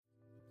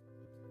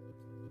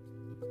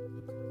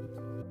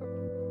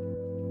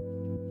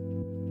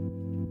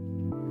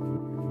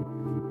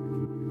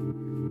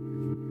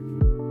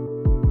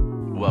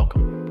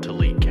Welcome to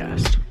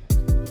LeagueCast.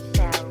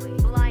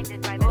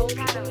 Blinded by the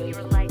shadow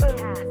your light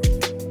casts.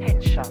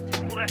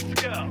 Headshot. Let's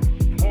go.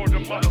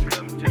 Welcome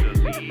to the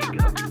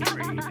League of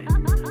Trading.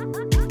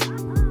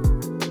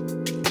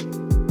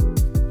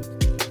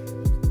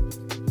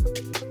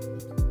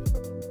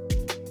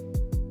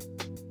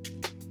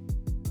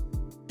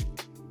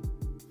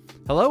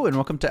 Hello and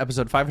welcome to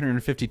episode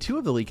 552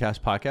 of the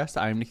LeagueCast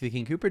podcast. I'm Nick the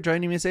King Cooper.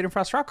 Joining me is Aiden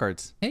Frost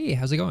Rockcards. Hey,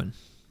 how's it going?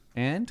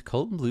 And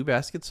Colton Blue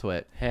Basket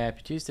Sweat.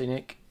 Happy Tuesday,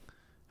 Nick.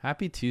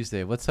 Happy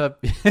Tuesday. What's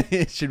up?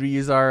 Should we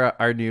use our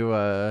new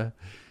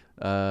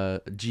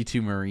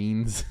G2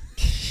 Marines?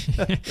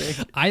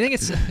 I think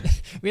it's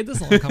we had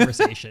this long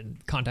conversation.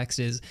 Context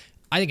is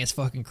I think it's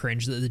fucking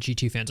cringe that the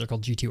G2 fans are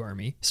called G2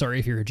 Army. Sorry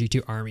if you're a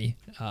G2 Army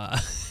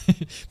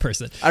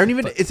person. I don't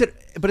even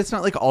but it's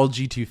not like all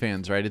G2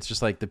 fans, right? It's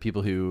just like the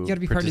people who gotta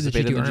be part of the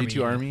participate in the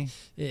G2 G2 Army.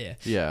 Yeah.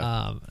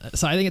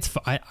 So I think it's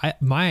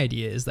my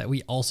idea is that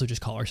we also just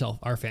call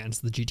our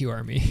fans the G2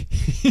 Army.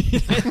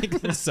 I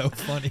think that's so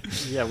funny.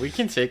 Yeah, we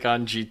can take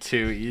on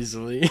G2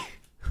 easily.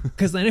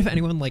 Because then if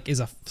anyone like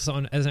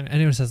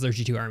anyone says they're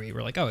G2 Army,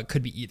 we're like, oh, it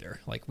could be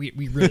either. Like we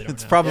really don't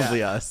It's know.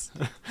 probably us.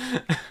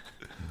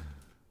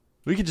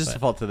 We could just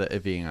default to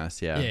it being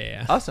us.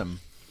 Yeah. Awesome.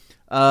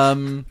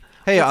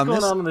 Hey, on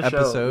this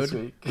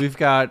episode, we've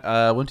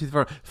got 1, 2, 3,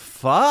 4,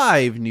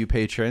 5 new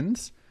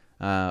patrons.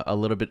 A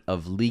little bit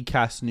of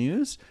LeagueCast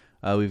news.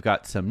 We've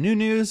got some new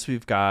news.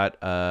 We've got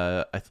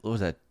what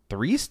was that?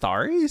 3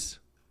 stars?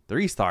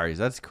 3 stars.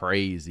 That's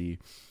crazy.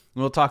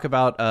 We'll talk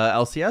about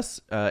LCS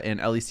and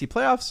LEC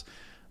playoffs.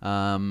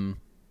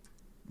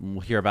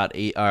 We'll hear about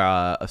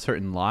a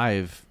certain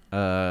live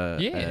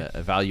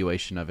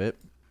evaluation of it.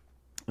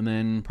 And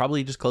then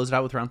probably just close it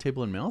out with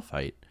Roundtable and Mail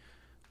Fight.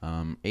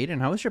 Aiden,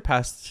 how was your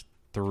past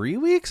 3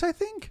 weeks, I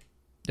think?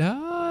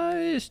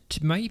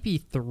 It might be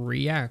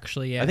 3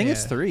 actually. Yeah, I think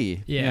it's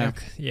 3. Yeah.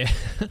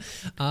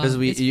 Because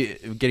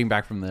getting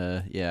back from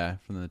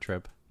the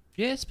trip.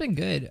 Yeah, it's been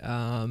good.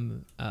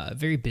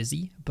 Very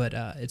busy, but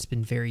it's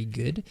been very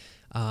good.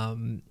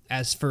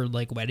 As for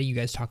like wedding, you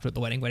guys talked about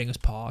the wedding. Wedding was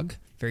Pog,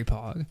 very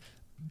Pog.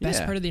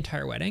 Best part of the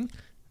entire wedding,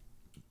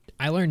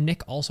 I learned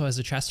Nick also has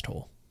a chest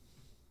hole.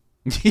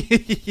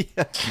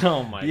 Yeah.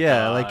 Oh my god.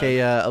 Yeah, like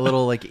a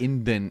little like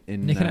indent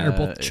in Nick and I are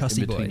both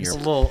chussy between boys. A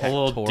little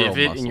divot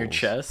muscles. in your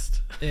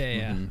chest.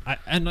 Yeah.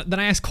 And then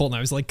I asked Colton,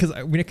 I was like, because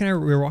Nick and I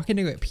we were walking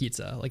to get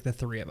pizza, like the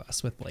 3 of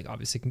us with like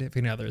obviously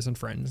significant others and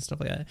friends and stuff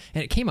like that.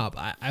 And it came up.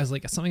 I was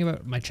like, something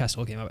about my chest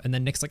hole came up. And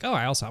then Nick's like, oh,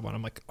 I also have one.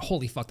 I'm like,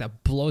 holy fuck,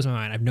 that blows my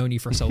mind. I've known you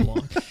for so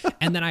long.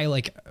 And then I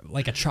like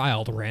a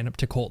child ran up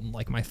to Colton,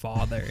 like my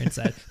father, and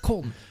said,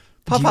 Colton,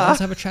 Papa, do you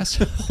also have a chest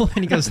hole?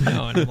 And he goes,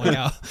 no. And I'm like,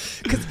 oh,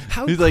 because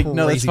how he's like,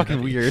 no, that's crazy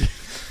fucking would that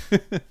be?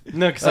 weird.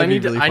 No, because I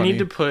need really I need funny.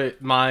 to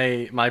put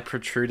my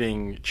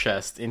protruding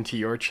chest into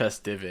your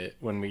chest divot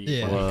when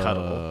we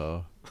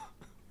cuddle.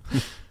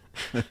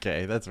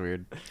 Okay, that's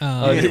weird.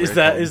 Is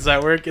that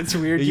where it gets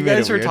weird? You You made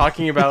guys it were weird.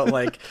 talking about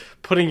like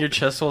putting your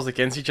chest holes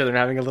against each other and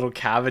having a little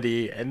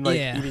cavity and like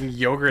eating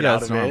yogurt Yeah,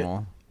 out that's of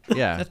normal.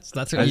 Yeah,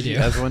 That's what you do.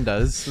 as one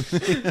does.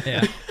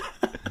 Yeah.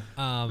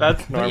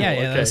 That's But normal. yeah,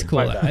 that Okay, was cool.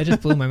 my bad. I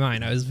just blew my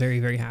mind. I was very,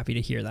 very happy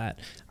to hear that.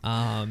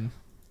 And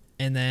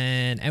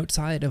then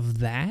outside of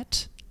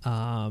that,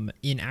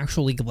 in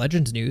actual League of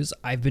Legends news,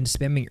 I've been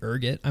spamming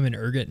Urgot. I'm an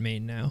Urgot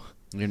main now.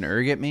 You're an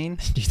Urgot main?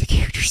 Dude, the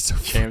character's so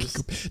Shams-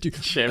 fucking cool. Dude,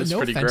 Shams no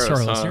pretty offense to our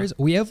gross, huh? listeners.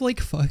 We have like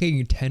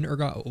fucking 10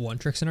 Urgot one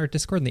tricks in our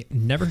Discord, and they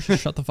never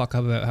shut the fuck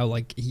up about how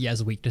like he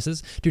has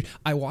weaknesses. Dude,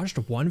 I watched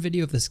one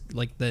video of this,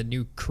 like the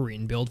new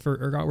Korean build for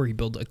Urgot, where he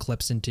built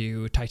Eclipse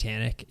into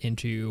Titanic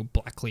into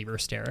Black Cleaver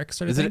Sterix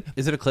sort of thing.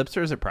 Is it Eclipse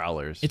or is it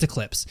Prowlers? It's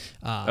Eclipse.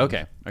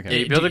 Okay. Yeah,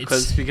 you build Dude,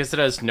 Eclipse because it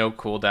has no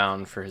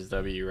cooldown for his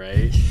W,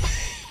 right?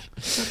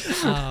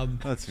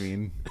 That's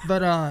mean.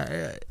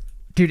 But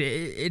dude,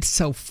 it's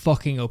so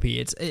fucking OP.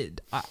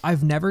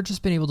 I've never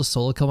just been able to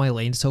solo kill my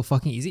lane so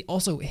fucking easy.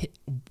 Also,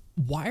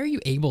 why are you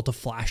able to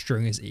flash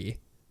during his E?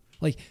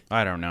 Like,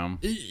 I don't know.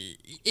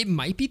 it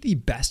might be the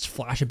best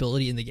flash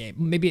ability in the game.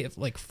 Maybe if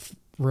like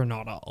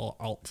Renata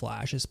alt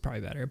flash is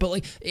probably better, but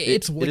like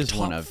it's like is top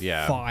one of,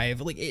 yeah.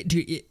 5. Like,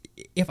 dude,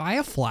 if I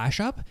have flash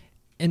up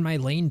and my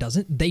lane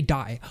doesn't, they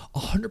die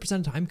 100%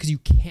 of the time because you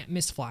can't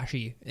miss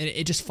flashy, and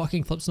it just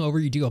fucking flips them over.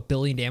 You do 1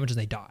 billion damage and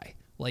they die.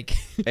 Like,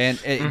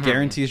 And it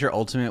guarantees your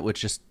ultimate,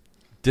 which just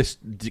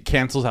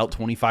cancels out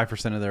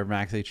 25% of their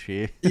max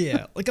HP.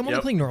 yeah, like I'm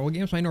only playing normal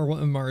games. My normal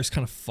MR is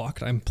kind of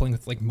fucked. I'm playing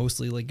with like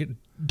mostly like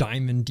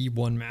Diamond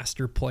D1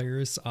 master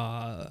players.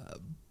 But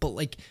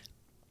like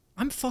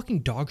I'm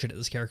fucking dog shit at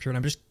this character, and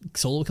I'm just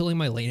solo killing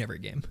my lane every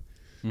game.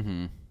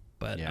 Mm-hmm.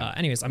 But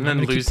anyways, I'm And then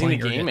gonna keep losing the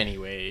playing game Urgot.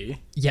 anyway.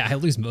 Yeah, I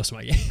lose most of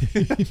my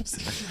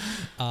games.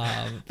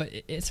 But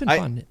it's been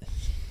fun.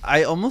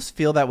 I almost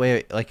feel that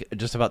way, like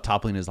just about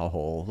top lane as a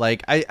whole.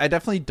 Like I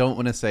definitely don't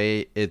want to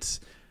say it's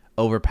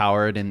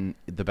overpowered and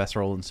the best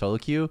role in solo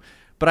queue,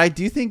 but I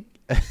do think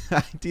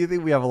I do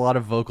think we have a lot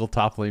of vocal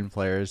top lane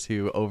players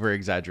who over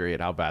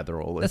exaggerate how bad the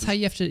role is. That's how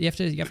you have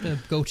to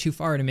go too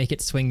far to make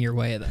it swing your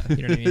way, though.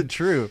 You know what I mean?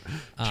 True.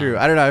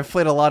 I don't know. I've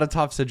played a lot of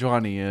top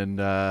Sejuani,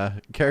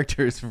 and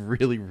character is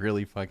really,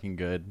 really fucking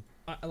good.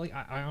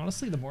 I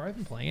honestly, the more I've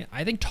been playing it,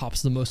 I think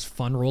top's the most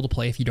fun role to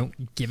play if you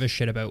don't give a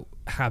shit about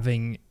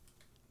having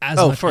as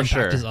much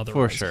impact as other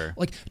roles. For sure.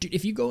 Like, dude,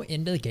 if you go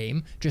into the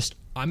game, just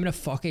I'm gonna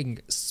fucking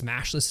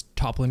smash this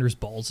top laner's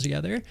balls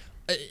together.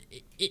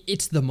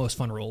 It's the most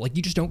fun role. Like,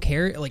 you just don't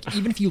care. Like,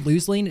 even if you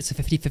lose lane, it's a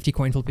 50-50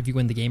 coin flip if you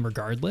win the game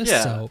regardless.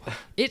 Yeah. So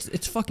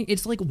it's like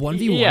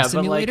 1v1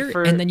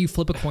 simulator, and then you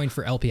flip a coin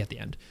for LP at the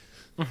end.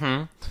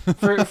 Mm-hmm.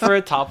 For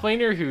a top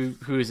laner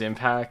whose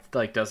impact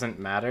like doesn't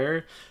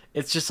matter,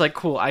 it's just like,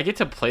 cool, I get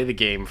to play the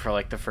game for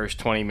like the first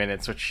 20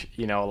 minutes, which,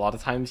 you know, a lot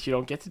of times you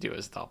don't get to do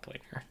as a top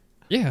laner.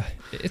 Yeah,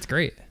 it's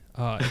great.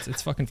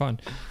 It's fucking fun.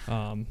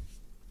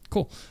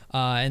 Cool.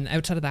 And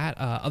outside of that,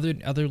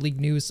 other league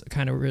news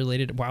kind of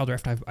related. Wild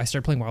Rift. I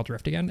started playing Wild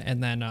Rift again,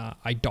 and then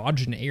I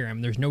dodged an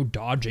ARAM. There's no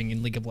dodging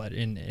in League of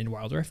Legends in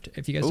Wild Rift,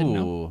 if you guys didn't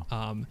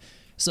know.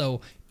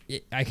 So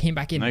I came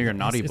back in. Now you're a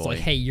naughty boy. It's like,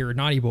 hey, you're a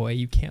naughty boy.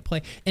 You can't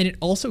play. And it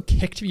also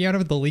kicked me out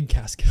of the League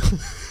Cast Guild.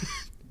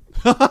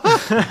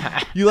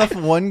 You left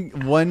one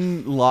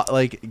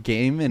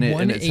game and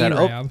it said,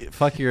 "Oh,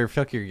 fuck your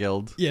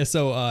guild." Yeah.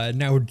 So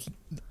now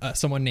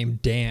someone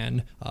named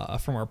Dan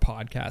from our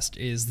podcast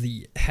is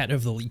the head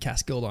of the League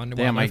Cast Guild on.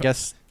 Damn, I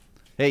guess.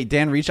 Hey,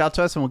 Dan, reach out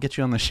to us and we'll get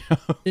you on the show.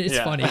 It's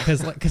funny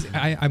because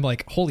I'm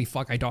like, holy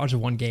fuck, I dodged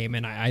one game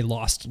and I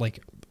lost like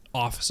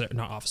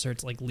not officer,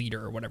 it's like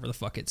leader or whatever the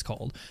fuck it's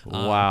called.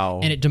 Wow.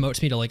 And it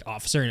demotes me to like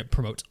officer, and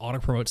it auto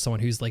promotes someone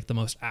who's like the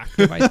most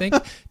active, I think,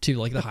 to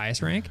like the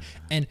highest rank.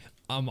 And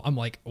I'm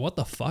like, what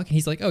the fuck? And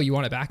he's like, oh, you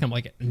want it back? And I'm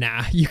like,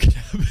 nah, you can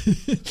have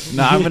it.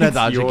 Nah, I'm gonna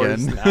dodge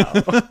again. Now.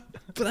 But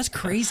that's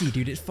crazy,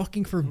 dude. It's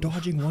fucking, for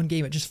dodging one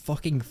game, it just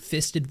fucking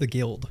fisted the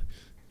guild.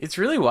 It's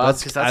really wild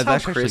because that's how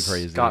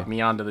Chris got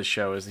me onto the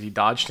show. Is he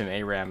dodged an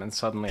ARAM and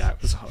suddenly I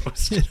was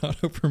host. It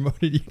auto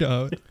promoted you to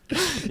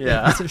host.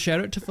 Yeah. So shout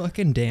out to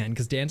fucking Dan,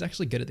 because Dan's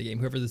actually good at the game.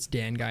 Whoever this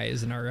Dan guy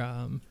is in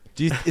our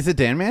is it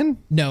Dan Man?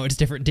 No, it's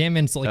different. Dan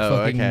Man's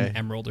like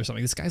Emerald or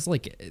something. This guy's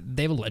like,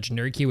 they have a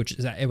legendary queue, which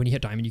is that when you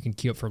hit Diamond, you can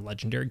queue up for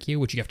legendary queue,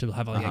 which you have to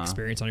have like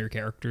experience on your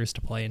characters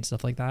to play and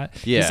stuff like that.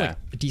 Yeah. He's like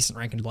a decent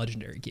rank in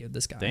legendary queue,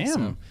 this guy. Damn.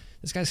 So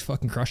this guy's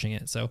fucking crushing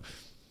it. So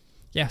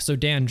yeah, so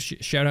Dan,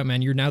 shout out,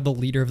 man. You're now the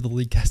leader of the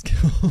League Cast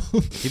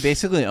Guild. He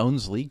basically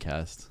owns League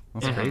Cast.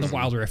 That's crazy. The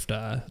Wild Rift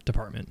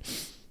department.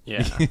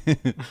 Yeah.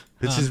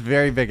 This is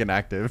very big and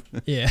active.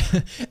 Yeah.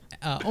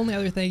 Only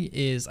other thing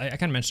is, I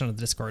kind of mentioned on the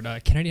Discord,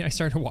 Kennedy and I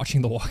started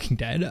watching The Walking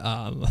Dead.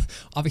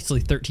 Obviously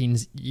 13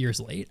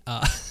 years late.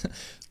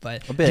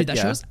 But dude, that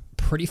show's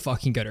pretty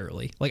fucking good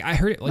early. Like, I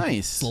heard it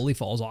like slowly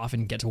falls off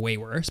and gets way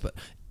worse, but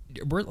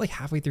we're like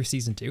halfway through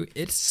season 2.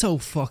 It's so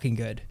fucking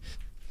good.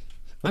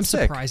 I'm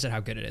surprised at how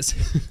good it is.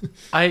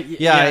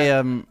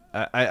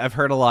 I've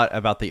heard a lot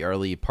about the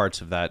early parts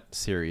of that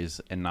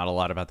series and not a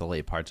lot about the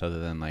late parts, other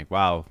than like,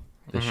 wow,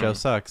 this show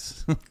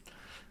sucks.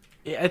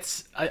 Yeah,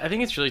 I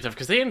think it's really tough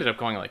because they ended up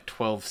going like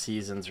 12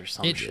 seasons or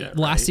some shit.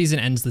 Last season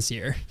ends this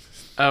year.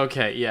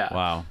 Okay, yeah.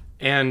 Wow.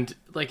 And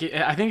like,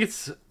 I think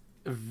it's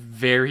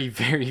very,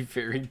 very,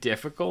 very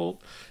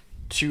difficult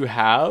to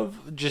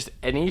have just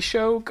any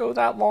show go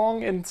that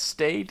long and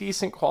stay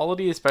decent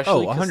quality,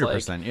 especially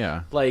 100%,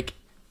 yeah. Like,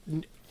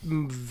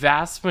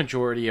 vast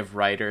majority of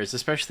writers,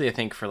 especially I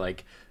think for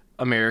like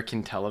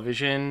American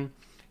television,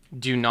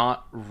 do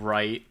not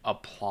write a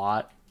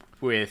plot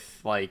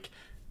with like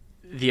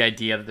the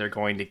idea that they're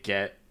going to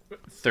get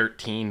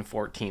 13,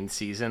 14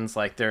 seasons.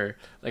 Like, they're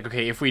like,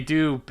 okay, if we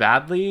do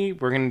badly,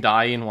 we're gonna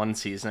die in one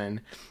season.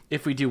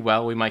 If we do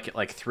well, we might get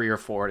like 3 or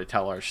 4 to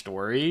tell our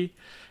story.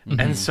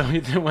 And so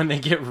when they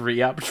get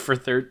re-upped for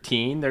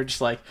 13, they're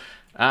just like,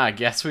 I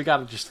guess we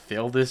gotta just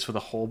fill this with a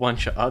whole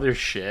bunch of other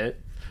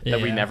shit that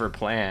we never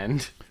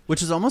planned.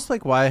 Which is almost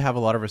like why I have a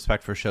lot of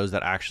respect for shows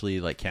that actually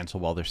like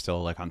cancel while they're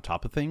still like on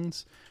top of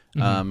things.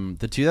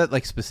 The two that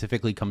like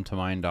specifically come to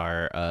mind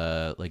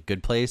are like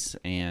Good Place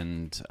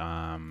and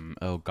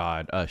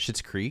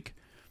Schitt's Creek.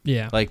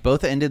 Yeah. Like,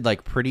 both ended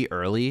like pretty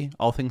early,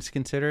 all things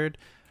considered.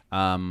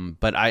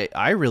 But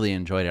I really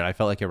enjoyed it. I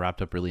felt like it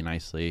wrapped up really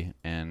nicely,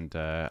 and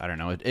I don't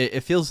know,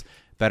 it feels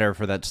better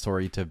for that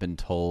story to have been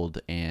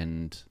told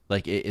and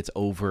like it's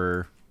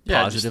over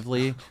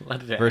positively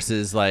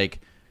versus like,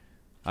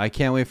 I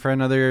can't wait for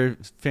another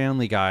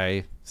Family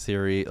Guy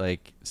series,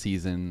 like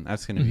season.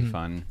 That's gonna be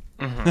fun.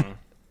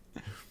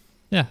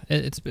 Yeah,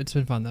 it's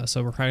been fun though.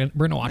 So we're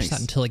gonna watch that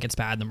until it gets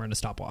bad, then we're gonna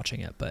stop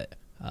watching it. But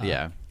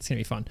it's gonna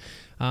be fun.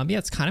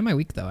 It's kind of my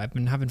week though. I've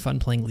been having fun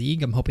playing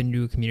League. I'm hoping to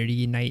do a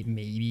community night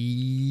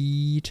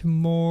maybe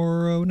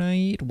tomorrow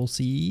night. We'll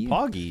see.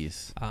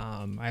 Poggies.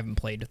 I haven't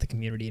played with the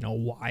community in a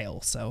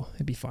while, so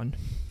it'd be fun.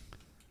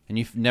 And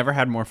you've never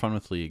had more fun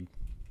with League.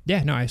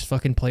 Yeah, no, I just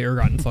fucking play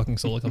Urgot and fucking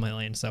solo kill my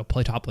lane. So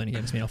play top lane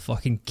against me. I'll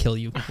fucking kill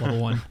you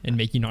level 1 and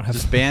make you not have.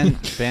 Just ban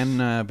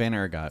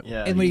Urgot.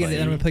 Yeah. And what are you gonna do?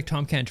 Then I'm gonna play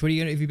Tom Kench. What are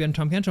you gonna? If you ban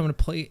Tom Kench, I'm gonna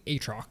play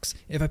Aatrox.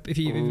 If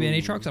you ban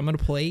Aatrox, I'm gonna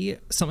play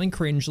something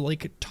cringe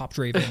like Top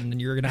Draven,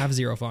 and you're gonna have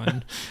 0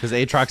 fun. Because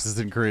Aatrox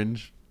isn't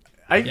cringe.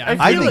 I think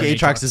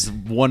Aatrox is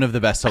one of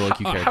the best solo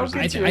queue characters.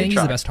 I think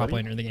he's the best top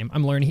laner in the game.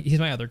 I'm learning. He's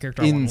my other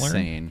character.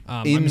 Insane. I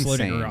want to learn. I'm just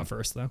loading Urgot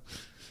first though.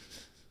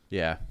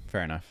 Yeah,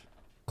 fair enough.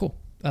 Cool.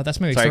 That's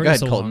my week. Sorry, go ahead,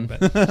 so Colton. Long,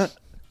 but...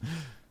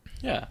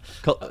 Yeah.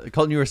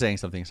 Colton, you were saying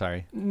something.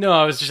 Sorry. No,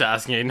 I was just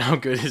asking how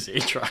good his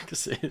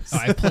Aatrox is.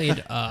 I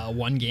played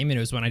one game, and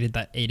it was when I did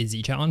that A to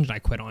Z challenge, and I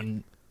quit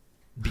on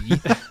B.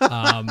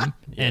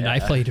 And I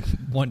played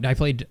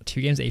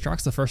 2 games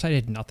Aatrox. The first I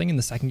did nothing, and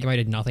the second game I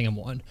did nothing and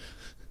won.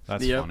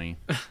 That's funny.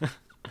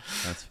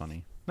 That's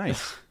funny.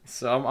 Nice.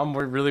 So I'm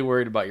really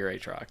worried about your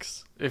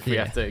Aatrox if we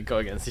have to go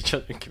against each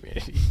other in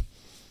community.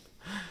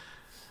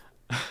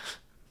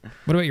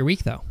 What about your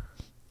week, though?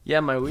 Yeah,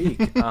 my week.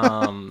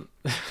 The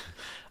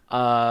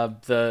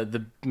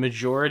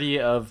majority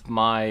of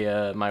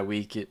my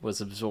week it was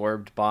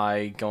absorbed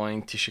by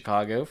going to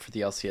Chicago for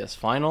the LCS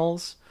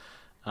finals.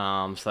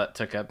 So that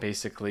took up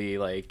basically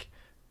like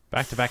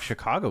back-to-back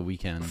Chicago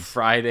weekends.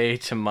 Friday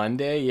to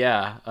Monday.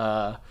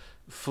 Yeah.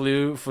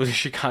 Flew to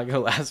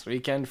Chicago last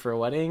weekend for a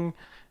wedding,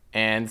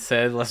 and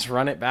said let's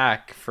run it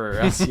back for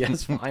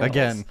LCS finals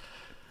again.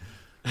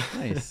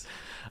 Nice.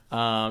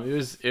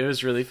 It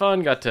was really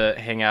fun. Got to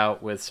hang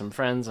out with some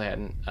friends I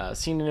hadn't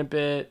seen in a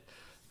bit.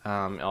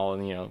 All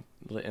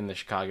in the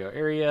Chicago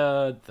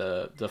area.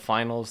 The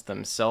finals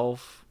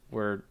themselves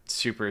were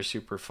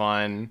super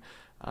fun.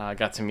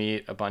 Got to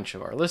meet a bunch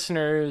of our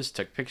listeners,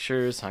 took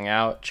pictures, hung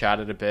out,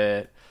 chatted a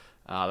bit.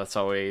 That's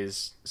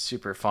always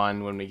super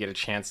fun when we get a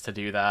chance to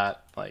do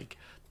that. Like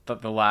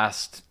the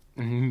last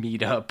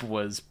meetup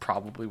was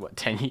probably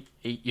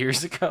 8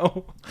 years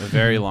ago. A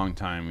very long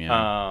time,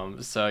 yeah.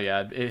 So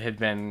yeah, it had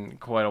been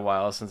quite a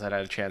while since I'd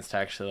had a chance to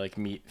actually like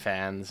meet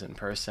fans in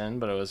person,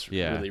 but it was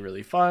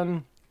really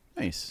fun.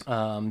 Nice.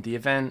 The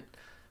event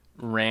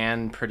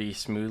ran pretty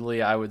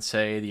smoothly, I would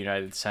say. The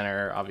United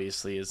Center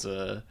obviously is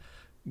a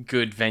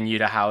good venue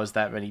to house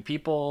that many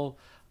people.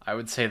 I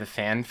would say the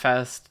Fan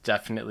Fest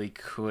definitely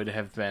could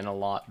have been a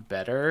lot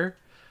better.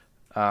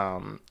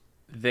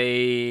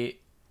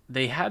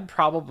 They had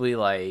probably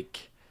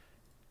like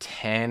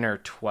 10 or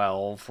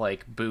 12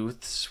 like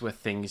booths with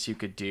things you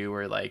could do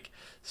or like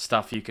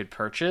stuff you could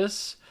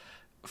purchase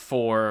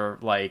for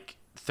like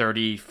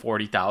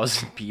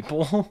 40,000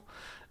 people.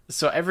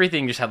 So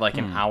everything just had like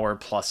an hour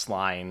plus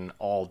line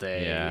all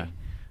day.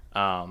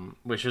 Yeah.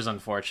 Which was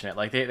unfortunate.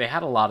 Like they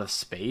had a lot of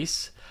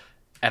space,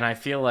 and I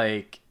feel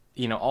like,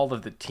 all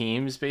of the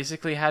teams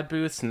basically had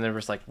booths, and there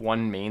was like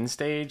one main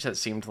stage that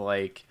seemed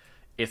like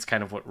it's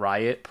kind of what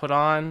Riot put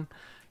on.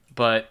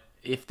 But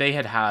if they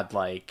had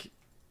like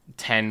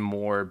 10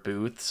 more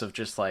booths of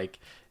just like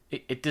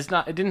it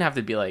didn't have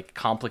to be like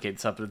complicated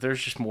stuff, but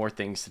there's just more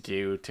things to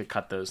do to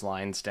cut those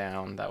lines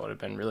down. That would have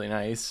been really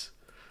nice.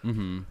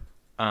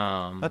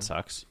 That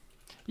sucks.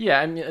 Yeah,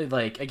 I mean,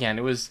 like, again,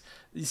 it's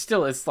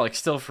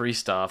still free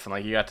stuff, and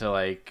like you got to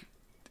like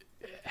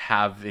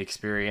have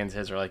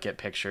experiences or like get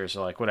pictures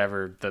or like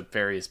whatever the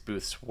various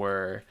booths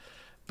were.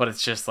 But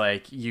it's just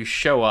like you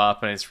show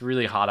up and it's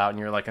really hot out and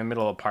you're like in the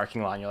middle of a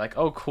parking lot and you're like,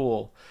 oh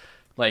cool,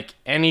 like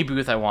any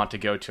booth I want to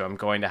go to, I'm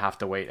going to have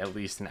to wait at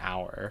least an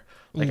hour.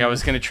 Like I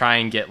was going to try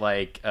and get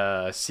like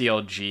a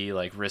CLG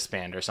like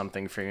wristband or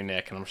something for your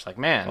Nick, and I'm just like,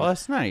 man, well,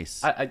 that's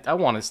nice. I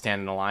want to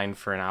stand in a line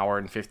for an hour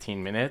and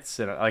 15 minutes,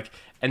 and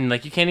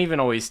you can't even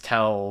always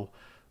tell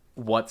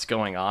what's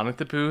going on at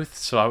the booth.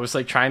 So I was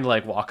like trying to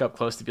like walk up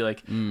close to be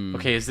like,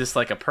 okay, is this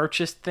like a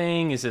purchased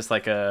thing? Is this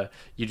like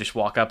you just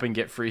walk up and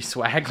get free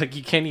swag? Like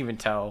you can't even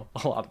tell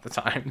a lot of the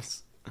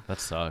times. That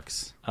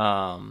sucks.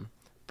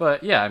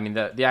 But yeah, I mean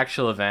the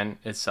actual event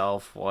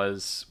itself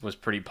was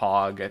pretty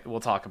pog.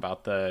 We'll talk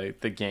about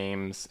the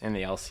games in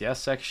the LCS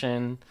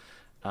section.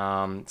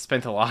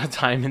 Spent a lot of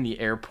time in the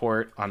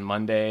airport on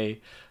Monday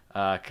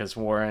because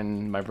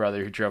Warren, my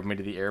brother who drove me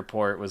to the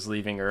airport, was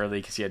leaving early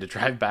because he had to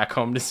drive back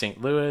home to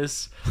St.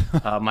 Louis.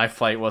 My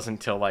flight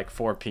wasn't till like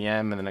 4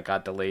 p.m. and then it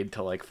got delayed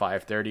till like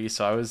 5:30.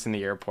 So I was in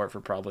the airport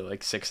for probably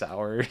like 6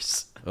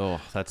 hours.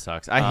 Oh, that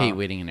sucks. I hate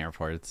waiting in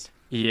airports.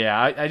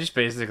 Yeah, I just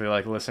basically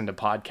like listen to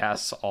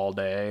podcasts all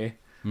day.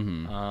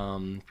 Mm-hmm.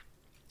 And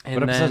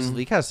what episodes of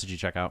Leakhouse did you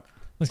check out?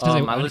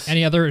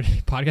 Any other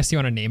podcasts you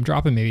want to name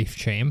drop and maybe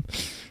shame?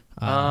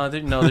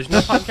 There's no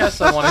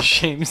podcasts I want to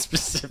shame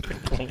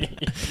specifically.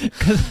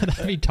 Because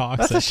that'd be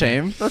toxic. That's a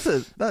shame.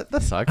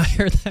 That sucks. I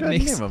heard that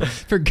makes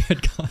for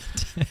good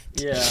content.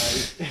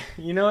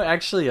 Yeah,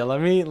 actually,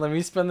 let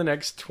me spend the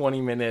next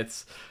 20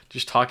 minutes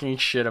just talking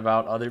shit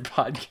about other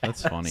podcasts.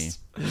 That's funny.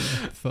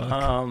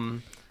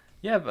 Fuck.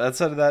 Yeah, but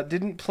outside of that,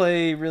 didn't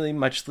play really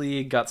much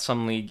League. Got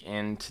some League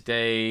in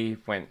today.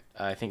 Went,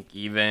 I think,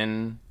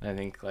 even. I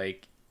think,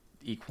 like,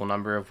 equal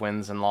number of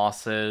wins and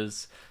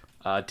losses.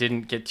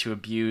 Didn't get to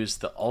abuse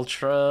the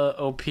Ultra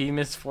OP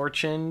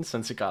Misfortune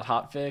since it got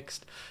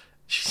hotfixed.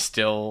 she's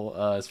still,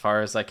 as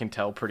far as I can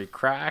tell, pretty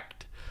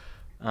cracked.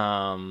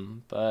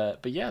 But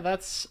yeah,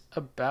 that's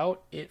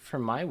about it for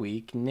my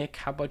week. Nick,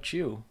 how about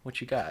you? What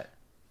you got?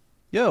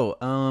 Yo,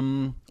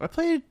 I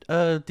played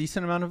a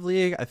decent amount of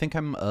League. I think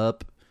I'm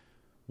up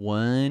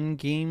 1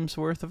 game's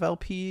worth of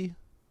LP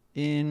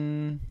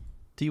in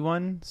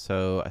D1,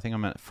 so I think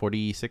I'm at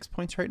 46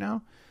 points right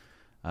now.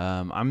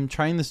 I'm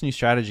trying this new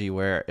strategy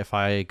where if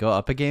I go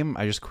up a game,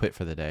 I just quit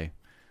for the day.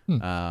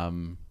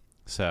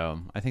 So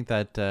I think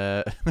that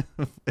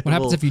what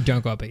happens if you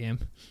don't go up a game?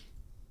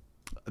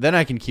 Then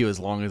I can queue as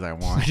long as I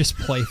want. I just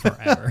play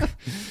forever.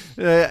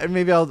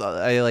 Maybe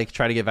I like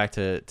try to get back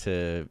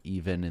to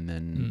even and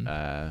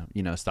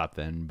then stop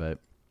then. But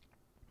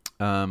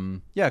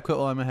yeah, quit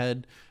while I'm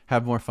ahead.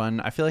 Have more fun.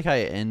 I feel like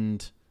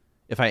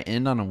if I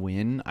end on a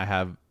win, I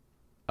have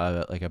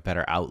like a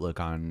better outlook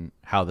on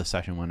how the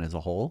session went as a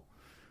whole.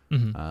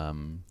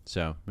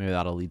 So maybe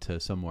that'll lead to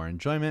some more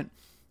enjoyment.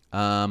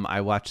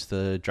 I watched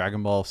the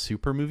Dragon Ball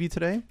Super movie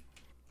today,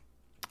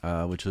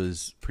 which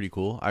was pretty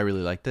cool. I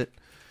really liked it.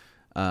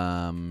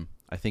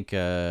 I think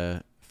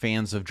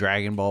fans of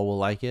Dragon Ball will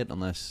like it,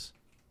 unless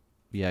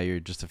you're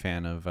just a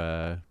fan of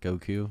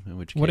Goku. In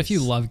which case, what if you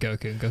love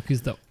Goku?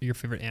 Goku's your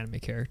favorite anime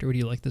character. Would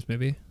you like this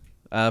movie?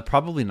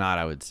 Probably not,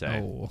 I would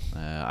say. Oh.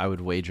 I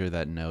would wager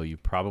that no, you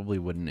probably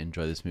wouldn't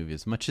enjoy this movie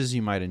as much as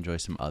you might enjoy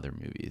some other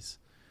movies.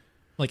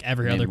 Like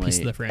every other piece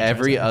of the franchise.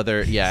 Every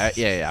other,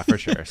 yeah, for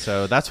sure.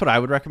 So that's what I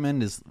would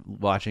recommend, is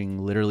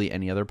watching literally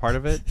any other part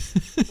of it.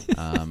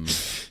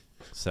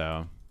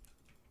 So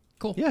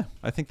cool. Yeah,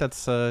 I think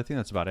that's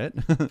about it.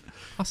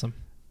 Awesome.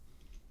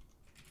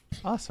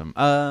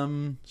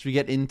 Should we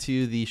get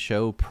into the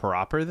show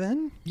proper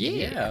then?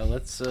 Yeah,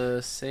 let's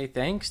say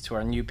thanks to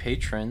our new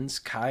patrons,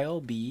 Kyle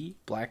B,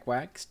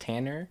 Blackwax,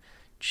 Tanner,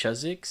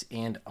 Chuzix,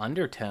 and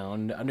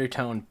Undertone.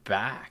 Undertone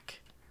back.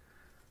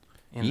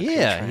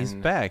 Yeah, he's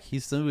back.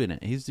 He's doing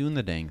it. He's doing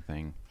the dang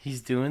thing. He's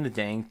doing the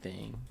dang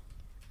thing.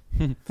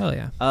 Hell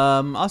yeah.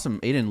 Awesome.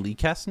 Aiden,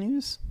 Leakcast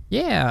news?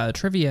 Yeah,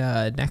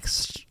 trivia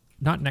next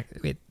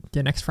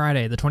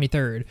Friday, the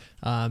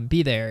 23rd.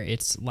 Be there.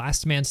 It's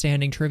last man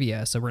standing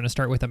trivia. So we're going to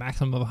start with a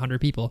maximum of 100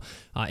 people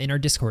in our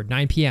Discord,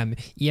 9 p.m.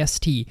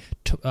 EST,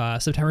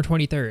 September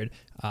 23rd,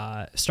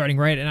 starting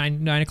right at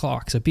 9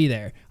 o'clock. So be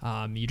there.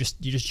 You just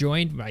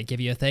join. I give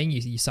you a thing.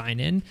 You sign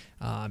in,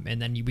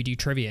 and then we do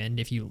trivia. And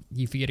if you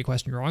get a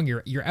question wrong,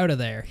 you're out of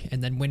there.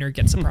 And then winner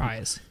gets a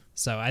prize.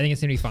 So I think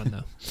it's going to be fun,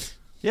 though.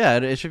 Yeah,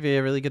 it should be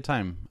a really good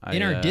time.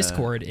 In our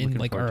Discord, in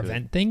like our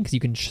event thing, because you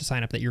can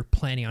sign up that you're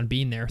planning on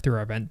being there through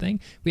our event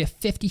thing. We have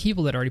 50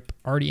 people that are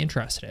already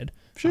interested.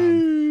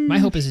 My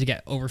hope is to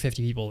get over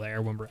 50 people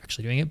there when we're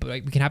actually doing it, but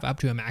we can have up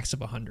to a max of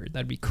 100.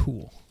 That'd be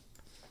cool.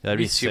 That'd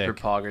be super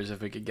poggers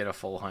if we could get a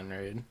full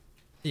 100.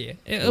 Yeah,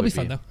 it'll be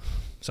fun though.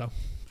 So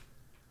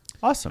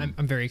awesome.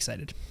 I'm very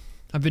excited.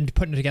 I've been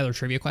putting together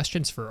trivia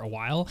questions for a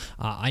while.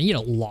 I need a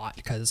lot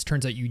because it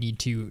turns out you need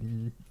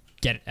to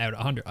get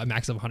out a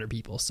max of 100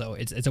 people, so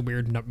it's a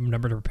weird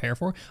number to prepare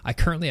for. I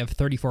currently have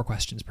 34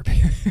 questions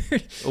prepared.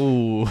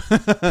 Ooh.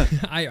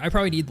 I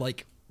probably need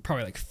like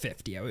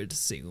 50, I would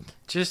assume.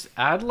 Just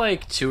add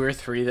like 2 or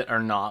 3 that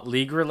are not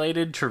league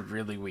related to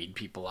really weed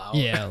people out.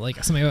 Yeah,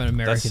 like something about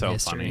American That's so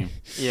history. Funny.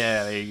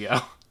 Yeah, there you go.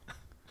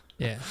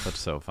 Yeah, that's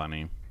so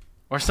funny.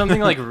 Or something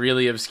like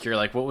really obscure,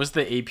 like what was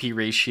the AP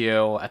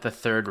ratio at the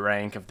 3rd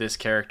rank of this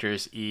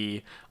character's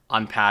E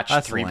on patch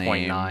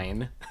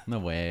 3.9? No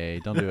way,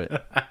 don't do it.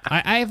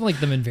 I have like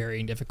them in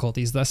varying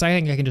difficulties, thus I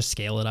think I can just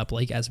scale it up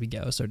like as we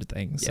go, sort of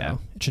thing. So yeah,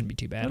 it shouldn't be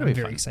too bad. I'm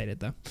very excited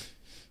though.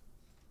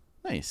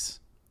 Nice.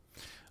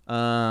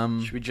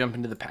 Should we jump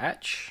into the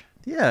patch?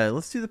 Yeah,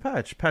 let's do the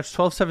patch. Patch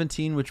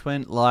 12.17, which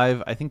went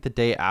live I think the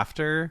day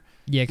after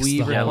we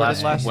recorded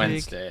last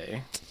Wednesday.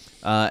 Week.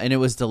 And it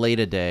was delayed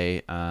a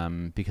day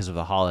because of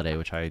the holiday,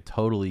 which I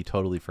totally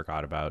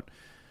forgot about.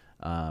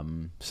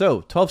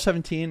 So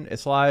 12.17,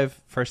 it's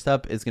live. First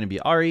up is going to be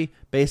Ahri.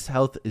 Base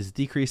health is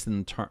decreased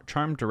and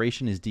charm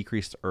duration is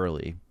decreased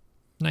early.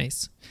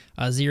 Nice.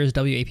 Azir's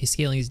WAP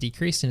scaling is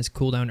decreased and his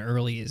cooldown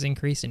early is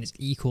increased and his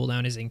E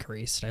cooldown is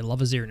increased. I love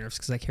Azir nerfs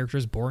because that character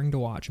is boring to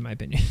watch in my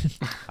opinion.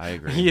 I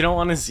agree. You don't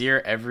want Azir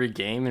every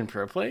game in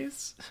pro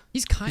plays?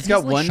 He's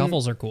got one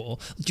shuffles are cool.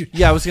 Dude,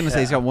 yeah, I was gonna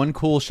say he's got one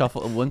cool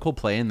shuffle, one cool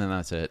play, and then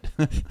that's it.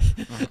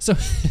 So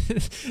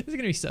this is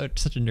gonna be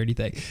such a nerdy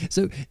thing.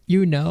 So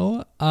you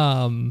know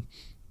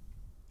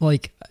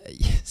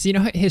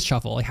his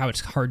shuffle, like how it's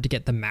hard to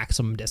get the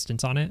maximum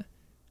distance on it.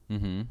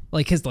 Mm-hmm.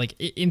 Like his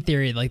in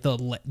theory, like the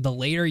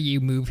later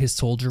you move his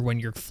soldier when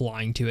you're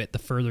flying to it, the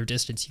further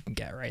distance you can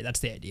get. Right, that's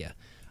the idea.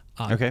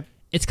 Okay.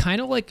 It's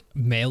kind of like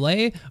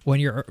melee when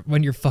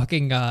you're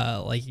fucking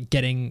like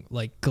getting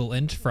like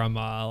glint from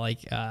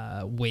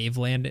wave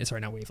landing.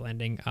 Sorry, not wave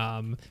landing.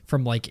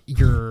 From like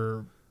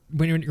your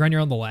when you're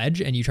on the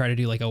ledge and you try to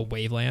do like a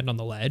wave land on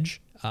the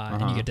ledge,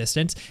 and you get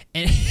distance,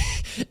 and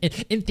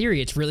in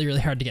theory it's really, really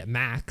hard to get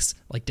max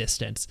like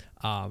distance,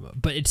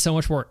 but it's so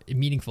much more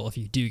meaningful if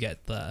you do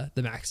get the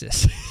max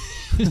distance.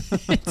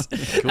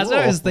 That's what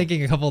I was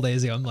thinking a couple of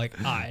days ago. I'm like,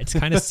 it's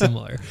kind of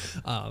similar,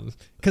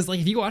 because like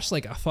if you watch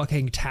like a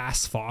fucking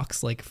Tass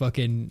Fox like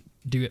fucking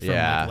do it from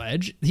like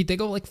ledge, they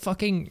go like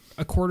fucking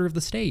a quarter of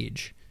the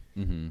stage.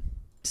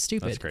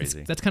 Stupid. That's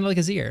crazy. That's kind of like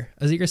Azir.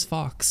 Azir's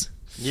Fox.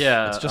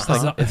 Yeah, it's just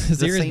like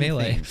Azir's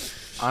Melee. Thing.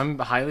 I'm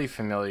highly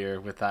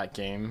familiar with that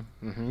game.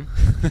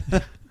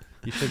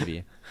 You should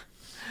be.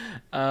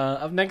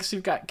 Up next,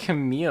 we've got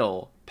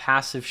Camille.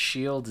 Passive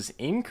shield is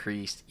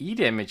increased. E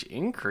damage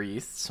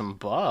increased. Some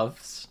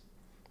buffs.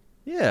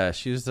 Yeah,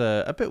 she was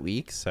a bit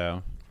weak,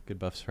 so good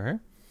buffs for her.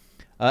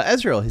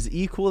 Ezreal, his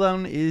E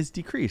cooldown is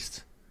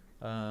decreased.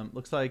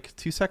 Looks like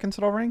 2 seconds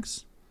at all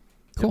ranks.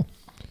 Cool.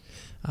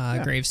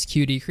 Graves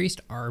Q decreased.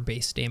 Our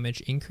base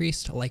damage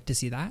increased. Like to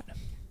see that.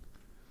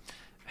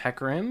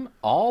 Hecarim,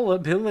 all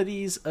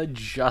abilities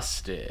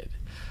adjusted.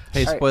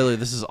 Hey, spoiler,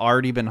 this has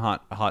already been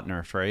hot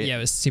nerfed, right? Yeah,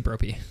 it was super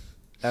OP.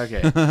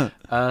 Okay.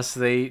 So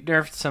they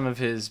nerfed some of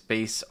his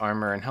base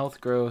armor and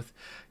health growth.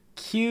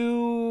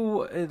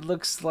 Q, it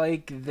looks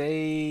like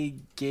they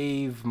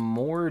gave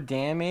more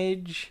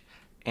damage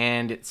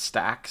and it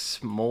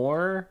stacks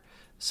more.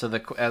 So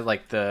the cooldown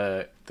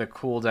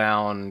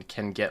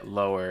can get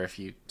lower if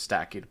you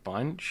stack it a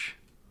bunch.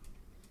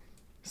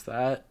 Is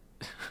that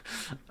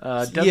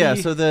yeah,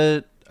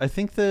 so I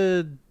think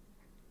the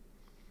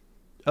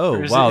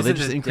they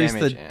just increased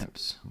the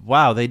amps?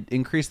 Wow, they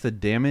increased the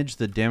damage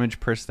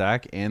per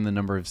stack and the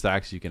number of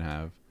stacks you can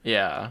have.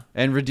 Yeah.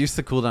 And reduce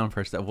the cooldown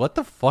per stack. What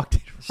the fuck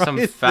did some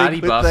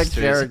fatty buffs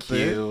to his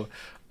Q.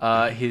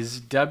 His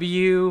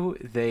W,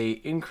 they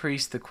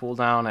increased the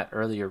cooldown at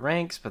earlier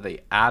ranks, but they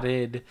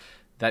added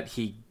that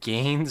he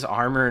gains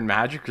armor and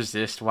magic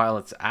resist while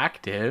it's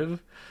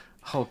active.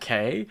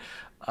 Okay.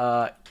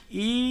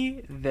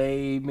 E,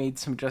 they made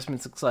some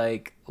adjustments. Looks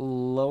like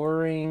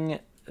lowering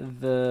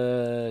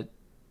the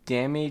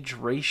damage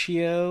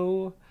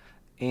ratio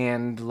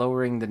and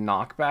lowering the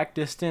knockback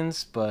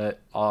distance, but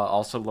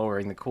also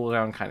lowering the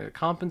cooldown kind of to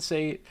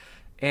compensate.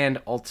 And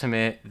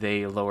ultimate,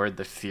 they lowered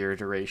the fear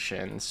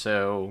duration.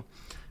 So,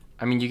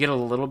 I mean, you get a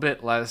little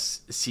bit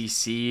less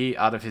CC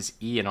out of his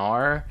E and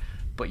R,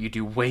 but you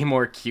do way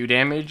more Q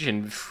damage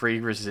and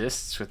free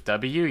resists with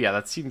W. Yeah,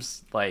 that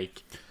seems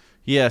like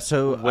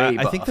so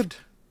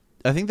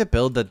I think the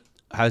build that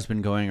has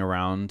been going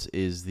around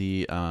is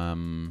the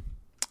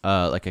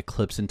like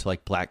Eclipse into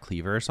like Black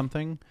Cleaver or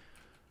something,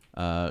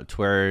 to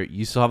where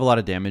you still have a lot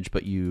of damage,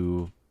 but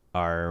you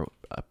are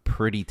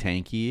pretty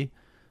tanky.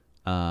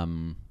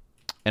 And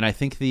I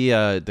think the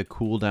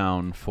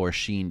cooldown for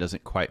Sheen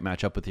doesn't quite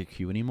match up with your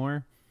Q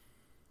anymore.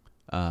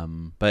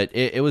 But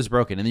it was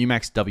broken, and then you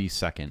max W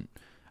second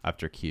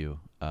after Q.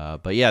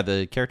 But yeah,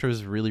 the character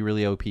is really,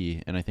 really OP,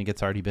 and I think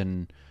it's already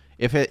been.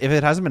 If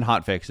it hasn't been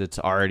hotfixed, it's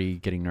already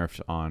getting nerfed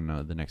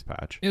on the next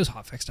patch. It was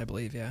hotfixed, I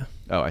believe. Yeah.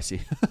 Oh, I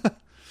see.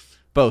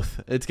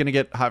 Both. It's gonna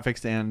get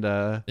hotfixed and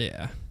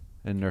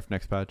and nerfed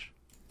next patch.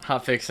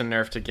 Hotfixed and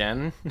nerfed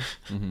again.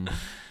 Mm-hmm.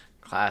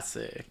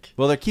 Classic.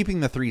 Well, they're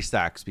keeping the 3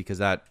 stacks because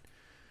that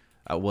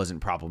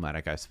wasn't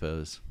problematic, I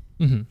suppose.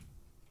 Mm-hmm.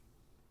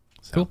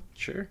 So. Cool.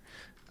 Sure.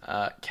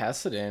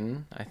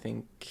 Kassadin, I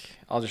think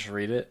I'll just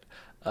read it.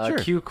 Sure.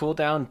 Q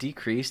cooldown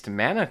decreased,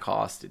 mana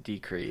cost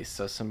decreased,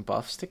 so some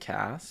buffs to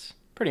Cass.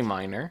 Pretty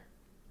minor.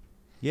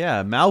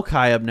 Yeah,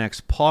 Maokai up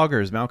next.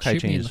 Poggers.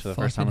 Maokai changes for the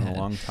first time in a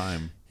long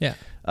time. Yeah.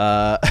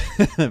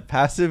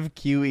 Passive,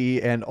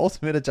 QE, and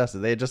ultimate adjusted.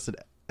 They adjusted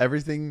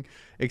everything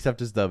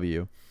except his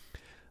W.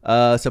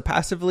 So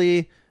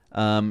passively,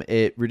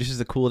 it reduces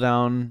the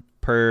cooldown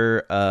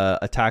per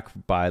attack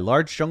by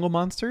large jungle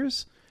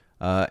monsters.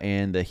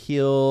 And the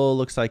heal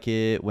looks like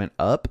it went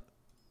up,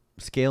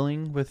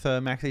 scaling with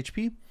max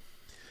HP.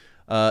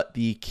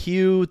 The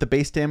Q, the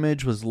base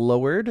damage was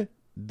lowered.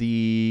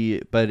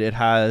 But it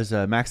has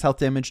max health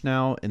damage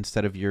now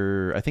instead of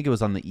I think it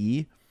was on the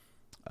E.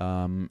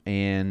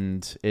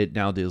 And it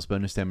now deals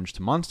bonus damage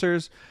to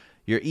monsters.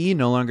 Your E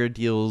no longer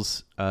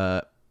deals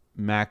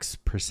max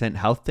 %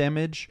 health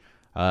damage.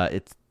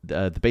 It's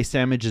the base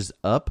damage is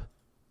up.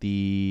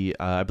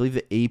 I believe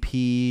the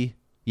AP.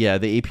 Yeah,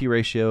 the AP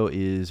ratio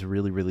is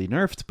really, really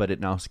nerfed, but it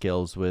now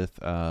scales with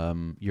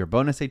your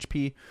bonus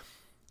HP,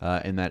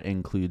 and that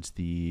includes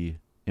the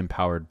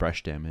empowered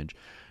brush damage.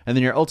 And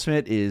then your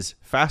ultimate is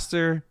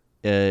faster.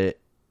 It's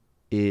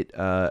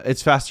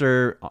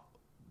faster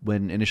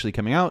when initially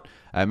coming out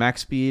at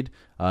max speed,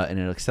 and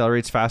it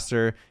accelerates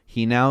faster.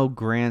 It now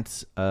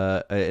grants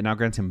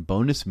him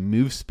bonus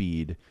move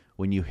speed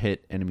when you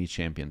hit enemy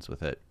champions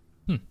with it.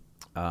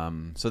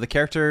 So the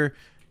character,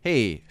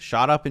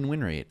 shot up in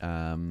win rate.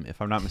 If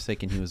I'm not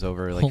mistaken, he was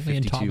over like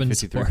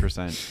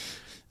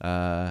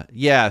 52-53%.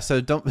 Yeah,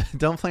 so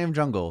don't play him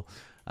jungle.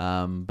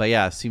 But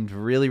yeah, it seemed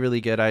really,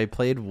 really good. I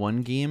played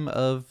one game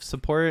of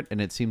support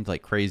and it seemed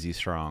like crazy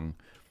strong.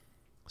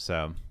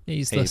 So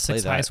he's the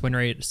 6th highest win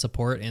rate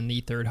support and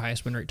the 3rd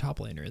highest win rate top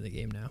laner in the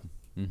game now.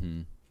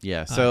 Mm-hmm.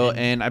 Yeah. So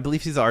and I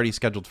believe he's already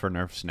scheduled for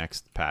nerfs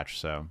next patch.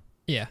 So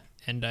yeah.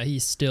 And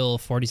he's still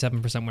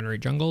 47% win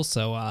rate jungle,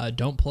 so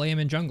don't play him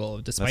in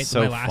jungle. Despite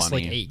so my last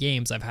funny. 8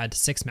 games, I've had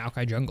 6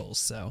 Maokai jungles,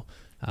 so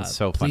that's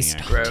so please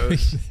funny. stop doing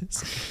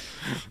this.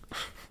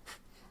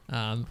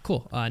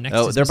 Cool.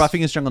 Next they're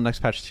buffing his jungle next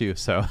patch too,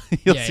 so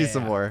you'll see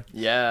some more.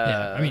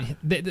 Yeah. I mean,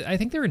 I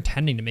think they're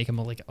intending to make him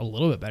like a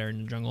little bit better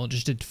in the jungle.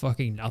 Just did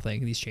fucking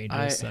nothing these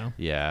changes. So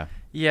yeah.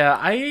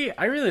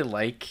 I really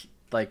like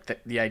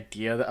the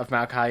idea of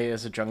Maokai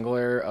as a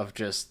jungler of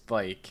just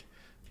like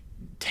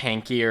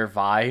tankier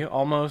Vi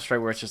almost, right?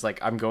 Where it's just like,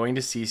 I'm going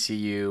to CC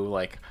you,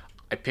 like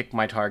I pick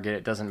my target,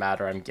 it doesn't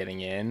matter, I'm getting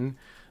in.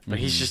 But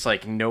he's just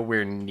like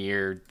nowhere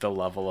near the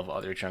level of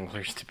other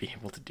junglers to be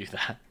able to do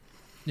that.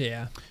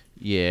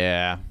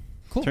 Yeah.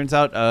 Cool. Turns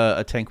out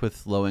a tank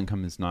with low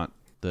income is not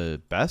the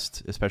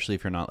best, especially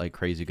if you're not like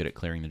crazy good at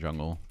clearing the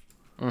jungle.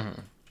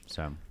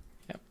 So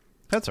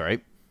that's all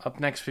right. Up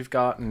next, we've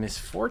got Miss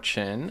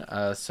Fortune.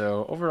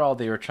 So overall,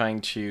 they were trying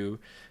to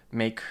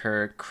make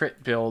her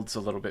crit builds a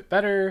little bit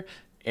better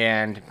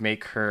and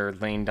make her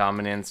lane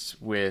dominance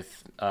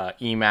with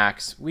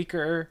Emax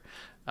weaker.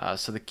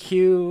 So the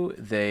Q,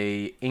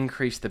 they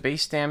increased the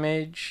base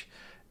damage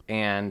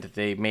and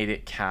they made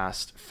it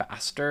cast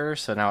faster.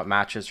 So now it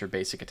matches her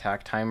basic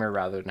attack timer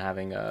rather than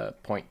having a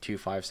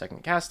 0.25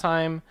 second cast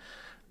time.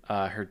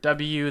 Her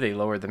W, they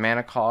lowered the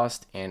mana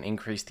cost and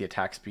increased the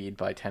attack speed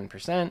by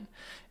 10%.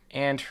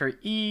 And her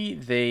E,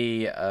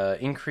 they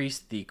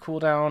increased the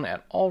cooldown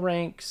at all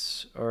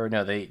ranks. Or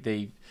no,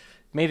 they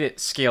made it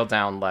scale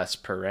down less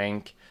per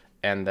rank.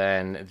 And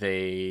then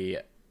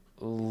they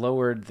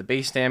lowered the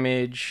base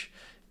damage,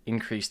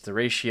 increased the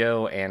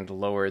ratio, and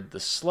lowered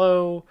the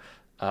slow.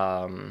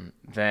 Then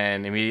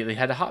immediately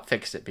had to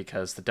hotfix it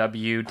because the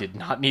W did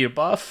not need a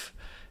buff.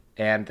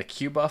 And the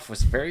Q buff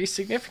was very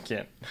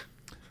significant.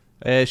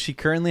 She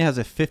currently has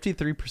a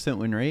 53%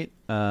 win rate.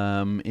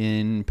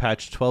 In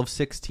patch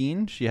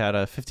 12.16, she had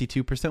a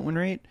 52% win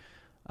rate.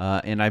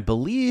 And I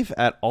believe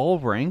at all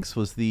ranks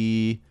was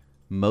the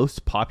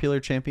most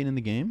popular champion in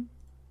the game.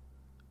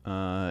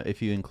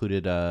 If you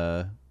included,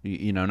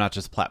 not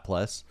just Plat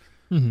Plus.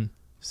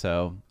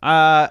 So,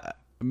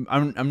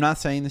 I'm not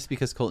saying this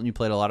because Colton, you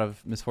played a lot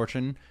of Miss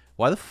Fortune.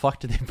 Why the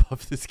fuck did they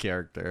buff this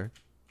character?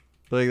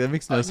 Like that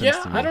makes no sense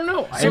to me. I don't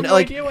know. I have no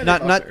idea why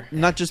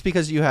not just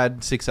because you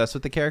had success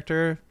with the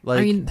character,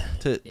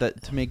 to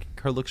make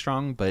her look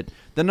strong, but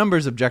the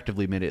numbers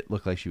objectively made it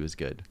look like she was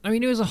good. I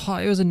mean, it was a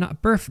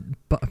buff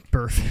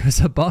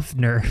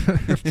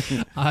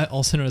nerf,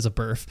 also known as a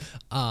burf.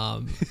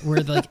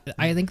 Where like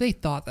I think they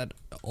thought that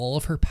all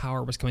of her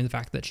power was coming from the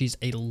fact that she's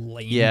a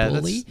lane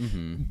bully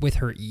with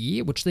her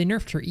E, which they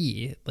nerfed her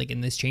E like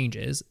in these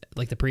changes,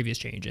 like the previous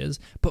changes.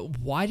 But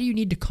why do you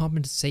need to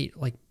compensate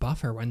like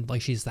buff her when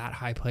like she's that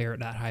high player at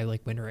that high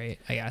like win rate?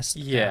 I guess.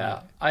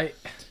 Yeah,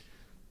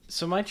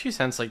 So my 2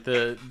 cents, like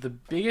the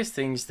biggest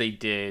things they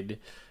did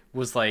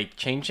was like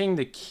changing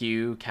the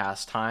Q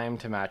cast time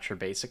to match her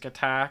basic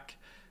attack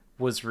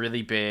was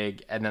really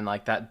big, and then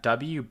like that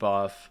W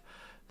buff,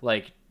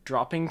 like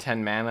dropping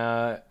 10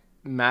 mana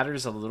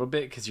matters a little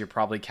bit because you're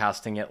probably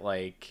casting it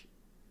like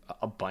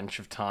a bunch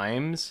of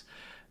times,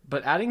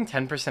 but adding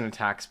 10%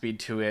 attack speed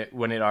to it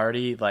when it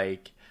already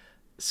like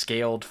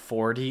scaled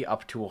 40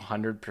 up to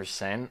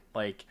 100%,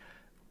 like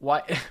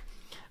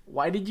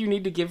why did you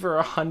need to give her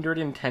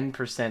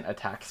 110%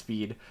 attack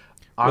speed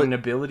on an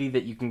ability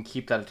that you can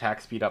keep that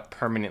attack speed up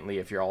permanently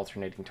if you're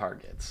alternating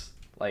targets?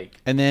 Like,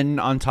 and then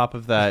on top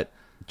of that,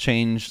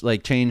 change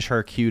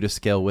her Q to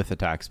scale with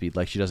attack speed.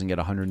 Like she doesn't get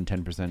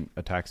 110%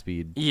 attack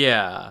speed.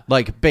 Yeah.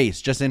 Like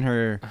base, just in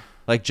her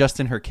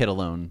kit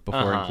alone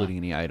before including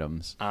any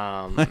items.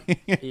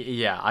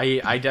 Yeah,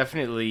 I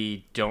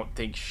definitely don't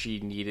think she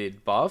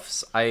needed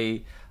buffs.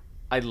 I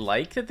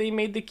like that they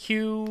made the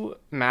Q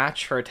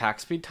match her attack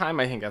speed time.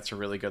 I think that's a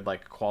really good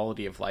like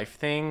quality of life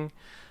thing.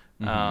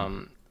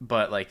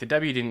 But like the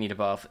W didn't need a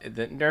buff.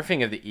 The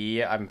nerfing of the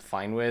E I'm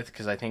fine with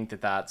because I think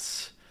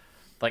that's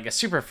like a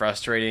super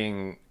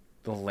frustrating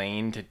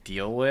lane to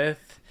deal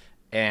with,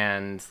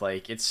 and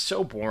like it's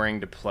so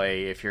boring to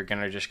play if you're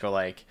gonna just go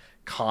like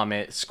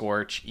Comet,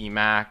 Scorch,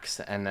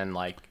 Emax, and then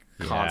like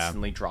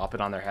constantly drop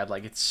it on their head.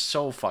 Like it's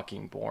so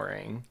fucking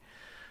boring.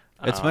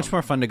 It's much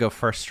more fun to go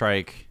first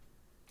strike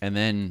and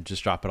then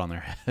just drop it on their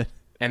head.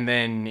 And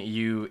then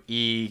you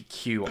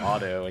EQ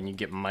auto and you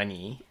get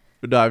money.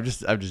 No, I'm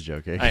just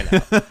joking. I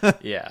know.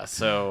 Yeah,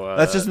 so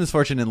that's just Miss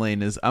Fortune in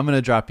lane is I'm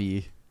gonna drop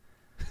E.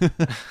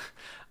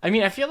 I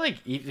mean, I feel like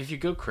if you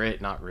go crit,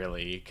 not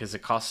really, because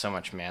it costs so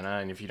much mana,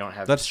 and if you don't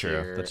have That's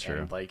true.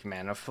 And, like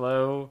mana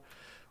flow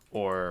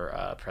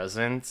or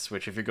presence,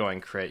 which if you're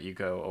going crit, you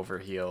go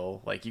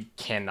overheal. Like you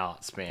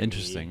cannot spam.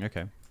 Interesting. E.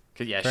 Okay.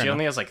 Because she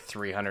only has like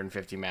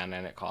 350 mana,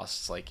 and it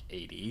costs like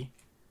 80.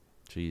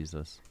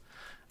 Jesus.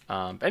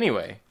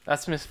 Anyway,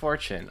 that's Miss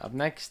Fortune. Up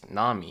next,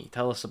 Nami.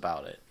 Tell us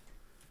about it.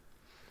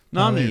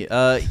 Nami,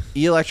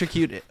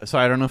 E-Electrocute.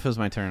 Sorry, I don't know if it was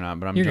my turn or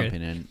not, but I'm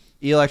jumping in.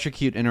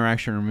 E-Electrocute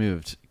interaction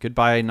removed.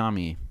 Goodbye,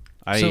 Nami.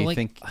 I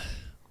think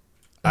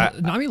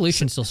Nami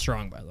Lucian's still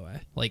strong, by the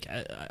way. Like,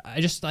 I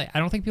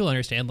don't think people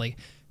understand. Like,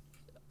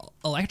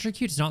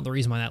 Electrocute is not the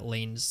reason why that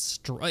lane's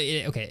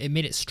okay. It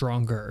made it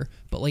stronger,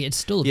 but like it's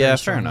still a very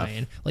strong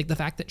lane. Like the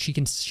fact that she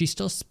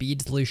still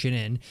speeds Lucian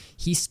in.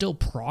 He still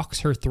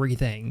procs her 3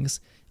 things.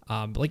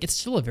 But like it's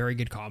still a very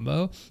good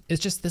combo.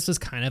 It's just this was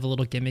kind of a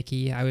little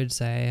gimmicky, I would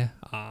say.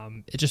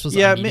 It just was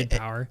unneeded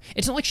power.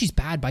 It's not like she's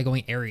bad by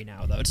going Airy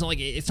now, though. It's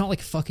not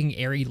like fucking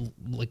Airy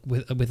like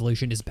with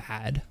Lucian is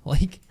bad.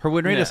 Like her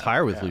win rate is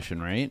higher with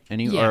Lucian, right?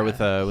 Or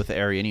with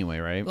Airy anyway,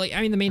 right? Like I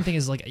mean, the main thing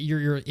is like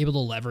you're able to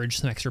leverage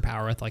some extra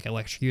power with like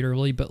Electrocute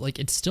early, but like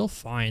it's still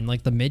fine.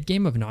 Like the mid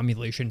game of Nami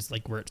Lucian is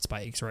like where it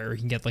spikes, right? Where you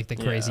can get like the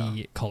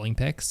crazy culling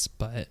picks,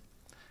 but.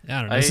 I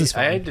don't know.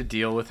 I had to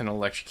deal with an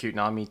Electrocute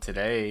Nami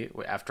today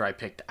after I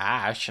picked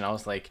Ashe, and I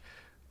was like,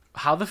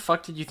 how the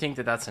fuck did you think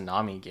that that's a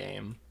Nami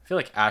game? I feel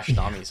like Ashe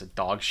Nami is a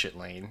dog shit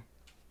lane.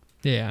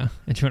 Yeah,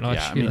 into an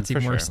Electrocute, that's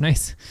even worse.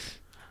 Nice.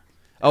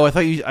 Oh, I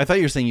thought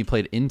you were saying you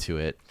played into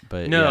it,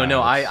 but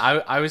no,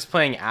 I was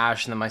playing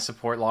Ashe, and then my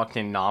support locked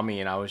in Nami,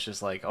 and I was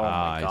just like, oh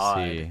my god.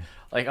 I see.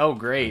 Like, oh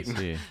great,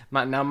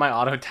 now my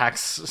auto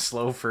attack's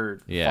slow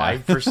for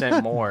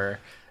 5% more,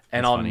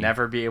 and I'll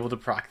never be able to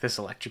proc this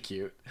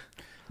Electrocute.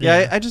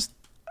 Yeah,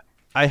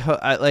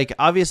 I like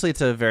obviously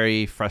it's a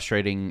very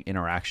frustrating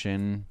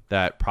interaction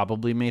that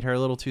probably made her a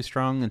little too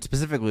strong, and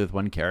specifically with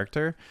one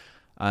character.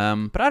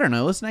 But I don't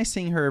know. It was nice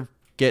seeing her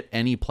get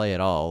any play at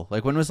all.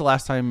 Like when was the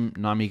last time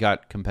Nami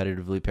got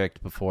competitively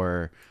picked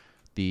before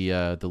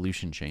the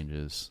Lucian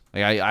changes?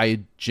 Like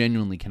I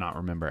genuinely cannot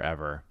remember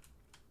ever.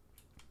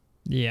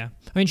 Yeah,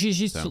 I mean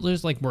she's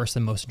like worse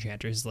than most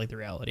enchanters is like the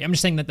reality. I'm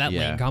just saying that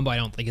lane combo I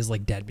don't think is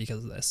like dead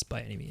because of this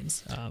by any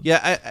means.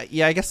 I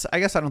guess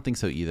I don't think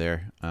so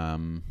either.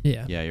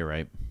 Yeah, you're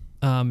right.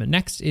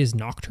 Next is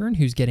Nocturne,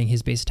 who's getting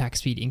his base attack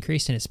speed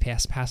increased and his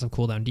passive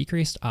cooldown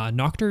decreased.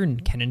 Nocturne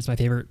Kenan's my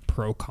favorite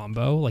pro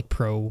combo, like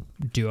pro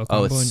duo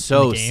combo. Oh, it's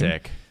so in the game.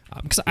 Sick.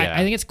 Because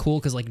I think it's cool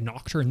because like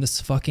Nocturne, this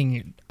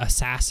fucking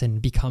assassin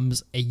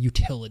becomes a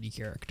utility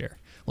character.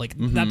 Like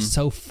that's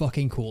so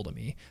fucking cool to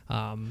me.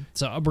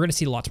 So we're gonna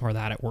see lots more of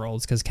that at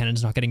Worlds because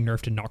Kenan's not getting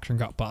nerfed and Nocturne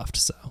got buffed.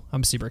 So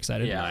I'm super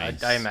excited. Yeah,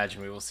 nice. I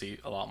imagine we will see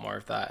a lot more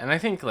of that. And I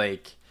think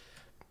like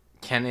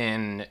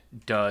Kenan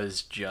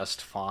does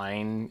just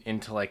fine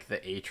into like the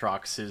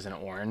Aatroxes and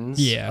Orns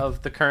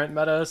of the current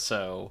meta.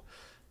 So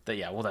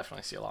we'll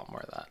definitely see a lot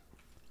more of that.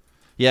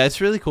 Yeah,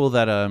 it's really cool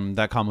that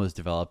that combo is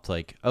developed.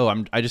 Like,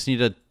 I just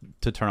need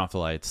to turn off the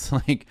lights.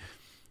 Like,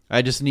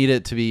 I just need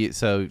it to be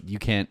so you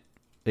can't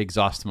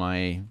exhaust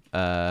my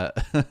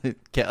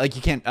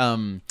you can't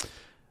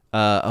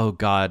oh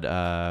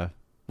god,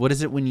 what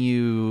is it when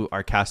you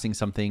are casting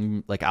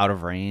something like out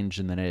of range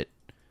and then it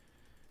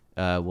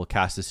will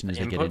cast as soon as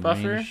they get in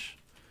range?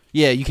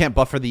 Yeah, you can't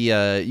buffer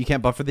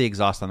the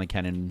exhaust on the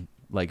cannon.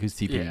 Like who's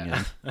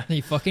TPing in?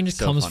 He fucking just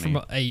comes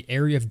from a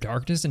area of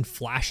darkness and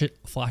flash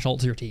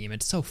ults your team.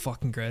 It's so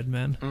fucking good,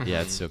 man. Mm-hmm.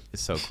 Yeah, it's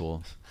so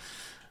cool.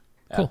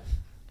 Cool.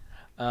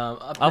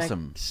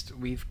 Awesome. Next,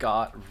 we've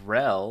got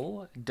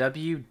Rel.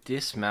 W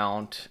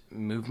dismount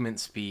movement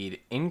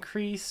speed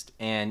increased,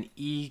 and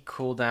E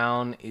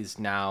cooldown is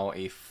now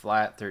a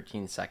flat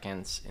 13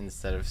 seconds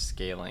instead of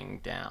scaling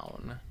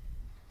down.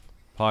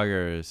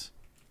 Poggers.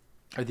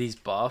 Are these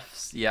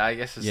buffs? Yeah, I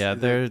guess.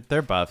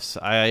 They're buffs.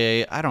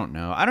 I don't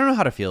know. I don't know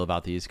how to feel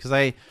about these because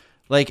I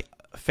like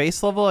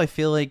face level. I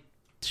feel like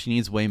she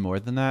needs way more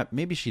than that.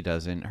 Maybe she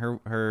doesn't.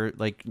 Her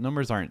like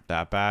numbers aren't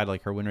that bad.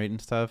 Like her win rate and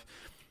stuff.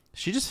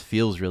 She just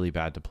feels really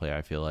bad to play.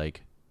 I feel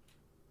like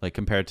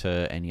compared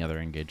to any other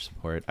engaged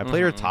support. I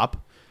played her top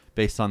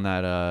based on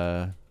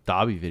that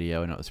Dobby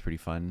video, and it was pretty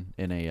fun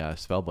in a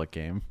Spellbook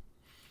game.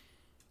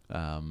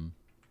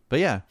 But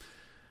yeah.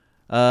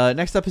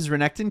 Next up is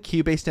Renekton.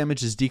 Q base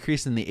damage is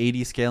decreased and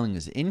the AD scaling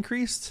is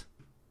increased.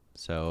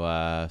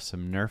 So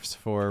some nerfs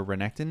for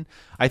Renekton.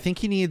 I think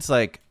he needs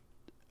like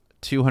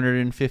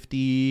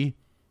 250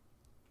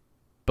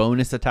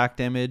 bonus attack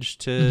damage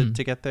to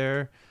get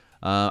there.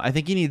 I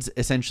think he needs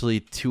essentially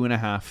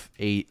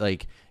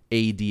 2.5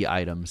 AD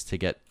items to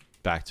get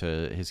back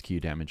to his Q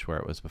damage where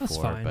it was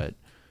before. But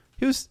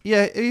he was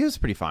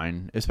pretty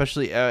fine.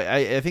 Especially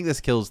I think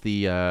this kills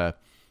the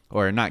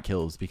or not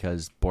kills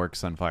because Bork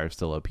Sunfire is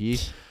still OP,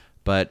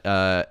 but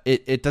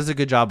it does a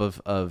good job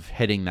of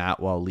hitting that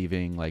while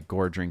leaving like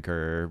Gore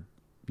Drinker,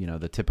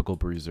 the typical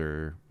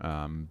bruiser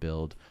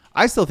build.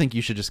 I still think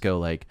you should just go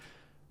like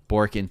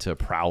Bork into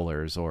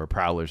Prowlers or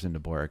Prowlers into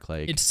Bork.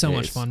 Like it's so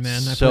much fun,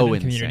 man. I played in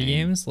community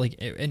games. Like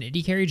an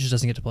AD carry just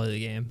doesn't get to play the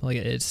game. Like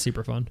it's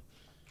super fun.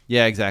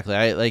 Yeah, exactly.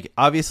 I like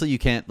obviously you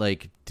can't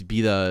like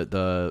be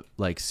the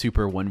like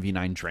super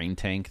 1v9 drain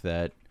tank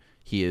that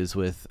he is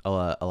with a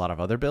lot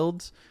of other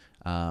builds.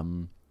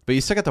 But you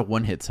still got to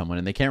one hit someone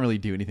and they can't really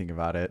do anything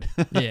about it.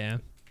 Yeah.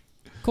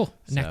 Cool.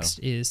 So. Next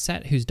is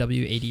Set, whose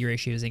WAD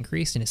ratio is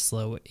increased and his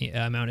slow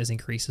amount is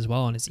increased as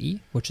well on his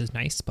E, which is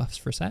nice buffs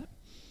for Set.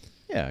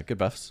 Yeah, good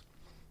buffs.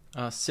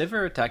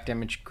 Sivir attack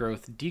damage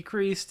growth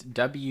decreased.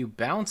 W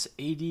bounce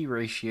AD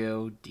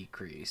ratio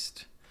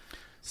decreased.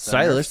 So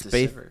Silas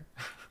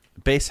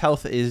Base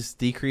health is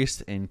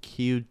decreased and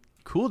Q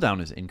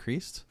cooldown is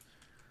increased.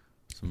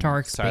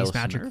 Tark's base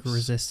magic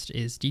resist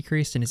is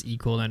decreased and his E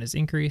cooldown is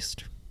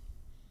increased.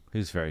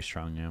 He's very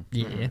strong, yeah.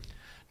 Yeah.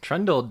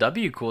 Trundle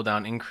W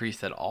cooldown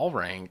increased at all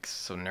ranks,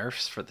 so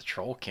nerfs for the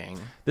Troll King.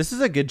 This is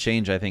a good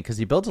change, I think, because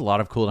he builds a lot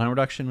of cooldown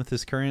reduction with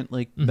his current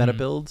meta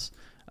builds.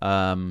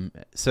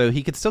 So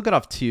he could still get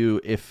off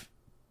 2 if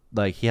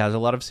he has a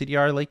lot of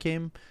CDR late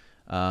game,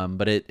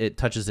 but it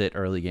touches it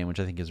early game, which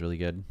I think is really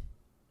good.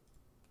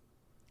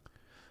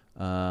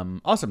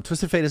 Awesome.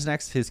 Twisted Fate is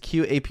next. His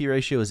Q AP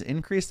ratio is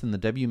increased and the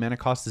W mana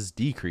cost is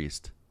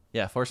decreased.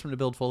 Yeah, force him to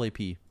build full AP.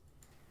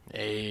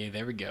 Hey,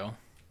 there we go.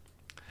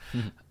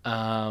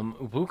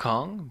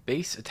 Wukong,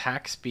 base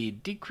attack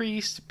speed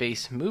decreased,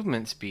 base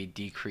movement speed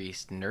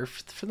decreased,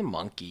 nerfed for the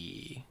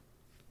monkey.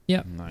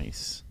 Yep.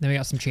 Nice. Then we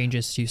got some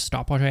changes to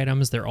stopwatch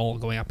items. They're all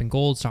going up in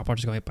gold. Stopwatch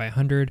is going up by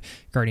 100,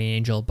 Guardian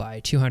Angel by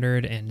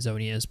 200, and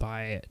Zonia's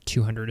by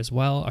 200 as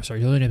well. Oh,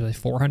 sorry, Zonia's by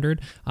 400.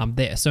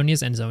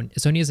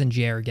 Zonia's and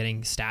GA are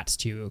getting stats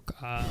to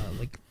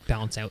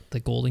balance out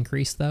the gold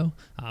increase though.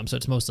 So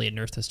it's mostly a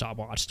nerf to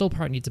stopwatch. Still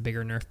probably needs a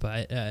bigger nerf,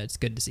 but it's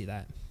good to see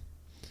that.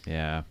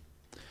 Yeah.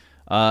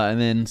 And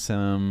then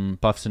some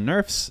buffs and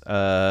nerfs.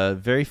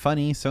 Very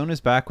funny. Sona's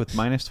back with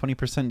minus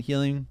 20%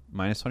 healing,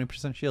 minus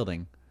 20%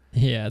 shielding.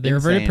 Yeah, they were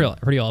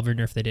pretty all over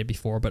nerf they did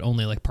before, but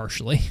only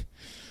partially.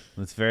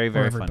 It's very,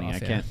 very funny. Buff, I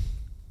can't.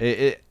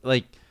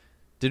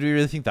 Did we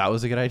really think that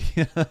was a good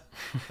idea?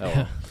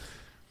 Oh.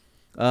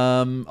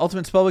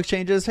 Ultimate spellbook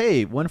changes.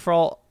 Hey, one for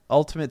all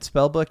ultimate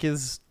spellbook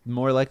is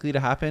more likely to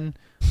happen.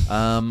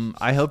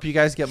 I hope you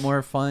guys get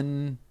more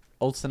fun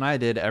ults than I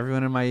did.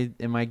 Everyone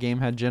in my game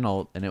had Jhin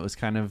ult, and it was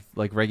kind of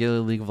like regular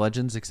League of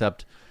Legends,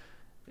 except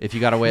if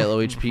you got away at low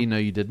HP, no,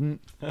 you didn't.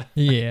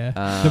 Yeah,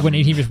 the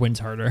 118 just wins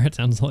harder. It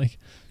sounds like.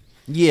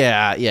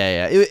 Yeah.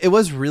 It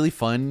was really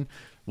fun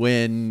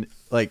when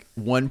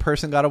one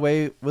person got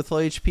away with low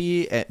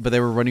HP, but they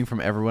were running from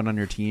everyone on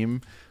your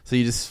team. So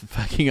you just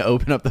fucking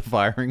open up the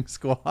firing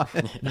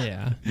squad.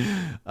 Yeah.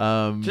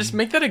 Just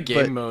make that a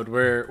game mode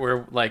where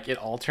it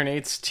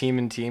alternates team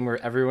and team,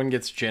 where everyone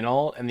gets Jhin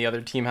ult and the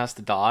other team has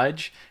to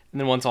dodge,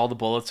 and then once all the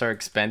bullets are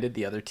expended,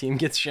 the other team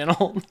gets Jhin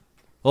ult.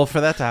 Well, for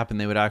that to happen,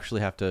 they would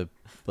actually have to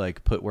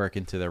put work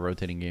into their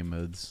rotating game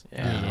modes.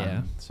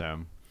 Yeah. So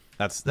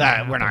that's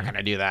that. We're not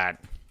gonna do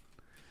that.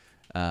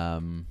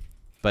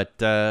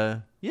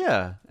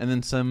 Yeah, and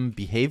then some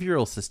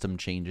behavioral system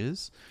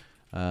changes.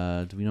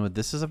 Do we know what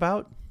this is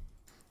about?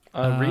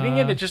 Reading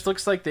it just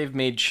looks like they've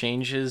made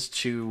changes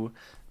to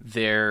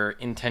their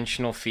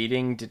intentional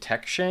feeding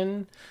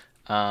detection,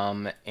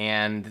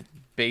 and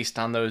based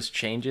on those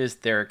changes,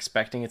 they're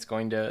expecting it's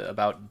going to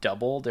about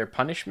double their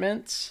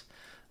punishments.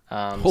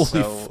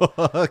 Holy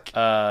fuck!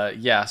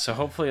 Yeah, so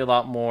hopefully a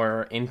lot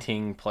more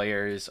inting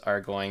players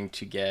are going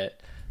to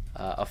get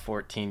a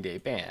 14-day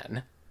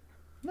ban.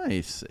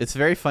 Nice. It's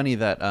very funny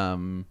that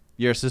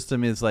your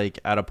system is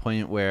at a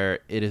point where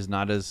it is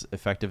not as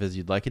effective as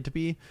you'd like it to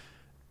be,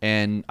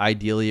 and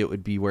ideally it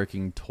would be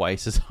working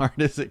twice as hard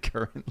as it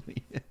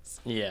currently is.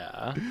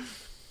 Yeah.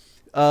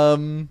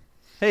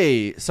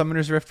 Hey,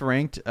 Summoner's Rift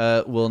ranked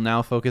will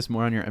now focus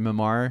more on your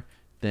MMR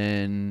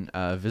than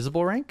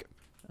visible rank,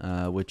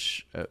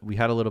 which we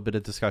had a little bit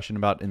of discussion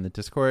about in the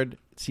Discord.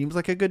 It seems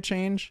like a good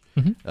change.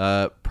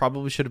 Mm-hmm.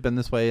 Probably should have been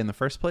this way in the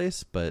first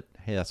place, but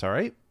hey, that's all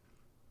right.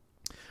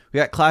 We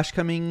got Clash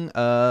coming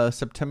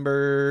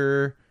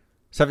September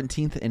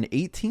 17th and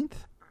 18th,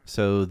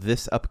 so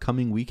this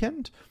upcoming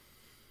weekend.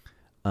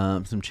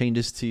 Some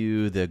changes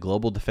to the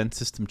Global Defense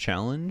System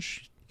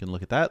Challenge. You can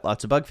look at that.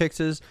 Lots of bug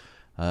fixes.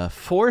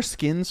 4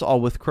 skins, all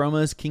with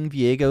chromas: King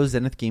Viego,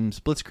 Zenith Games,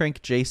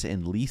 Blitzcrank, Jace,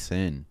 and Lee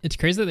Sin. It's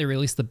crazy that they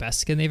released the best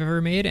skin they've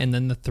ever made and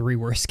then the 3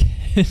 worst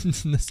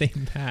skins in the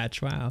same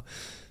patch. Wow.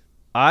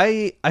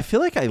 I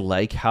feel like I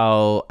like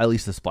how at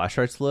least the splash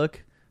arts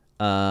look.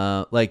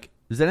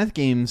 Zenith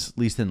Games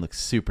Lee Sin looks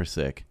super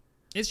sick.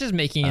 It's just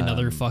making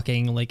another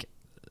fucking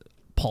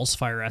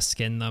Pulsefire-esque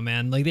skin though,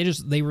 man.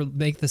 They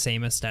make the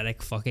same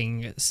aesthetic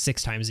fucking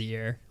 6 times a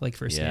year,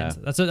 for skins.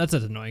 Yeah. That's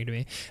annoying to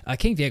me.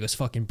 King Viego's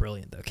fucking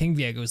brilliant though. King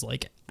Viego's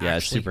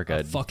it's super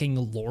good. A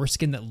fucking lore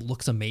skin that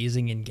looks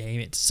amazing in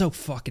game. It's so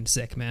fucking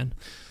sick, man.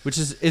 Which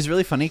is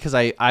really funny because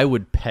I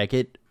would peg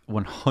it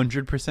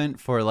 100%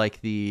 for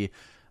the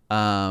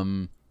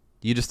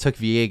you just took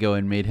Viego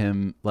and made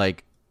him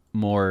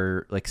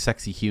more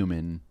sexy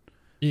human.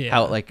 Yeah.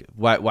 How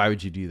why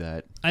would you do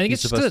that? I think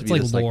it's supposed just to be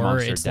this, lore.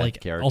 It's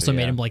character, also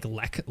made him like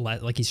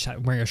he's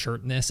wearing a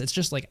shirt in this. It's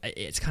just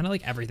it's kind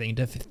of everything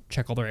to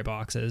check all the right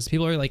boxes.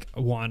 People are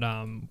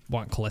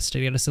want Callista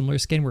to get a similar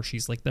skin where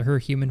she's her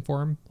human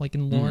form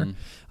in lore.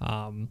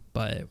 Mm-hmm.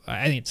 But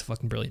I think it's a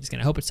fucking brilliant skin.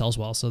 I hope it sells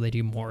well so they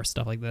do more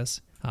stuff like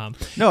this.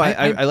 No,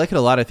 I like it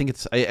a lot. I think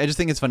I just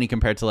think it's funny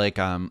compared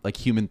to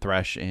Human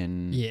Thresh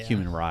and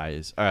Human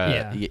Rise.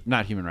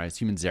 Not Human Rise,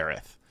 Human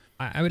Xerath.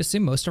 I would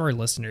assume most of our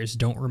listeners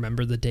don't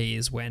remember the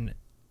days when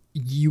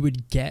you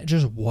would get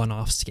just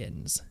one-off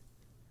skins.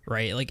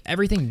 right? Like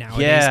everything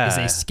nowadays is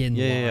a skin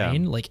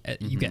line. Like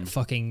you get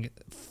fucking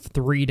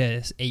 3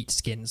 to 8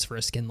 skins for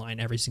a skin line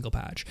every single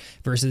patch.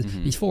 Versus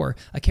before,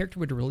 a character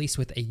would release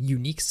with a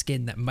unique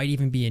skin that might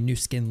even be a new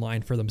skin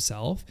line for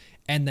themselves.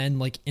 And then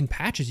like in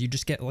patches, you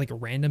just get like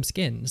random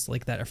skins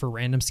like that for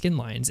random skin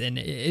lines. And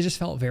it just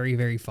felt very,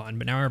 very fun.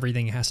 But now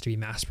everything has to be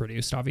mass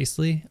produced,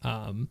 obviously.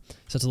 So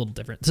it's a little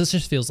different. So this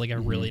just feels like a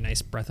really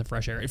nice breath of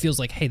fresh air. It feels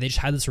like, hey, they just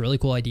had this really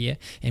cool idea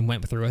and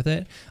went through with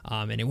it.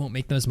 And it won't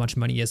make them as much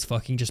money as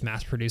fucking just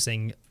mass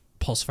producing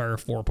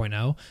Pulsefire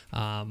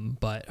 4.0.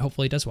 But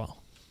hopefully it does well.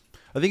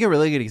 I think a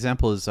really good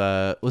example is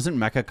wasn't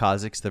Mecha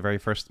Kha'Zix the very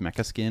first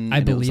Mecha skin?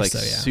 I believe it was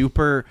like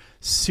super,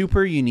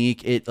 super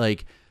unique. It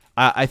like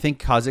I think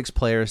Kha'Zix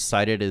players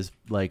cited as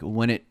like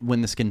when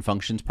the skin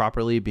functions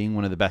properly, being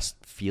one of the best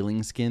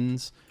feeling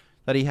skins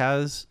that he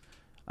has.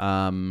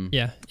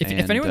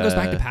 If anyone goes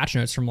back to patch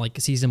notes from like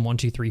season 1,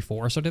 2, 3,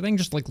 4 sort of thing,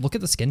 just like look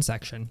at the skin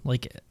section.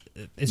 Like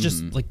it's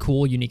just like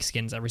cool, unique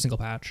skins every single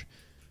patch.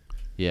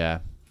 Yeah.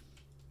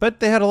 But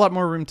they had a lot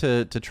more room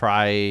to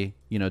try,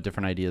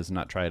 different ideas and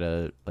not try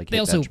to like hit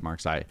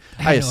benchmarks. I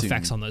assume no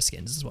effects on those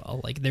skins as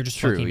well. Like they're just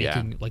fucking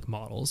making like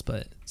models,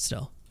 but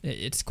still,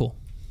 it's cool.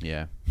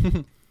 Yeah.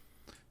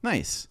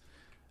 Nice.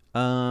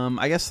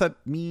 I guess that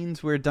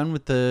means we're done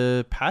with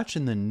the patch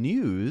and the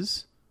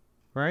news,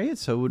 right?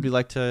 So would we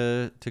like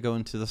to go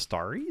into the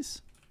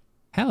stories?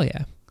 Hell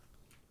yeah.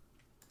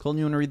 Colton,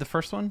 you want to read the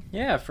first one?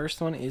 Yeah,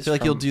 first one is. I feel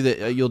like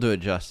you'll do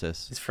it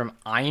justice. It's from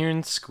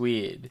Iron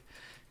Squid,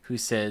 who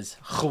says,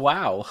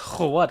 "Wow,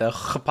 what a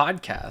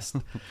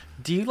podcast!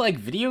 Do you like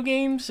video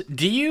games?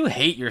 Do you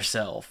hate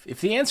yourself?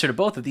 If the answer to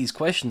both of these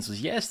questions was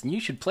yes, then you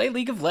should play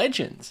League of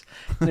Legends.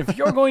 And if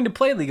you're going to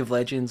play League of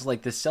Legends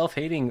like the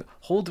self-hating,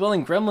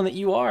 hole-dwelling gremlin that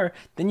you are,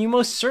 then you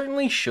most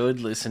certainly should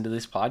listen to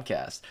this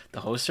podcast. The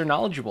hosts are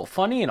knowledgeable,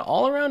 funny, and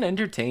all-around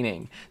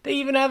entertaining. They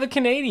even have a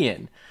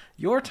Canadian.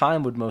 Your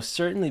time would most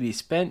certainly be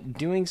spent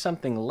doing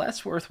something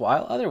less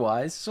worthwhile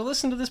otherwise, so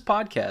listen to this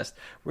podcast,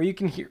 where you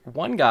can hear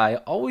one guy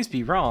always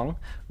be wrong,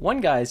 one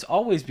guy's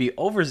always be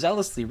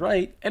overzealously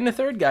right, and the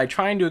third guy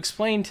trying to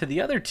explain to the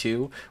other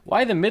two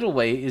why the middle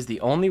way is the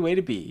only way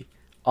to be.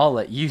 I'll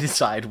let you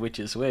decide which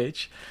is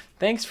which.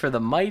 Thanks for the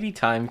mighty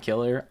time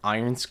killer,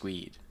 Iron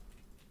Squid."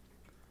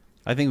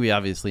 I think we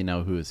obviously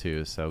know who is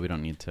who, so we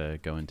don't need to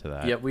go into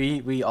that. Yeah,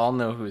 we all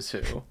know who's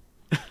who.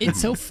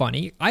 It's so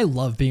funny. I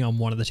love being on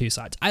one of the two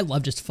sides. I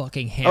love just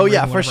fucking hammering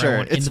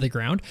into the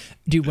ground.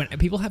 Dude, when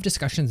people have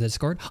discussions in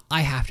Discord,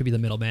 I have to be the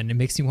middleman. It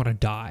makes me want to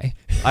die.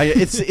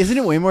 Isn't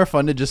it way more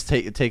fun to just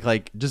take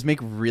like just make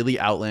really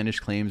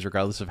outlandish claims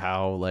regardless of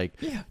how true or false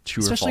they may be?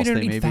 Especially you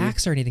don't need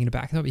facts or anything to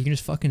back them up. You can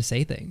just fucking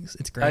say things.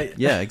 It's great.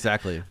 Yeah,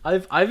 exactly.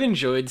 I've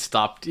enjoyed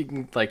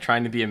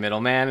trying to be a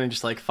middleman and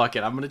just like, fuck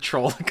it, I'm gonna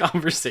troll the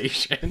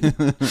conversation.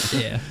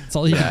 Yeah, that's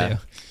all you can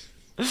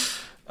do.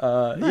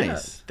 Nice. Yeah,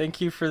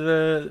 thank you for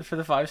the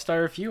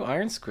 5-star review,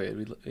 Iron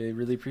Squid. We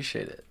really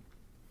appreciate it.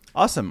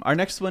 Awesome. Our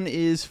next one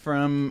is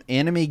from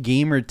Anime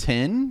Gamer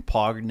 10,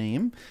 Pog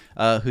name,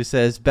 who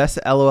says, "Best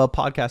LOL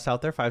podcast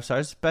out there, 5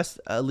 stars. Best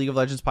League of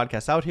Legends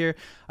podcast out here.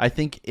 I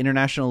think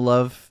international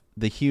love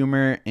the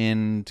humor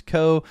and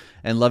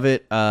love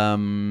it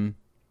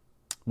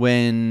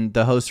when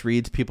the host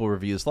reads people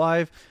reviews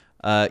live.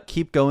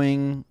 Keep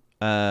going."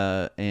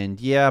 And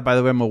yeah, by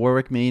the way, I'm a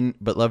Warwick main,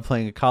 but love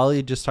playing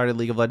Akali. Just started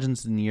League of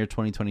Legends in the year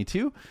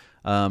 2022,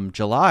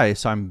 July.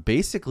 So I'm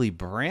basically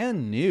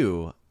brand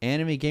new.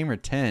 Anime Gamer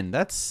 10.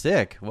 That's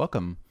sick.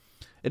 Welcome.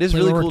 It is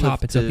really cool.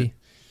 It's OP.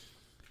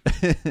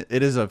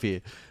 It is OP.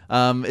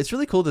 It's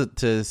really cool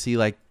to see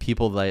like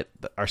people that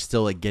are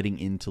still like getting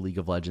into League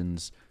of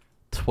Legends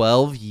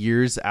 12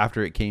 years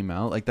after it came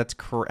out. Like that's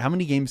how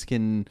many games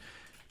can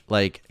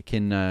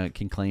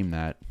claim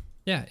that?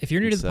 Yeah, if you're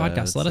new to the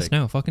podcast, let us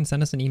know. Fucking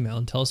send us an email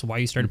and tell us why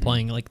you started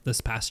playing like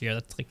this past year.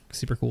 That's like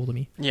super cool to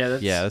me. Yeah,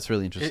 that's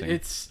really interesting.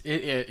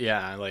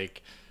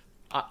 Like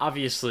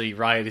obviously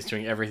Riot is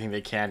doing everything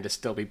they can to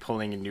still be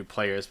pulling in new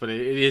players, but it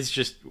is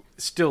just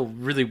still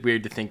really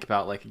weird to think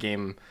about like a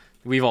game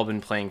we've all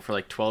been playing for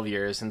like 12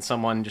 years and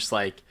someone just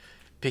like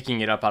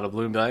picking it up out of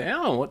blue and be like,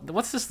 "Oh,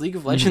 what's this League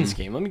of Legends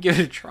game? Let me give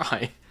it a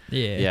try."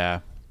 Yeah,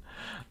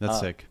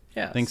 that's sick.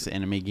 Yeah, thanks,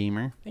 Anime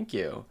Gamer. Thank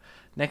you.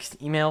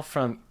 Next email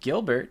from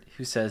Gilbert,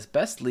 who says,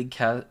 best league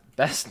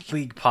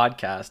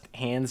podcast,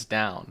 hands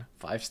down,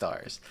 5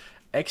 stars.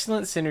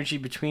 Excellent synergy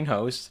between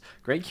hosts,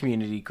 great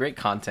community, great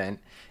content.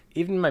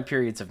 Even in my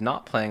periods of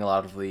not playing a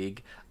lot of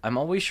League, I'm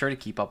always sure to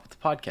keep up with the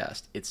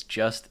podcast. It's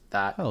just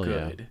that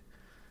good. Yeah.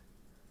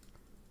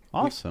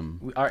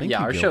 Awesome.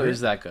 Our show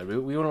is that good.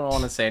 We don't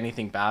want to say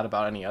anything bad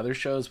about any other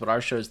shows, but our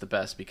show is the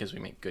best because we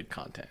make good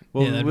content.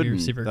 Well, yeah, that'd be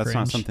super cringe.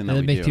 Not something that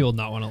would make people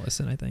not want to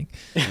listen, I think.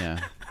 Yeah.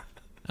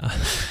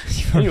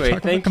 Anyway,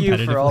 thank you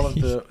for all of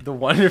the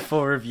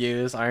wonderful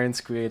reviews, Iron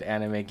Squid,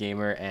 Anime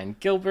Gamer, and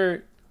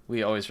Gilbert.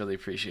 We always really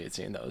appreciate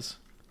seeing those.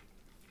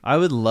 I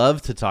would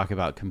love to talk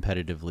about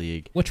competitive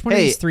League. Which one of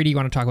these 3 do you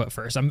want to talk about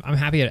first? I'm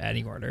happy at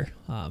any order.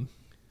 Obviously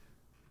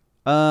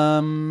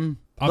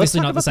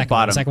not the second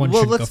one. The second one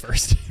should go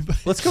first.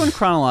 Let's go in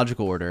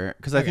chronological order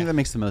because I think that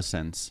makes the most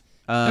sense.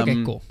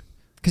 Okay, cool.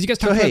 Because you guys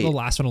talked about the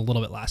last one a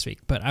little bit last week,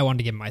 but I wanted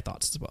to give my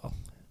thoughts as well.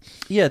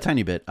 Yeah, a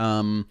tiny bit.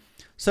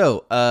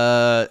 So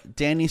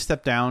Danny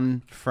stepped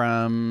down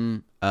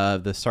from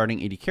the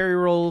starting AD carry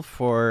role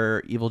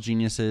for Evil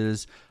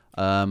Geniuses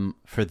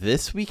for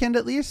this weekend,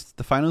 at least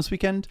the finals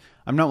weekend.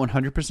 I'm not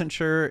 100%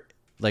 sure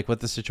like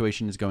what the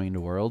situation is going into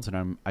Worlds,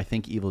 and I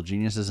think Evil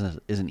Geniuses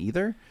isn't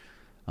either.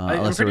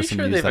 I'm pretty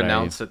sure they've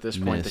announced at this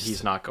point that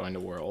he's not going to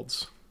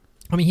Worlds.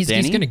 I mean, he's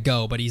going to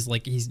go, but he's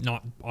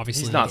not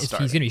obviously. He's not he's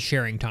going to be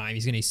sharing time.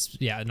 He's going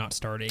to not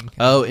starting.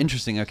 Oh,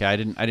 interesting. Okay, I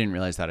didn't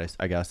realize that.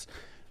 I guess.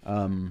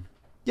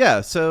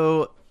 Yeah.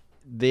 So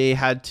they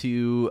had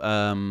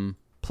to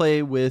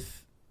play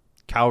with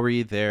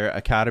Cowrie, their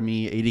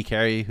Academy AD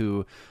carry,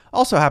 who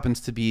also happens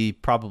to be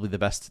probably the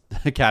best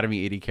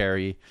Academy AD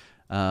carry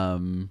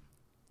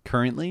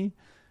currently.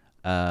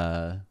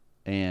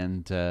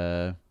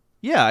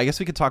 Yeah, I guess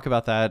we could talk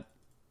about that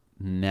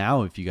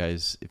now if you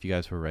guys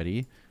were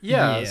ready.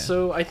 Yeah,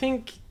 so I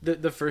think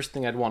the first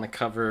thing I'd want to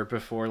cover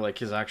before like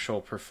his actual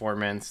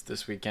performance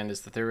this weekend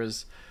is that there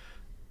was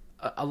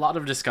a lot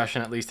of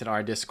discussion, at least in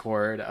our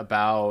Discord,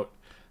 about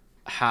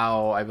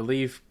how I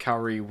believe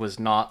Cowrie was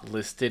not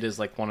listed as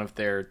like one of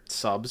their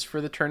subs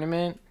for the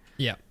tournament.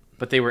 Yeah.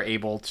 But they were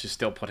able to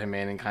still put him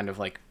in and kind of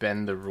like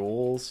bend the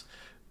rules,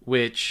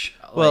 which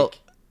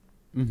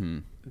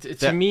to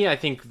me, I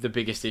think the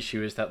biggest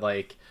issue is that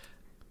like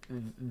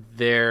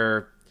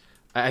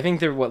I think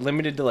they're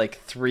limited to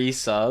like 3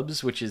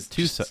 subs, which is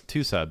two subs.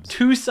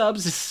 2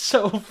 subs is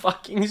so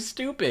fucking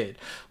stupid.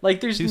 Like,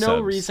 there's no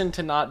reason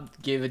to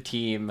not give a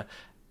team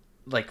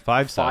like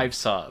 5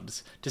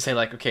 subs to say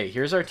like, okay,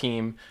 here's our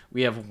team.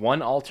 We have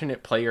 1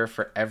 alternate player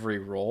for every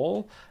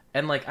role,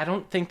 and like I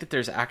don't think that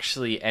there's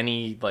actually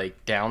any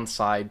like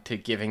downside to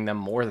giving them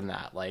more than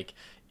that. Like,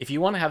 if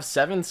you want to have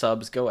 7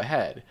 subs, go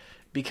ahead,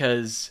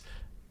 because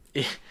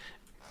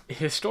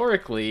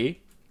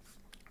historically,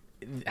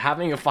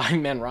 having a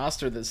 5-man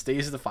roster that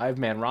stays the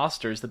 5-man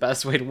roster is the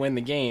best way to win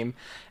the game.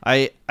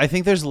 I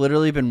think there's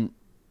literally been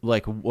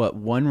like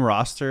one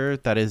roster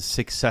that has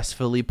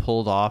successfully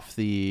pulled off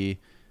the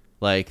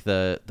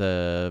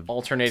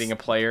alternating a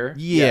player.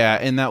 Yeah,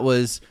 and that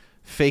was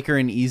Faker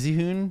and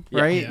EasyHoon,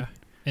 right? Yeah.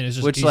 And it's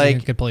just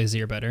EasyHoon could play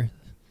Azir better.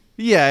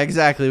 Yeah,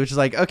 exactly. Which is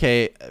like,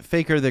 okay,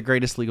 Faker, the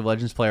greatest League of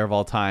Legends player of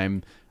all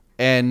time,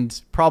 and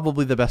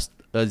probably the best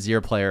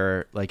Azir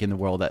player like in the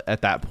world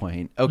at that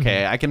point.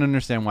 Okay, I can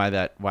understand why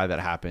that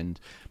happened.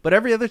 But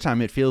every other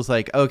time it feels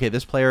like, okay,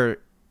 this player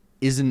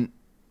isn't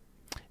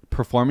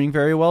performing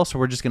very well, so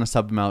we're just going to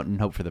sub him out and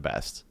hope for the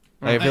best.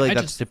 I feel like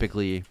that's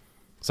typically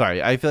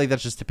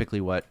just typically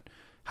what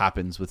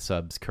happens with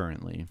subs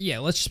currently. Yeah,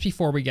 let's just,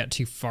 before we get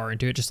too far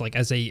into it, just like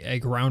as a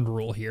ground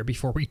rule here,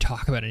 before we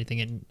talk about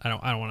anything, and I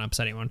don't want to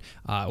upset anyone,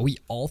 we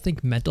all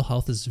think mental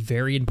health is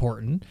very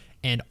important.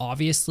 And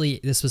obviously,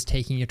 this was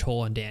taking a toll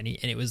on Danny,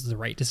 and it was the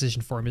right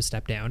decision for him to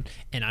step down.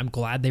 And I'm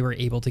glad they were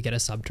able to get a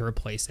sub to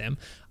replace him.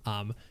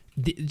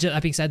 That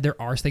being said, there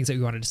are things that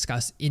we want to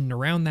discuss in and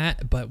around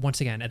that. But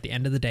once again, at the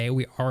end of the day,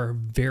 we are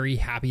very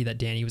happy that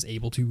Danny was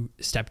able to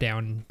step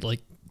down,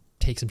 like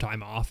take some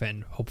time off,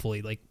 and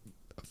hopefully like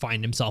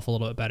find himself a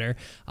little bit better.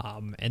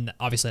 And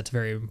obviously,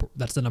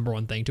 that's the number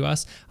one thing to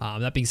us.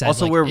 That being said,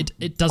 also like,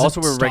 it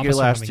doesn't. We're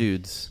regular ass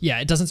dudes. Yeah,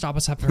 it doesn't stop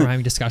us from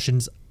having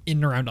discussions in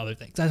and around other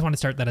things. I just want to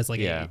start that as like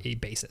a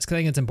basis, because I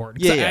think it's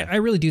important. I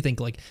really do think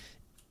like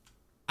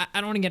I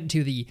don't want to get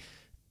into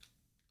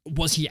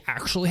was he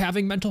actually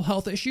having mental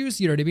health issues?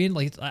 You know what I mean?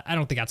 Like, I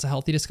don't think that's a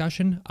healthy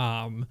discussion.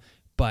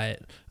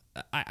 But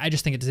I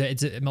just think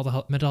it's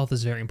mental health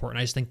is very important.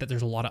 I just think that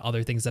there's a lot of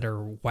other things that are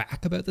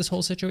whack about this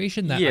whole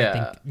situation that I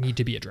think need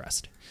to be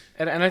addressed.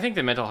 And I think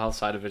the mental health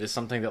side of it is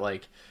something that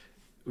like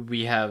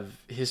we have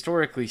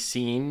historically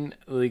seen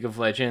League of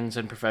Legends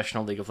and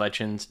professional League of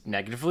Legends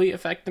negatively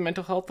affect the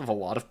mental health of a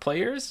lot of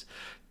players.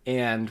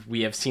 And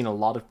we have seen a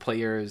lot of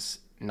players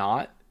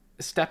not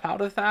step out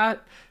of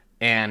that,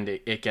 and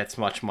it gets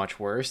much, much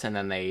worse. And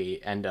then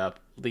they end up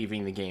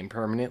leaving the game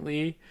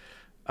permanently.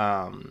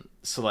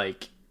 So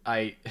like,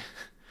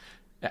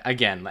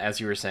 again, as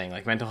you were saying,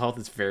 like mental health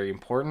is very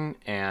important,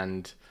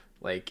 and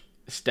like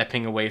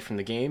stepping away from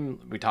the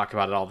game, we talk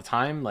about it all the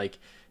time. Like,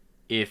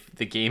 if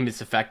the game is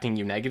affecting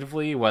you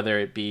negatively, whether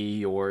it be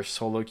your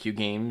solo queue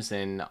games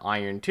in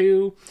Iron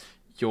 2,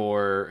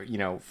 your,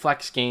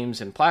 Flex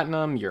games in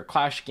Platinum, your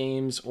Clash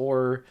games,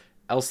 or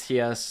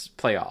LCS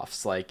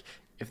playoffs, like,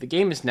 if the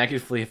game is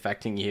negatively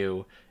affecting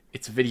you,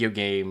 it's a video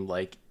game,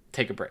 like,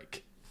 take a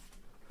break.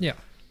 Yeah.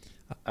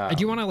 I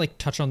do want to like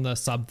touch on the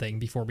sub thing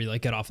before we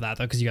like get off of that,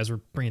 though, because you guys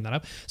were bringing that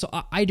up. So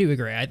I do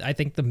agree. I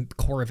think the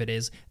core of it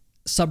is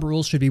sub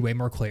rules should be way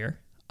more clear.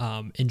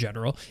 In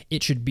general,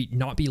 it should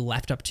not be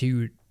left up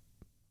to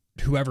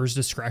whoever's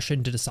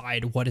discretion to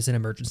decide what is an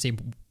emergency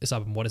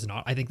sub and what is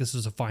not. I think this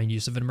was a fine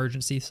use of an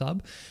emergency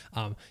sub.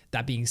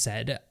 That being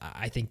said,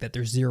 I think that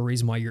there's zero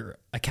reason why your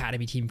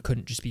academy team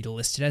couldn't just be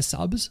listed as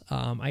subs,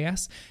 I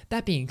guess.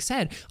 That being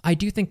said, I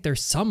do think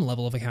there's some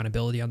level of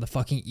accountability on the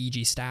fucking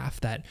EG staff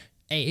that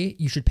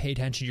you should pay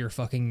attention to your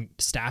fucking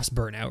staff's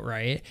burnout,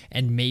 right?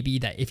 And maybe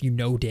that if you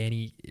know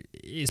Danny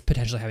is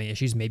potentially having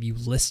issues, maybe you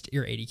list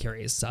your AD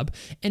carry as sub.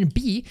 And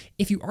B,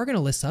 if you are going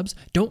to list subs,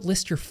 don't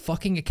list your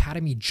fucking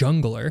academy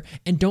jungler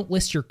and don't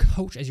list your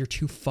coach as your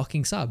 2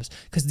 fucking subs,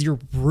 because you're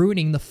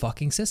ruining the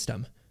fucking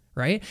system,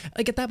 right?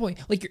 Like at that point,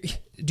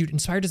 like dude,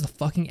 Inspired is the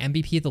fucking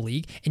MVP of the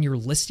league and you're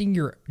listing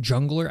your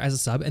jungler as a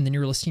sub and then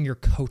you're listing your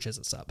coach as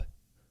a sub.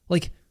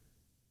 Like,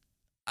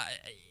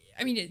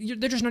 I mean,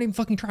 they're just not even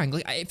fucking trying.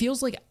 Like, it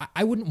feels like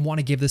I wouldn't want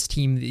to give this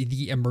team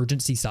the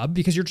emergency sub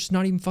because you're just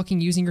not even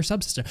fucking using your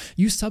sub system.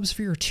 Use subs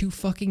for your 2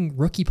 fucking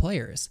rookie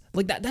players.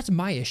 Like, that's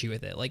my issue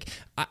with it. Like,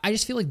 I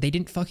just feel like they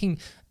didn't fucking...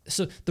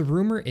 So the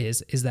rumor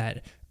is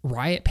that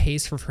Riot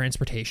pays for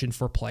transportation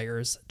for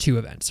players to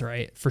events,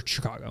 right? For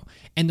Chicago.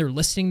 And they're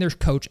listing their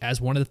coach as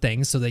one of the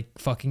things so they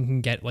fucking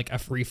can get, like, a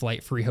free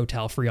flight, free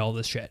hotel, free all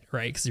this shit,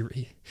 right?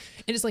 And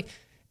it's like...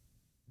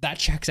 that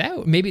checks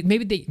out. Maybe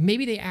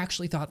they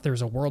actually thought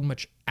there's a world in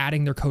which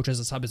adding their coach as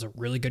a sub is a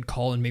really good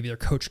call and maybe their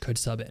coach could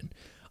sub in.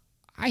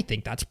 I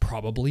think that's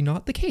probably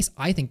not the case.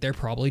 I think they're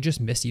probably just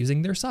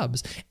misusing their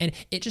subs. And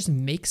it just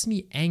makes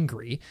me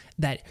angry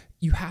that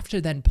you have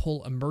to then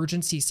pull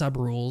emergency sub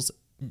rules,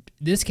 in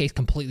this case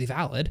completely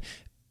valid,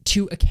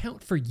 to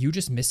account for you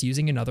just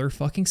misusing another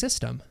fucking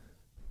system.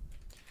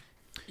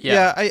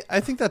 Yeah, I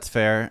think that's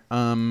fair.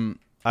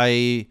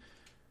 I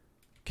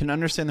can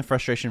understand the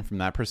frustration from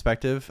that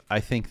perspective.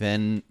 I think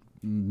then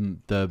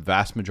the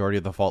vast majority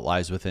of the fault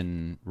lies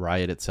within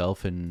Riot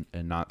itself and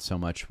not so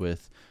much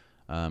with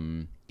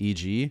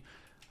EG.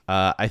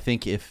 I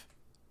think if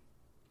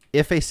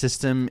a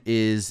system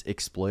is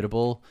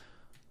exploitable,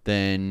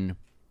 then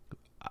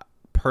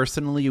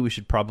personally we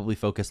should probably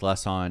focus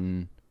less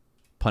on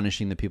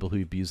punishing the people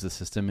who abuse the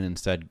system and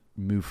instead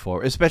move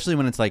forward, especially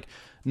when it's like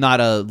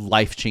not a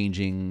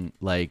life-changing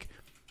like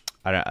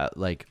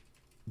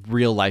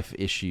real life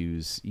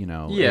issues, you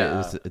know.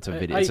 It's a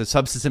video, it's a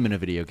subsystem in a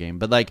video game,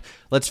 but like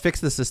let's fix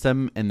the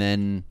system and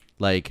then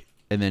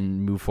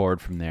move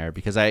forward from there,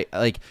 because I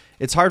like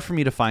it's hard for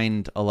me to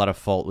find a lot of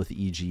fault with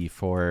EG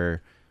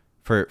for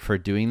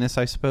doing this,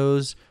 I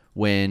suppose,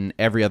 when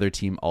every other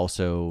team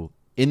also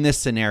in this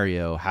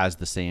scenario has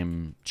the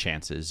same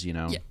chances, you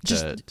know,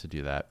 to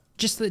do that.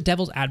 Just the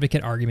devil's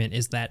advocate argument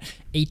is that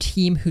a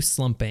team who's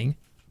slumping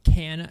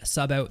can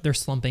sub out their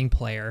slumping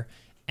player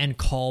and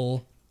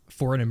call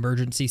for an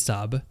emergency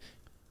sub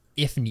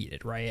if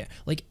needed, right?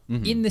 Like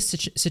in this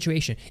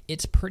situation,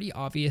 it's pretty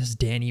obvious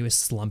Danny was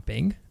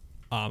slumping.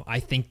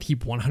 I think he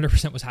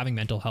 100% was having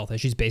mental health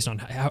issues based on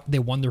how they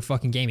won their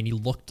fucking game and he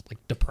looked like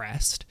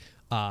depressed,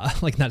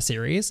 like not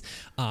serious.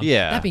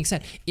 That being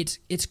said,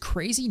 it's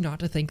crazy not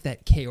to think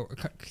that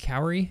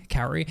Kaori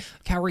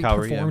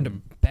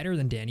performed better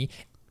than Danny.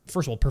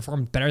 First of all,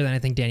 performed better than I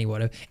think Danny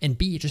would have, and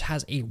B, just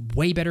has a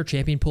way better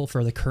champion pool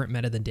for the current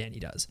meta than Danny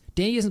does.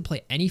 Danny doesn't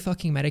play any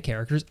fucking meta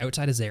characters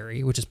outside of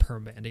Zeri, which is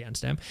perma-banned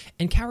against him,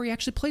 and Kaori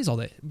actually plays all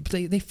that.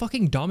 They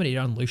fucking dominated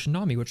on Lucian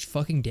Nami, which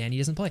fucking Danny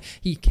doesn't play.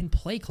 He can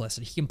play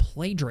Kalista, he can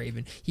play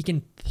Draven, he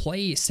can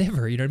play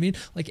Sivir, you know what I mean?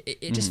 Like,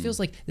 it just feels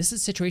like this is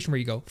a situation where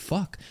you go,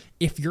 fuck,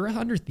 if you're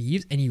 100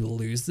 Thieves and you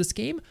lose this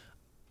game,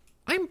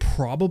 I'm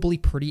probably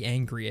pretty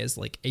angry as,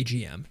 like, a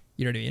GM.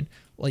 You know what I mean?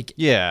 Like,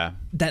 yeah,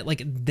 that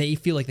like they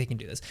feel like they can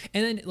do this,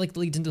 and then like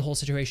leads into the whole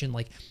situation.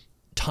 Like,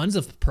 tons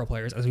of pro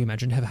players, as we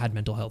mentioned, have had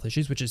mental health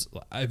issues, which is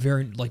a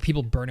very like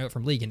people burn out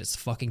from League, and it's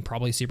fucking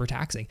probably super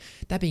taxing.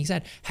 That being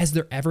said, has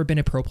there ever been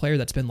a pro player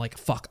that's been like,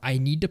 "Fuck, I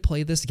need to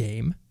play this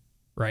game,"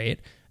 right?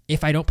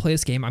 If I don't play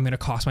this game, I'm going to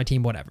cost my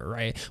team whatever,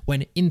 right?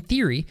 When in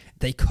theory,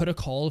 they could have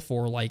called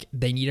for like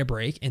they need a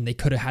break, and they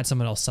could have had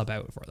someone else sub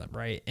out for them,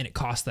 right? And it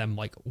cost them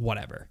like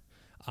whatever.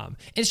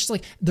 It's just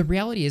like the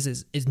reality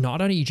is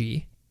not on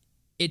EG.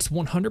 It's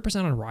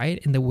 100% on Riot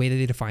in the way that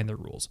they define the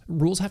rules.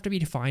 Rules have to be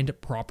defined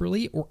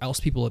properly, or else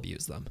people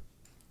abuse them.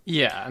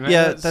 Yeah, and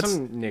yeah,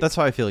 that's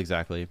how I feel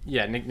exactly.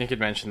 Yeah, Nick had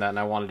mentioned that, and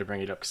I wanted to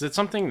bring it up because it's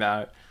something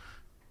that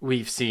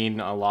we've seen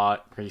a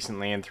lot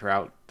recently and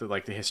throughout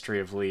the history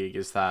of League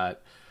is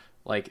that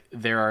like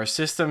there are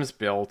systems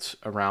built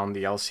around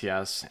the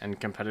LCS and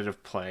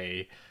competitive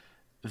play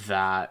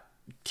that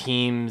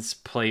teams,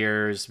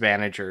 players,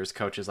 managers,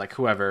 coaches, like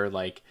whoever,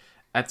 like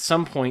at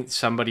some point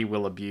somebody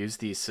will abuse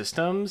these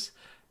systems,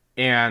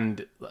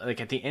 and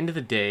like at the end of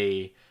the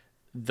day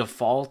the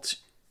fault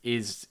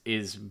is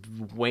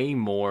way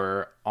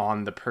more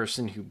on the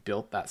person who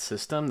built that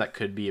system that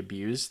could be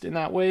abused in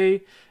that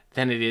way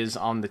than it is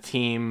on the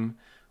team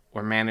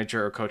or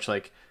manager or coach,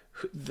 like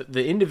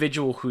the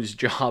individual whose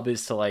job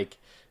is to like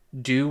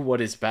do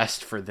what is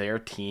best for their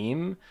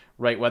team,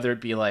 right? Whether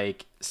it be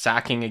like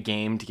sacking a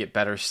game to get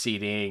better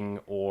seeding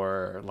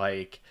or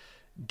like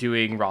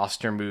doing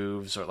roster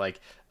moves or like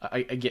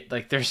I get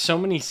like there's so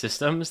many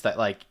systems that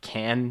like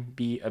can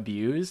be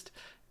abused,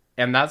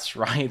 and that's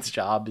Riot's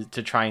job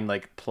to try and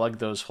like plug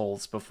those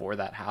holes before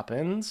that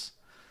happens.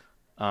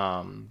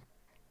 Again,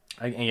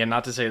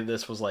 not to say that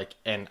this was like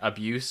an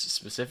abuse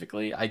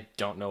specifically. I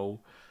don't know,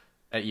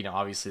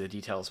 obviously the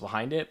details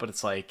behind it, but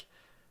it's like,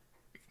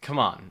 come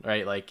on,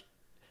 right? Like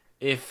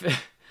if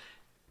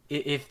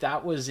if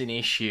that was an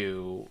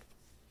issue,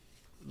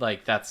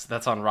 like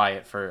that's on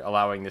Riot for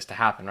allowing this to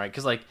happen, right?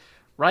 Because like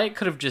Riot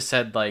could have just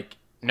said like,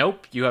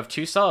 nope, you have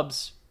 2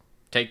 subs,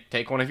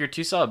 take one of your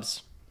 2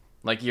 subs,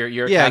 like your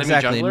academy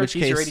jungler,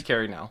 he's your AD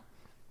carry now.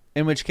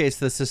 In which case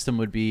the system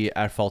would be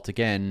at fault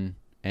again,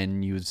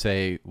 and you would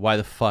say, why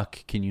the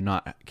fuck can you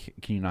not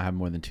have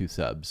more than 2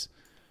 subs?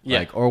 Yeah.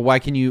 Like, or why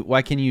can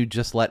you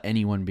just let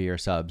anyone be your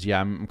subs?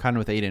 Yeah, I'm kind of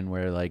with Aiden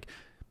where like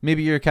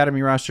maybe your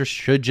academy roster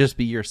should just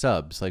be your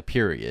subs, like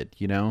period,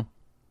 you know?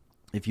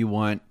 If you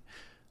want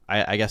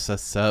I guess a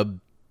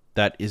sub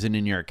that isn't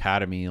in your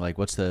academy, like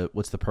what's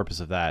the purpose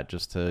of that?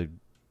 Just to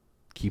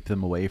keep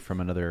them away from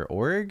another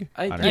org?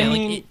 I don't know.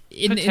 Like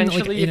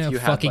in a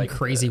fucking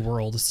crazy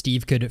world,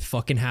 Steve could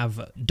fucking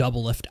have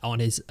Doublelift on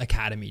his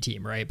academy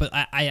team, right? But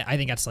I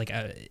think that's like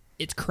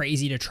it's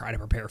crazy to try to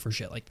prepare for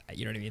shit like that.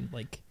 You know what I mean?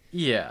 Like,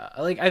 yeah,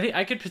 like I think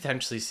I could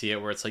potentially see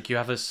it where it's like you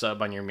have a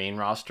sub on your main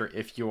roster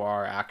if you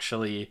are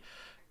actually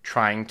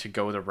trying to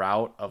go the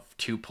route of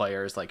 2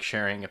 players like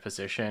sharing a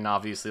position.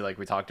 Obviously, like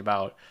we talked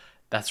about,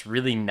 that's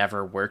really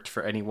never worked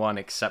for anyone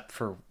except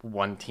for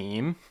one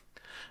team.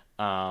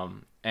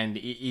 And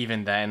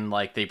even then,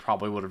 like they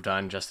probably would have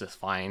done just as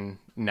fine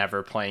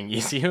never playing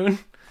Ezioon.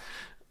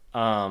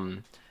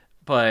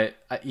 But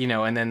you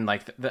know, and then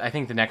like I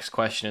think the next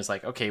question is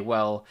like, okay,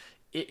 well,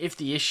 if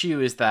the issue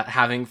is that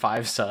having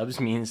 5 subs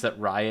means that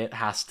Riot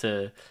has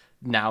to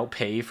now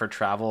pay for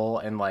travel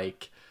and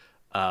like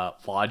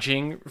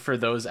lodging for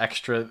those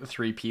extra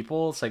 3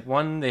 people, it's like,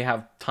 1, they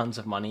have tons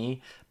of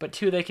money, but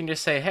 2, they can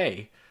just say,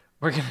 hey,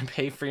 we're gonna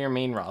pay for your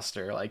main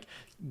roster, like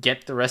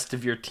get the rest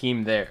of your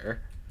team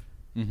there.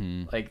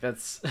 Like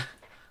that's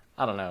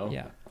I don't know.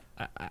 Yeah,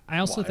 I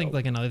also think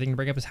like another thing to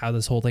bring up is how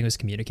this whole thing was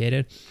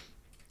communicated.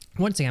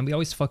 Once again, we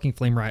always fucking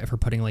flame Riot for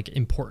putting like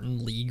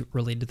important league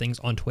related things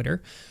on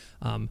Twitter.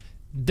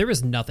 There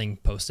was nothing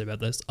posted about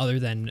this other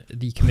than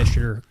the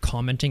commissioner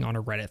commenting on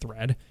a Reddit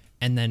thread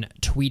and then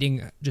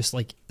tweeting just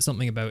like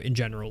something about in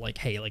general, like,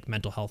 hey, like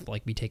mental health,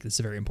 like we take this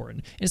very important.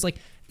 And it's like,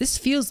 this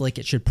feels like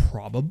it should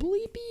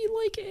probably be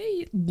like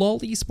a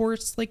LoL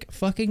esports, like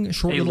fucking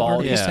short little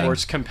LoL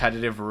esports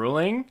competitive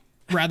ruling.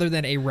 Rather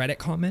than a Reddit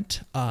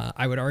comment,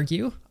 I would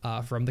argue,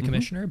 from the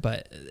commissioner.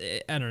 But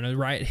I don't know,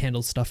 Riot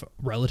handles stuff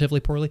relatively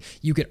poorly.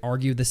 You could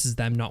argue this is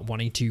them not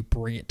wanting to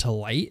bring it to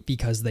light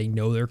because they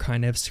know they're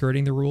kind of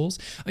skirting the rules.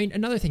 I mean,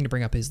 another thing to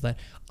bring up is that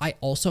I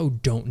also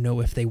don't know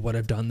if they would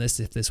have done this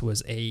if this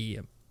was a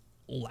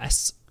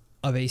less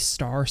of a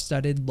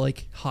star-studded,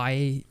 like,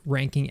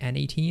 high-ranking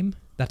NA team.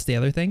 That's the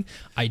other thing.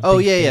 Do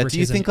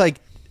you think, like,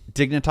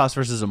 Dignitas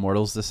versus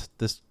Immortals,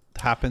 this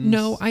happens?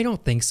 No, I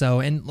don't think so.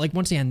 And like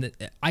once again,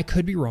 I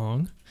could be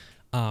wrong,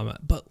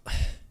 but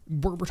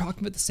we're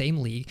talking about the same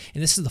league,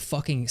 and this is the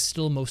fucking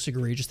still most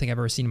egregious thing I've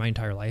ever seen in my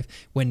entire life.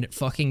 When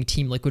fucking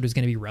Team Liquid was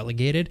going to be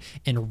relegated,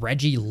 and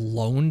Reggie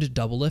loaned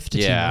Doublelift to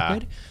Team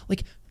Liquid,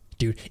 like.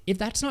 Dude, if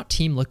that's not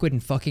Team Liquid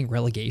in fucking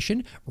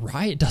relegation,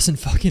 Riot doesn't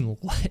fucking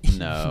let you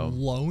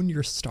loan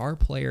your star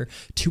player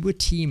to a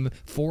team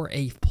for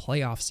a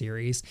playoff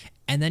series,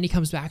 and then he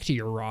comes back to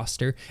your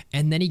roster,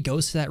 and then he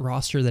goes to that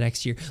roster the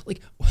next year.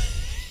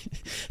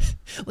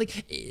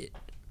 Like,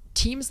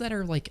 teams that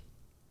are like...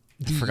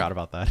 I forgot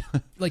about that.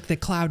 Like the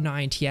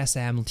Cloud9,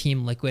 TSM,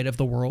 Team Liquid of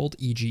the world,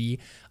 e.g.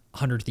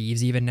 100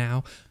 Thieves even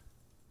now,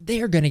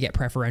 they're going to get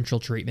preferential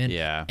treatment.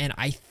 Yeah. And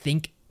I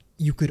think...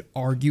 you could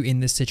argue in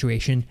this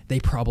situation, they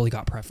probably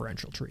got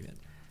preferential treatment.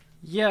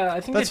 Yeah, I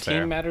think the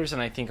team matters,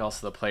 and I think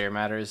also the player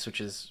matters, which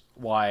is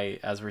why,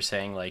 as we're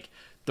saying, like,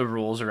 the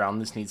rules around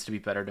this needs to be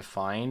better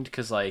defined,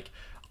 because, like,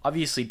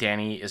 obviously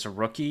Danny is a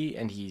rookie,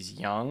 and he's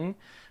young,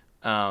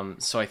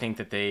 so I think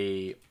that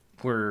they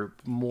were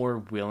more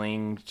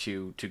willing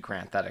to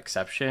grant that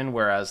exception,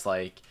 whereas,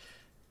 like,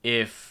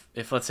 if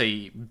let's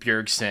say,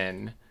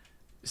 Bjergsen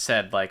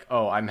said like,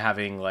 oh, I'm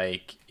having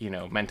like, you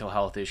know, mental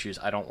health issues,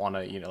 I don't want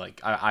to, you know,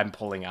 like I'm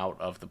pulling out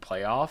of the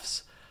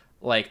playoffs,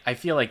 like I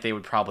feel like they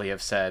would probably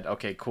have said,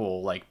 okay,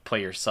 cool, like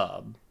play your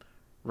sub,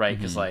 right?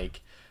 Because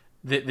like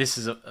this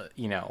is a,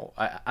 you know,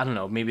 I don't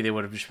know, maybe they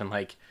would have just been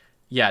like,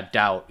 yeah,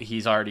 doubt,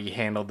 he's already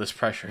handled this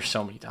pressure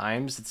so many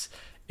times.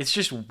 It's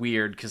just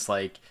weird because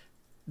like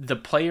the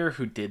player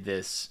who did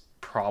this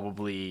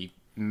probably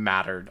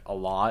mattered a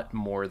lot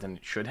more than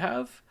it should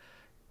have,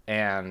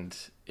 and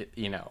it,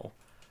 you know,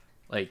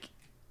 like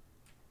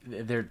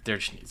there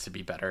just needs to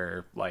be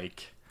better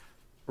like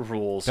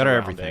rules, better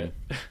everything.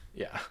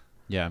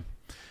 Yeah.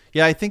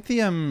 I think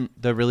the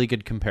really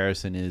good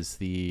comparison is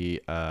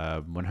the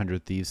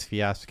 100 Thieves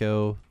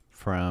fiasco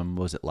from,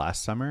 was it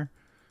last summer?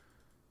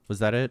 Was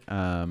that it?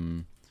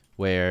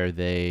 Where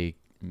they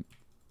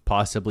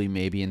possibly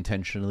maybe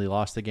intentionally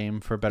lost the game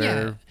for a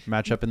better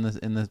matchup in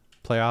the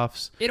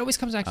playoffs. It always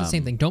comes back to the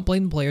same thing. Don't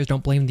blame the players.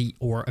 Don't blame the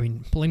org. I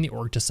mean, blame the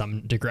org to some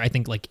degree. I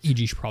think like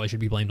EG probably should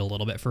be blamed a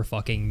little bit for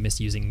fucking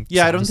misusing.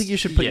 Yeah, I don't think you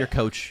should put your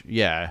coach.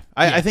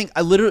 I think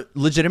I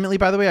legitimately,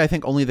 by the way, I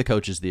think only the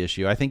coach is the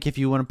issue. I think if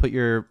you want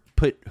to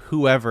put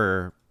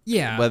whoever,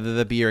 whether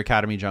that be your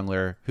academy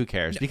jungler, who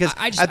cares? Because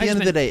at the end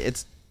of the day,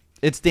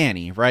 it's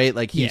Danny, right?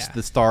 Like he's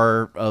the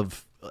star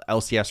of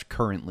LCS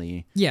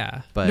currently.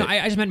 Yeah. But no,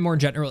 I just meant more in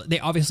general. They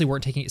obviously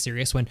weren't taking it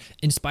serious when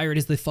Inspired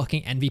is the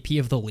fucking MVP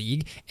of the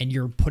league and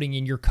you're putting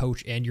in your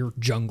coach and your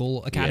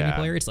jungle academy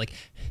player. It's like,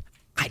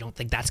 I don't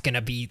think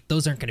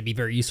those aren't going to be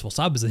very useful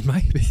subs in my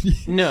opinion.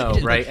 No,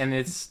 right. And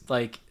it's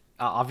like,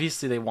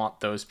 obviously they want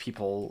those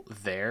people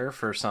there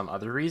for some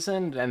other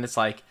reason. And it's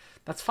like,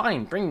 that's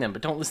fine, bring them,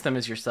 but don't list them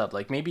as your sub.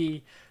 Like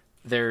maybe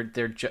their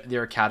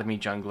academy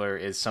jungler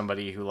is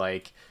somebody who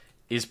like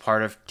is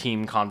part of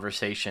team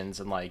conversations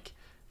and like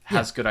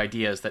has good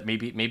ideas that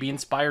maybe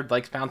Inspired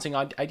likes bouncing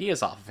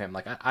ideas off of him.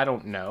 Like I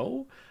don't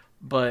know,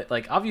 but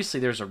like obviously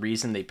there's a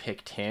reason they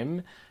picked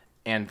him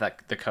and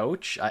the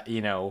coach,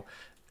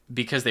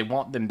 because they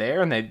want them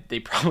there and they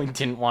probably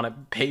didn't want to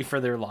pay for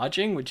their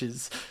lodging, which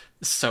is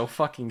so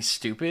fucking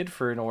stupid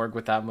for an org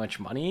with that much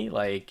money.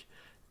 Like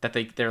that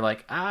they're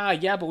like,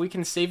 yeah, but we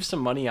can save some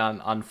money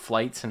on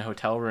flights and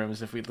hotel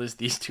rooms if we list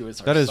these two as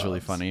our That is subs. really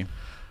funny.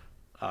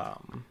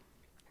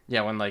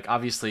 Yeah, when like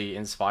obviously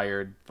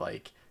Inspired,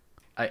 like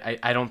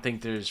I don't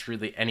think there's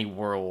really any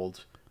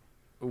world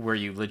where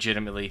you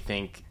legitimately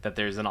think that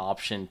there's an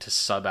option to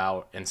sub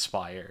out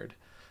Inspired.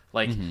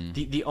 Like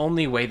the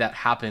only way that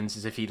happens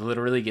is if he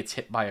literally gets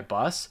hit by a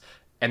bus,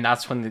 and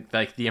that's when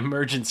the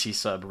emergency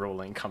sub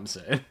ruling comes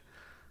in.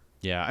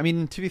 Yeah, I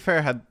mean, to be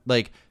fair,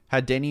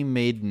 had Danny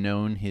made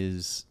known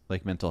his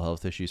like mental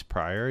health issues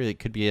prior, it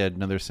could be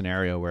another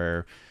scenario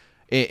where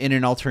in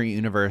an alternate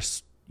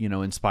universe,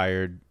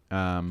 Inspired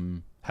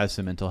has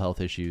some mental health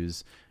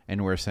issues,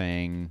 and we're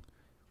saying,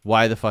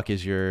 why the fuck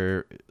is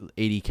your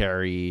AD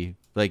carry,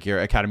 like your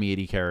academy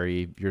AD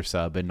carry, your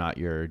sub and not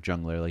your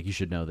jungler? Like you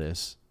should know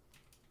this.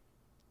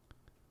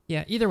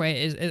 Yeah, either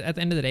way, at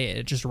the end of the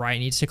day, Riot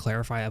needs to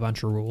clarify a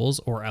bunch of rules,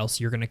 or else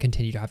you're going to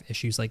continue to have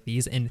issues like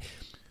these. And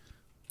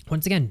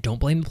once again, don't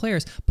blame the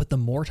players, but the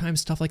more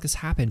times stuff like this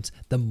happens,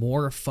 the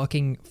more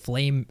fucking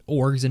flame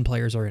orgs and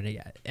players are going to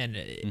get.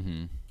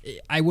 And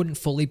I wouldn't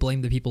fully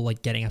blame the people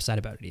like getting upset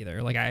about it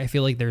either. Like I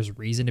feel like there's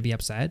reason to be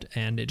upset,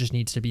 and it just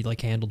needs to be like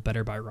handled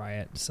better by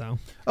Riot. So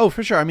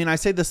for sure. I mean, I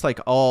say this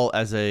like all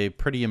as a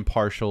pretty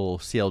impartial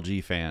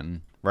CLG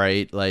fan,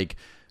 right? Like,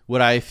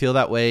 would I feel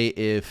that way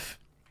if,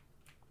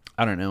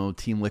 I don't know,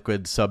 Team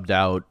Liquid subbed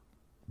out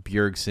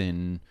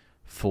Bjergsen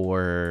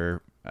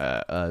for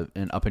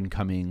an up and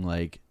coming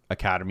like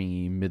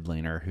academy mid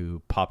laner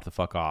who popped the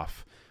fuck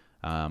off?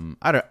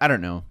 I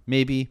don't know.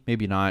 Maybe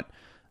not.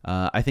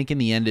 I think in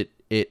the end it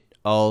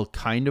all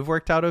kind of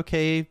worked out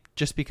okay,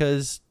 just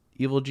because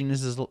Evil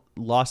Geniuses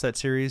lost that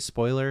series.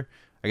 Spoiler.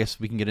 I guess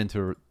we can get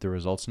into the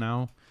results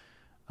now.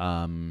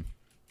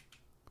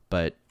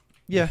 But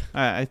yeah,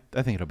 I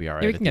think it'll be all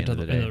right. We can get to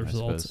the day,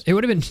 results. It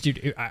would have been,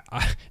 dude.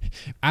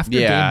 After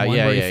game one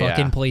where he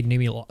fucking played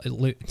Numi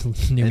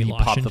Loshin,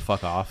 popped the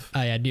fuck off.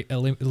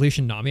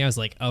 Lucian Nami. I was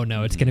like, oh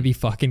no, it's gonna be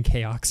fucking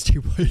Chaos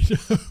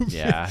 2.0.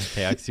 Yeah,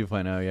 Chaos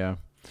 2.0. Yeah.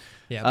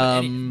 Yeah,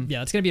 but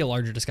it's gonna be a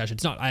larger discussion.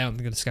 It's not. I don't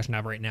think the discussion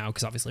have right now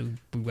because obviously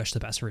we wish the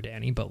best for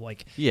Danny. But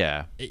like,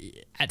 yeah,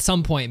 at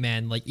some point,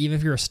 man, like even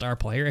if you're a star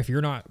player, if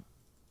you're not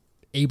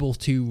able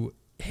to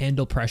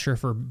handle pressure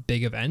for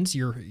big events,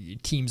 your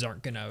teams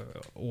aren't gonna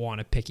want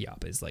to pick you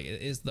up. Is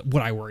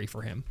what I worry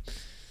for him.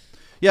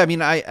 Yeah, I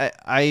mean,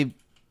 I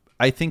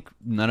think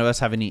none of us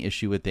have any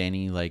issue with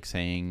Danny like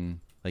saying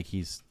like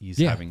he's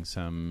having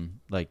some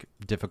like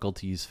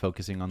difficulties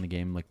focusing on the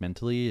game like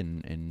mentally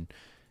and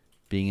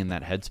being in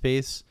that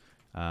headspace.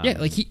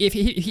 Like if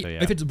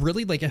it's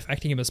really like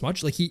affecting him as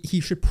much, like he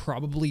should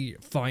probably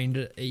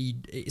find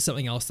a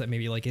something else that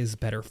maybe like is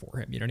better for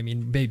him. You know what I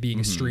mean? Maybe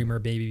being a streamer,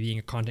 maybe being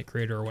a content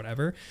creator or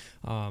whatever.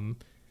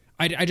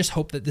 I just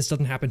hope that this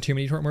doesn't happen too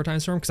many more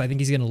times for him, because I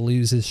think he's going to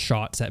lose his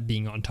shots at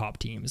being on top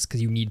teams,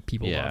 because you need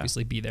people to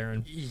obviously be there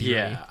and be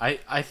ready.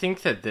 I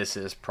think that this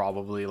is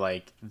probably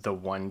like the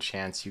one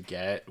chance you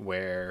get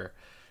where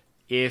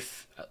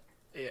if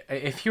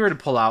you were to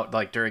pull out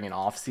like during an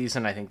off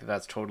season, I think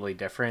that's totally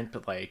different.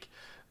 But like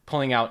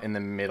pulling out in the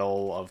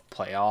middle of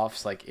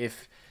playoffs, like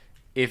if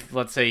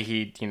let's say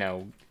he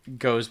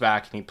goes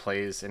back and he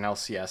plays in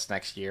LCS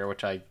next year,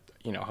 which I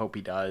hope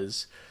he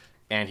does,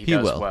 and he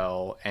does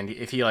well, and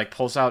if he like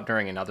pulls out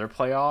during another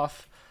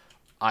playoff,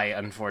 I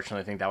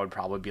unfortunately think that would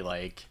probably be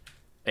like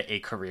a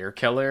career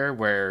killer,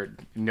 where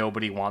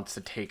nobody wants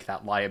to take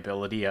that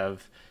liability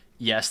of,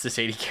 yes, this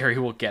AD carry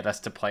will get us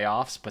to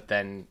playoffs, but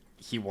then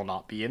he will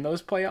not be in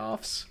those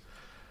playoffs.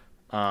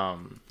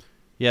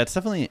 Yeah, it's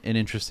definitely an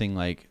interesting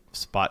like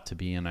spot to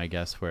be in, I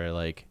guess, where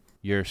like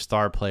your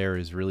star player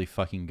is really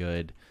fucking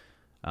good,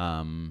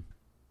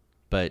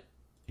 but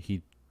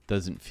he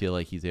doesn't feel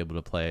like he's able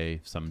to play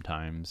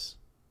sometimes.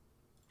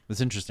 It's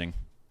interesting.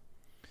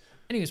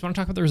 Anyways, want to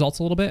talk about the results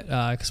a little bit,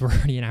 because we're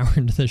already an hour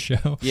into the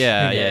show.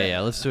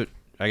 Yeah. Let's do it,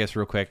 I guess,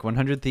 real quick.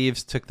 100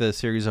 Thieves took the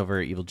series over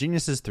Evil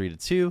Geniuses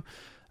 3-2,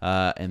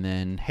 and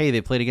then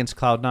they played against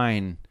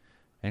Cloud9.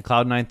 And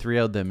Cloud9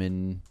 3-0'd them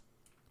in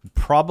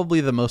probably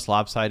the most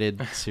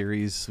lopsided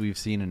series we've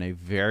seen in a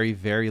very,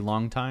 very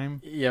long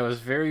time. Yeah, it was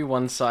very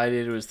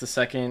one-sided. It was the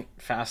second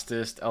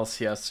fastest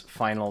LCS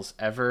finals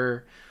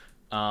ever.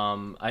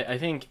 I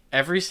think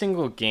every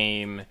single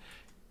game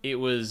it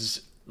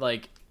was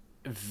like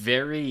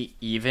very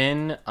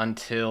even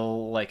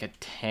until like a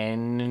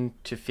 10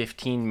 to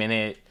 15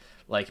 minute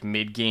like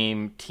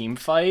mid-game team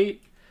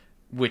fight,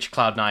 which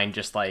Cloud9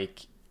 just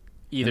like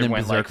either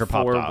went Berserker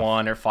like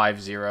 4-1 or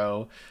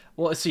 5-0.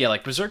 Well, so yeah,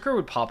 like Berserker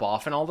would pop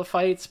off in all the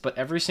fights, but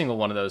every single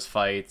one of those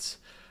fights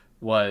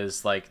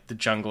was like the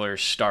jungler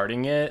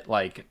starting it.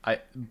 Like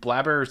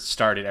Blabber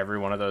started every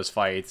one of those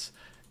fights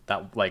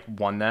that like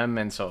won them,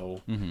 and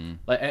so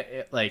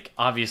like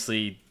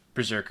obviously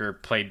Berserker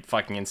played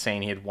fucking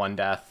insane. He had one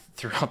death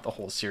throughout the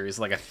whole series,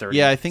 like a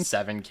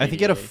 37 KDA. I think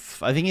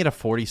he had a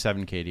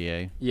 47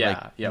 KDA.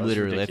 Yeah, like,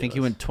 literally. I think he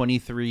went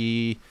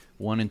 23,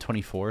 1 and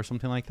 24 or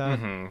something like that.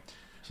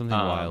 Something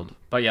wild.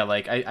 But yeah,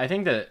 like I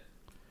think that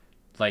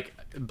like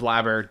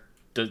Blabber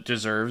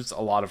deserves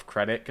a lot of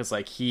credit because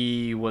like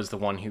he was the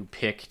one who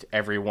picked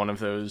every one of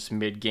those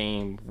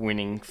mid-game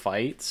winning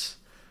fights,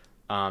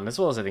 as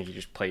well as I think he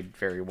just played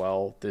very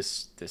well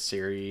this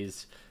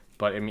series.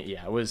 But I mean,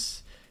 yeah,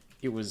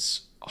 it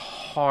was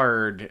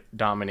hard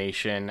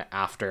domination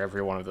after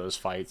every one of those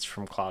fights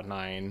from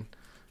Cloud9.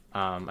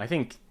 I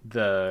think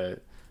the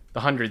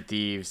 100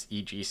 Thieves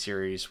EG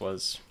series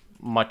was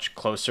much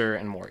closer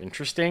and more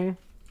interesting.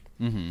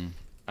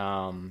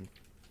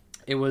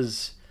 It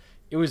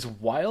was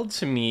wild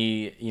to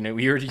me, you know,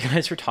 you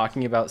guys were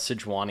talking about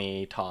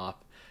Sejuani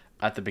top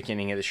at the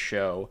beginning of the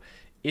show.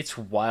 It's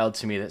wild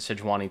to me that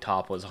Sejuani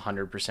top was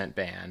 100%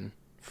 ban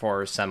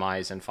for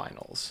semis and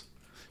finals.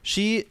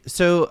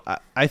 So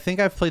I think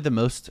I've played the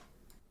most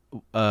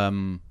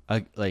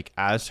like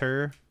as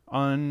her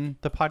on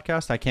the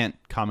podcast. I can't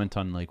comment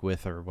on like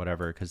with or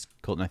whatever because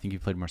Colton, I think you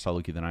played more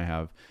solo queue than I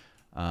have.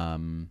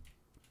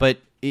 But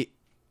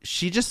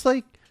she just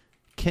like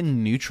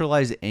can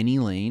neutralize any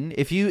lane.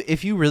 If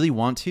you really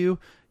want to,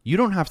 you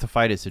don't have to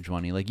fight at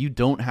Sejuani. Like you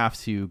don't have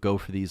to go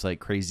for these like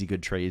crazy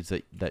good trades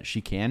that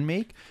she can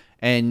make,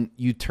 and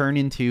you turn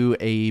into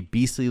a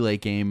beastly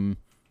late game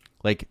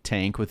like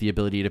tank with the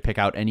ability to pick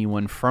out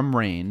anyone from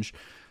range,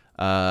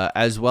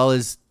 as well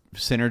as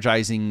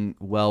synergizing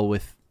well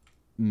with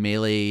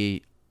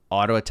melee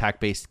auto attack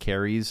based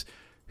carries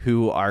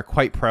who are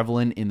quite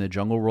prevalent in the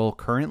jungle role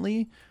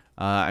currently.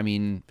 I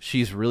mean,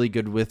 she's really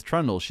good with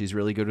Trundle. She's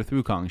really good with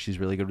Wukong. She's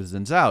really good with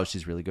Xin Zhao.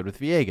 She's really good with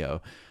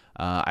Viego.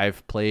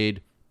 I've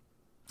played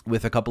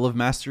with a couple of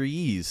Master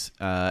Yi's,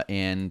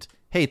 and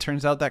hey,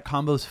 turns out that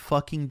combo's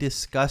fucking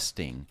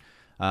disgusting.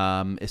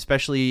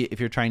 Especially if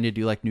you're trying to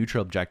do like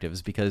neutral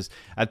objectives, because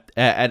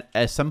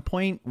at some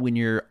point when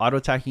you're auto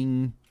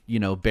attacking, you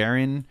know,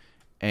 Baron,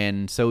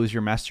 and so is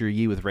your Master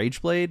Yi with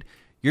Rageblade,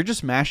 you're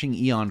just mashing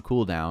E on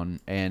cooldown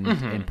and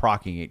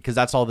proccing it because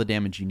that's all the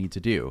damage you need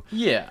to do.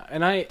 Yeah,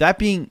 and that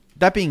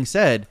being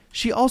said,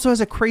 she also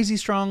has a crazy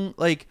strong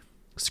like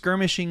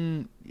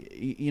skirmishing,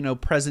 you know,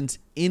 presence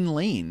in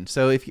lane.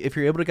 So if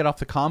you're able to get off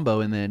the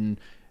combo and then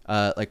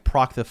like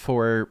proc the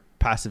 4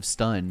 passive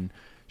stun,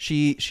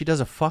 she does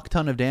a fuck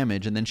ton of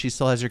damage, and then she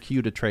still has her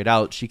Q to trade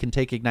out. She can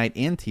take Ignite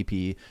and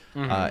TP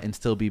and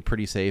still be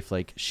pretty safe.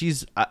 Like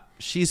she's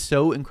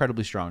so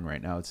incredibly strong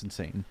right now. It's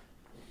insane.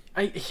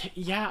 I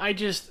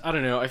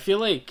don't know. I feel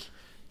like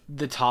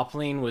the top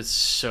lane was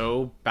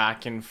so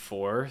back and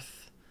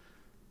forth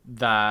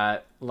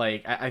that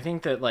like I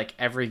think that like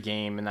every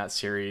game in that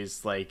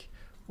series, like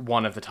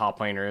one of the top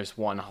laners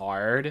won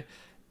hard,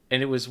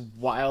 and it was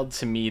wild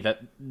to me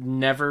that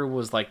never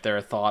was like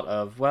their thought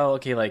of, well,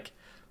 okay, like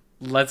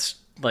let's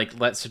like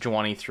let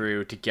Sejuani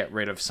through to get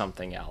rid of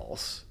something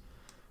else.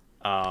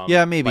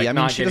 Yeah, maybe. Like I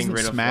mean, she doesn't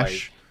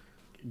smash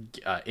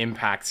of, like,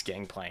 Impact's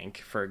Gangplank,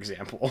 for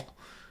example.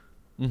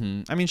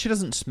 I mean, she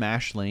doesn't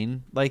smash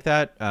lane like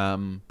that,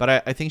 but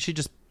I think she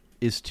just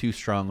is too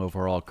strong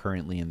overall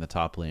currently in the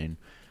top lane.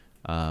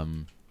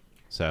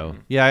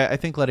 Yeah, I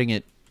think letting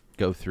it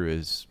go through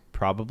is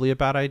probably a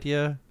bad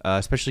idea,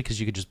 especially because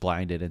you could just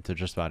blind it into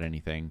just about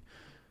anything.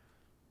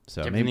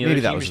 So maybe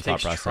that was the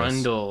thought process.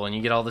 Trundle and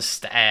you get all the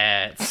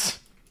stats.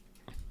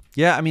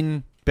 Yeah, I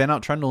mean, ban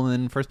out Trundle and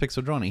then first pick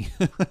Sejuani.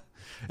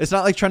 It's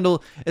not like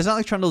Trundle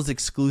is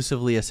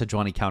exclusively a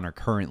Sejuani counter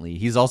currently.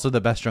 He's also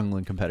the best jungler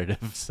in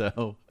competitive,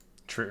 so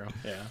true.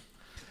 Yeah.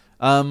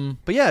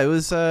 But yeah, it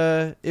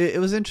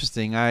was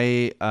interesting.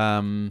 I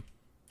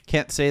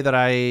can't say that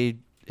I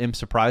am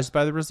surprised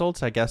by the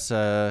results. I guess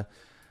I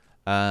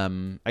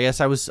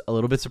was a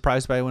little bit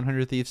surprised by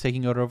 100 Thieves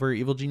taking out over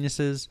Evil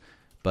Geniuses,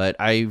 but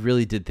I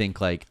really did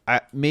think like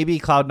maybe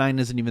Cloud9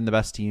 isn't even the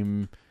best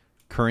team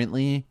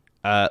currently.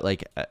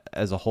 Like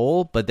as a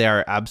whole, but they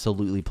are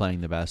absolutely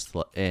playing the best,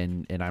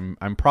 and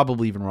I'm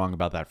probably even wrong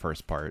about that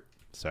first part.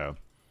 So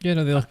yeah,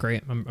 no, they look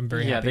great. I'm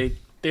very happy. Yeah,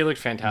 they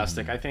looked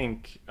fantastic. I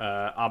think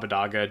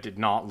Abbedagga did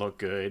not look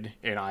good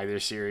in either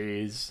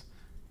series.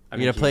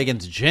 You got to play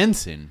against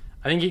Jensen.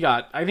 I think he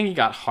got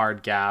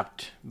hard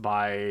gapped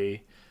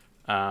by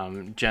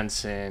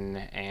Jensen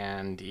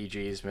and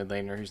EG's mid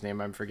laner, whose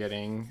name I'm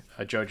forgetting,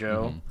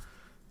 Jojo.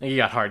 I think he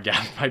got hard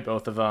gapped by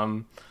both of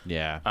them.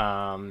 Yeah.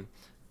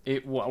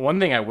 One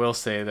thing I will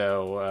say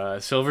though,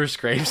 Silver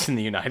Scrapes in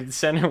the United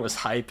Center was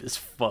hype as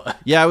fuck.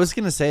 Yeah, I was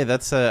gonna say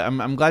that's.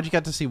 I'm glad you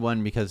got to see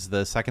one because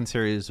the second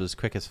series was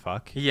quick as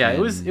fuck. Yeah, it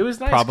was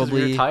nice.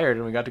 Probably we were tired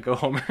and we got to go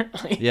home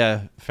early.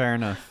 Yeah, fair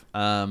enough.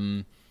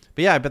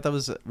 But yeah, I bet that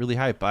was really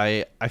hype.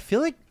 I feel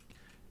like,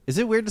 is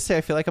it weird to say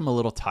I feel like I'm a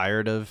little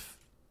tired of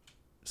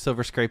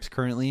Silver Scrapes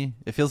currently?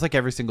 It feels like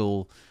every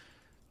single,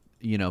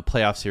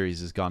 playoff series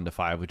has gone to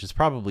 5, which is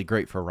probably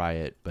great for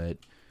Riot, but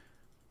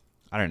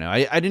I don't know.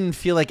 I didn't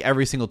feel like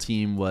every single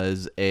team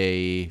was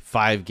a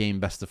 5-game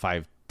best of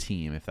 5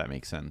 team, if that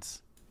makes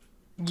sense.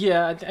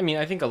 Yeah, I mean,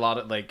 I think a lot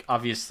of,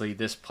 obviously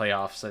this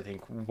playoffs, I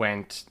think,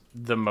 went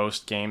the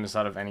most games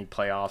out of any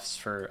playoffs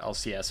for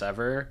LCS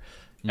ever,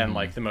 and,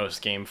 the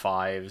most Game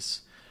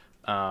 5s,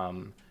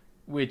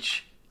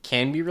 which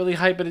can be really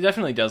hype, but it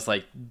definitely does,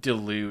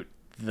 dilute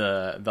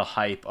the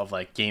hype of,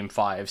 Game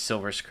 5,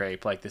 Silver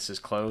Scrape, this is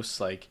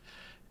close.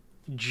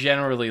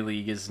 Generally,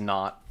 League is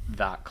not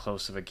that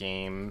close of a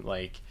game.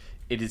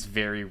 It is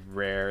very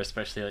rare,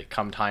 especially,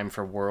 come time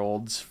for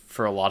Worlds,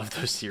 for a lot of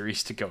those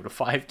series to go to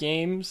 5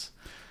 games.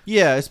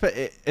 Yeah,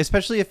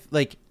 especially if,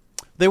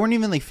 they weren't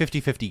even,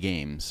 50-50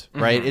 games,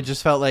 right? Mm-hmm. It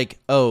just felt like,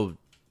 oh,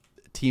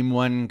 Team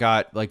 1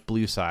 got,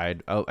 blue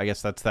side. Oh, I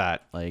guess that's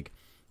that. They're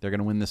going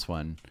to win this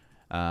one.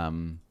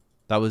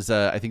 That was,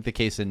 I think, the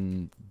case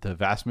in the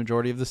vast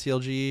majority of the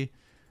CLG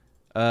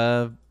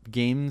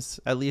games,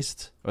 at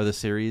least, or the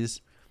series.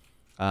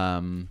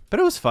 But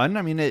it was fun.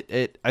 I mean,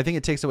 I think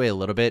it takes away a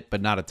little bit, but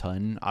not a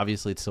ton.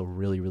 Obviously, it's still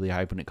really, really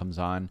hype when it comes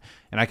on.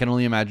 And I can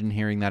only imagine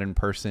hearing that in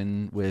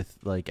person with,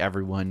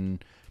 everyone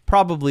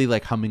probably,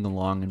 humming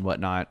along and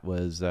whatnot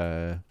was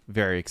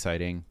very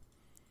exciting.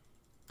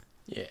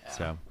 Yeah.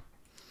 So...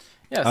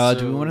 Yeah,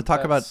 do we want to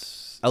talk about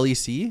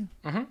LEC?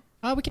 Mm-hmm.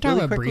 We can talk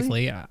about it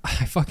briefly. I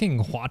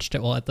fucking watched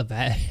it while at the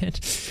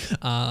vet.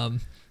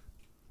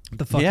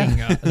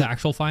 The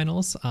actual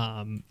finals.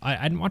 I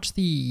didn't watch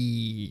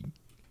the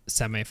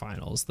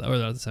semifinals, or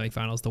the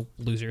semifinals, the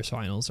losers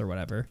finals, or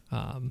whatever.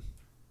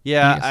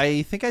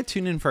 I think I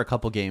tuned in for a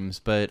couple games,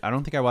 but I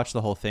don't think I watched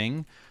the whole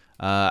thing.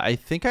 I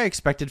think I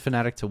expected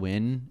Fnatic to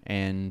win,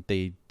 and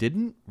they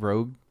didn't.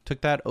 Rogue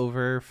took that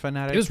over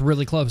Fnatic. It was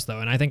really close though,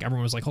 and I think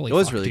everyone was like, "Holy!" It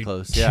was really dude.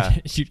 close, yeah.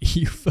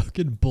 You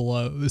fucking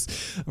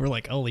blows. We're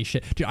like, "Holy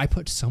shit, dude!" I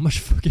put so much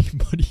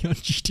fucking money on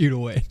G2 to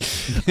win,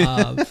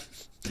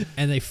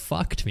 and they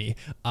fucked me.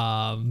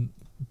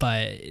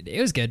 But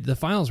it was good. The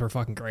finals were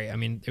fucking great. I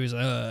mean, it was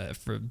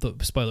for the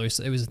spoilers,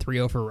 it was a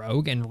 3-0 for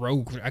Rogue, and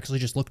Rogue actually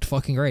just looked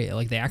fucking great.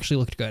 They actually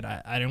looked good.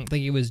 I don't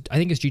think it was. I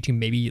think it's G2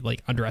 maybe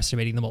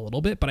underestimating them a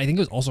little bit, but I think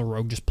it was also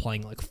Rogue just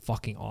playing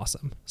fucking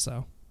awesome.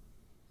 So.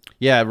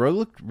 Yeah, Rogue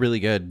looked really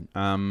good.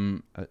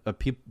 Some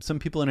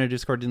people in our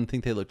Discord didn't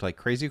think they looked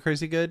crazy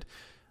good.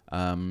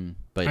 But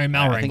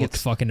Malrang looked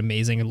fucking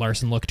amazing, and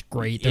Larson looked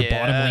great. Their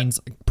bottom lane's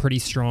pretty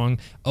strong.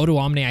 Odo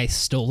Omni, I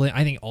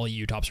think all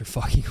EU tops are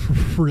fucking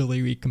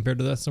really weak compared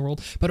to the rest of the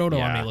world. But Odo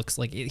Omni looks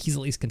like he's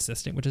at least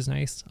consistent, which is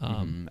nice.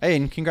 Hey,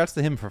 and congrats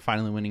to him for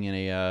finally winning in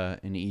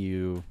an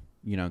EU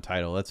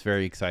title. That's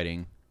very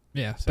exciting.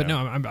 Yeah, so. But no,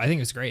 I think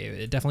it was great.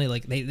 It definitely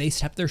they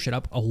stepped their shit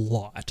up a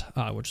lot,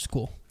 which is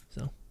cool.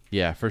 So.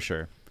 Yeah, for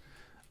sure.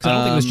 Because I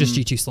don't think it was just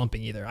G2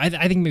 slumping either. I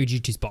think maybe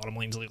G2's bottom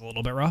lane's a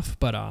little bit rough,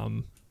 but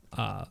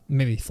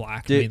maybe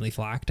mainly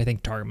Flacked. I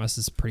think Targamas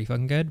is pretty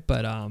fucking good,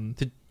 but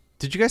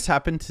did you guys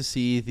happen to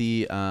see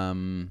the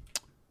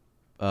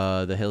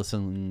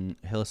Hillsong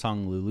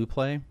Lulu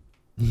play?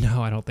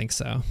 No, I don't think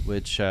so.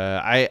 Which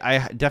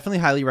I definitely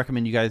highly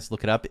recommend you guys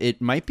look it up.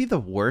 It might be the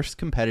worst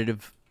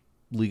competitive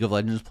League of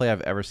Legends play I've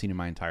ever seen in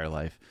my entire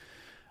life.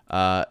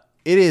 It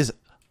is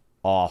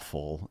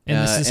awful.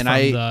 And this is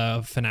from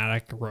the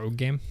Fnatic Rogue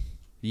game?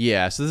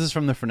 Yeah, so this is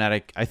from the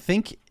Fnatic. I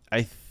think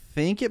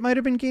it might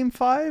have been Game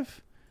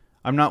 5.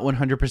 I'm not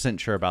 100%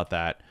 sure about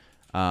that.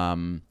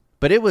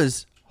 But it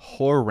was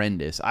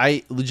horrendous.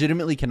 I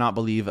legitimately cannot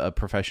believe a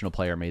professional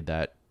player made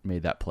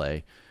that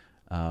play.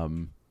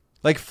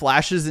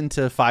 Flashes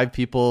into 5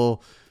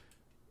 people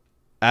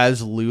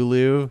as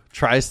Lulu,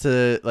 tries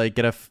to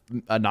get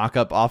a knock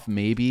up off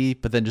maybe,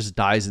 but then just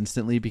dies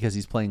instantly because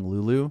he's playing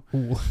Lulu.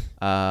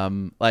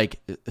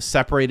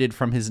 Separated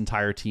from his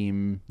entire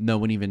team, no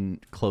one even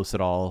close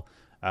at all.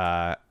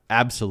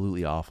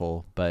 Absolutely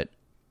awful. But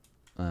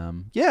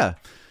yeah.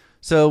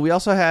 So we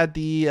also had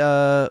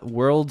the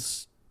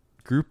Worlds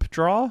group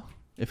draw,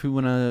 if we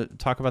want to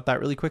talk about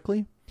that really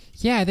quickly.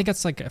 Yeah, I think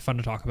that's fun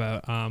to talk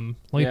about. Let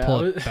me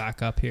pull it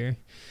back up here.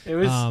 It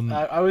was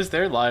I was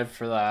there live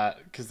for that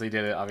because they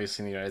did it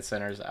obviously in the United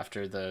Centers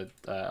after the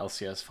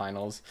LCS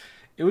finals.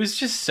 It was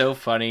just so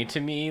funny to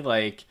me,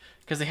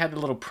 because they had a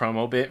little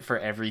promo bit for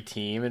every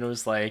team, and it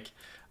was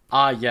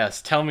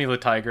yes, tell me,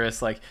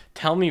 LaTigris,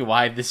 tell me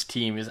why this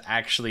team is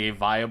actually a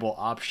viable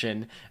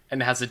option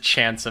and has a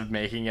chance of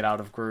making it out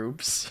of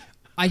groups.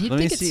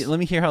 Let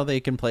me hear how they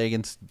can play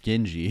against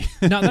Genji.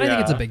 Not that I think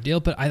it's a big deal,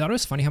 but I thought it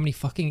was funny how many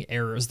fucking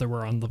errors there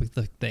were on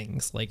the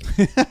things,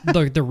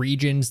 the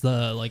regions,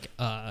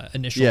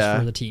 initials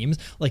for the teams.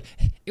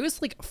 It was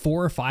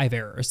 4 or 5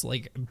 errors,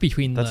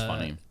 between That's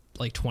funny.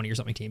 like 20 or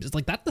something teams. It's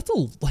like that's a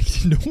like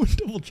no one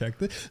double checked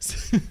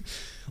this.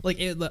 Like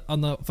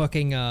on the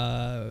fucking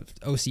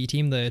OC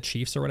team, the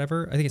Chiefs or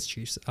whatever, I think it's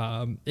Chiefs.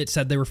 It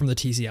said they were from the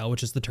TCL,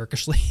 which is the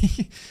Turkish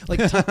league. Like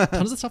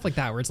tons of stuff like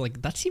that, where it's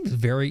like that seems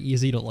very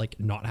easy to like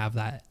not have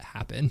that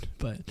happen.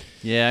 But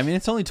yeah, I mean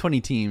it's only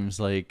 20 teams.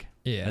 Like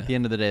at the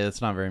end of the day,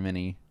 that's not very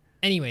many.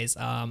 Anyways,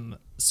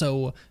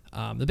 so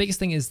the biggest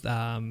thing is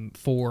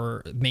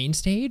for main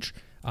stage.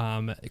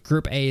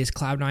 Group A is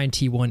Cloud9,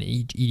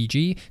 T1,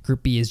 EDG.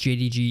 Group B is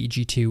JDG,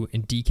 G2,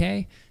 and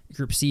DK.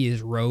 Group C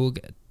is Rogue,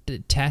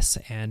 Tess,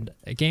 and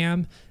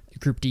GAM.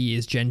 Group D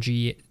is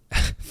Genji.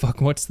 Fuck,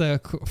 what's the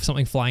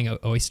something flying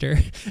oyster?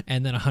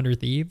 And then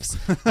 100 Thieves.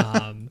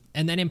 And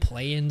then in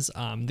play-ins,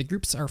 the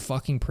groups are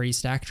fucking pretty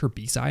stacked for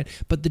B-side.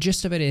 But the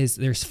gist of it is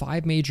there's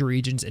 5 major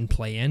regions in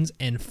play-ins,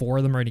 and 4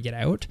 of them are to get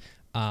out.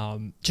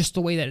 Just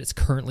the way that it's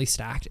currently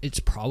stacked,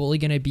 it's probably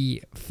going to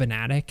be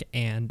Fnatic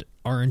and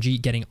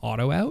RNG getting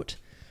auto out,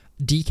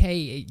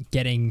 DK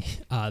getting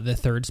the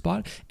 3rd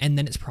spot, and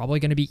then it's probably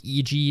going to be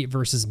EG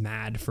versus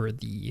MAD for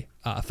the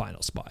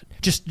final spot.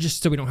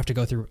 Just so we don't have to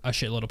go through a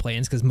shitload of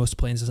play-ins, because most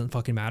play-ins doesn't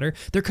fucking matter.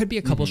 There could be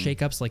a couple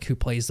shakeups, like who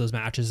plays those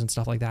matches and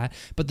stuff like that,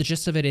 but the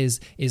gist of it is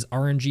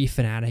RNG,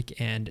 Fnatic,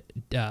 and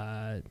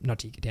not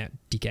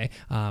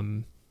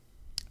DK,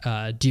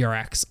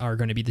 DRX are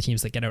going to be the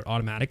teams that get out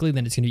automatically.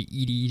 Then it's going to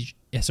be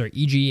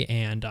EG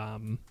and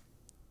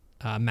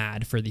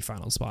MAD for the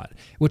final spot,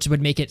 which would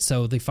make it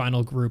so the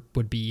final group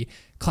would be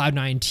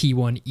Cloud9,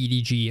 T1,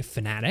 EDG,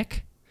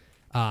 Fnatic,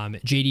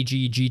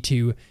 JDG,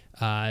 G2,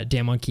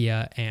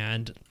 Damonkia,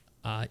 and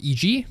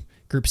EG.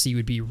 Group C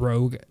would be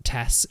Rogue,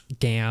 Tess,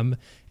 GAM,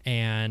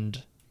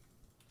 and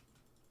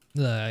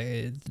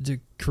the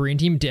Korean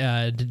team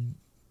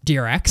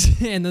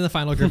DRX, and then the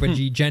final group would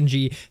be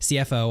Genji,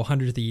 CFO,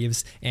 100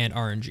 Thieves, and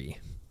RNG.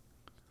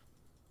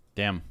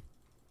 Damn.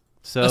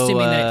 So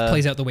assuming that it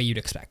plays out the way you'd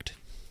expect.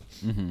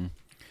 Mm-hmm.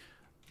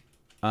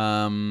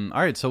 All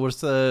right. So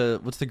what's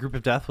the group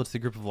of death? What's the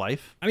group of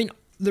life? I mean,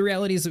 the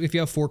reality is that if you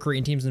have 4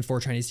 Korean teams and 4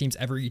 Chinese teams,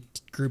 every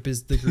group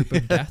is the group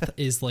of death.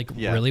 Is like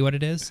really what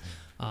it is.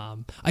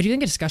 I do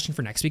think a discussion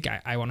for next week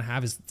I want to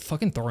have is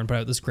fucking Thorin put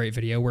out this great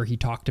video where he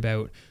talked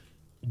about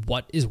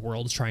what is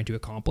Worlds trying to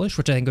accomplish,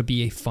 which I think would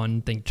be a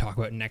fun thing to talk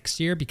about next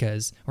year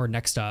or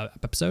next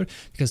episode,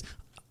 because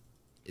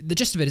the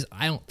gist of it is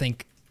I don't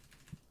think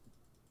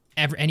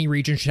any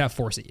region should have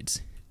 4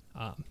 seeds.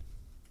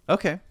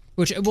 Okay.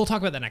 Which we'll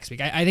talk about that next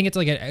week. I think it's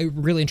like a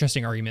really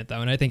interesting argument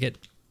though, and I think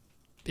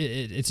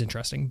it's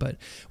interesting. But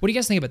what do you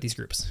guys think about these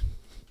groups?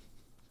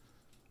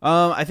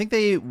 I think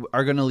they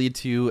are going to lead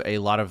to a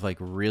lot of like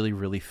really,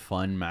 really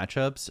fun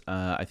matchups.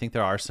 I think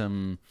there are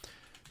some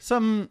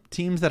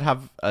teams that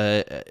have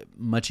a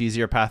much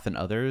easier path than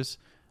others.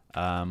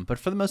 But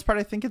for the most part,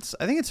 I think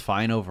it's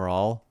fine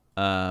overall.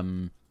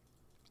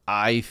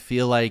 I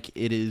feel like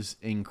it is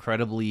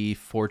incredibly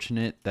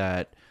fortunate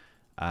that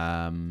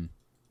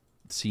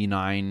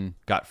C9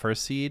 got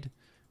first seed,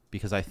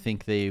 because I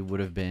think they would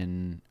have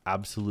been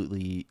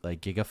absolutely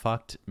like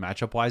giga-fucked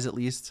matchup wise, at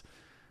least,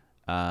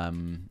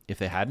 if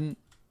they hadn't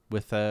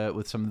with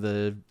some of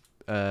the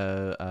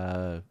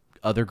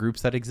other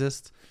groups that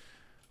exist.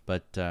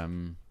 But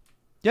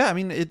yeah, I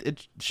mean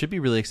it should be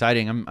really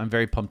exciting. I'm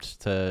very pumped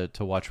to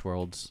watch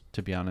Worlds,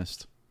 to be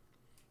honest.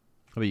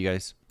 How about you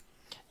guys?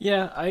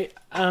 Yeah, I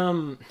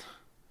don't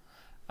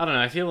know.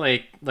 I feel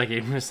like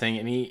Aiden was saying,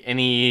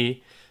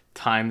 any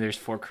time there's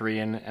 4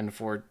 Korean and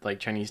 4 like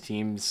Chinese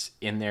teams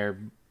in there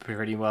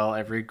pretty well,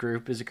 every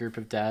group is a group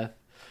of death.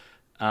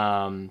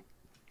 I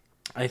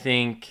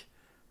think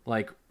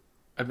like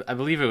I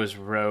believe it was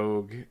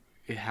Rogue.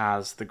 It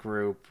has the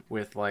group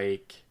with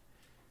like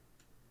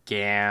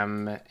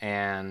GAM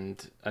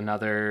and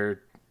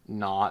another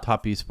not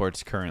Top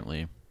Esports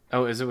currently.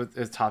 Oh, is it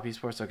with Top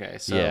Esports? Okay,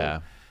 so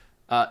yeah.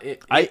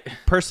 I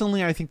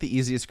personally, I think the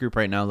easiest group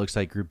right now looks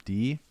like Group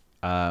D,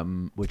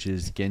 which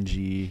is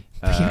Genji.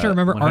 You have to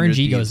remember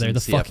RNG goes there, the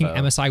CFO. Fucking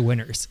MSI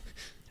winners.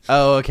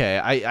 Oh, okay.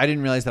 I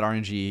didn't realize that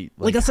RNG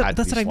that's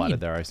what I mean.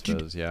 There, I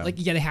suppose. Yeah.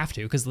 They have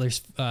to, because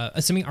there's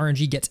assuming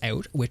RNG gets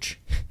out, which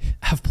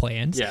have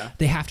plans. Yeah.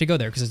 They have to go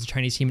there because it's a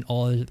Chinese team in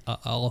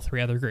all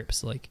 3 other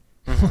groups. Like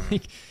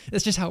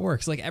that's just how it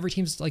works. Like every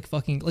team's like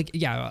fucking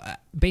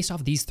based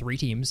off of these 3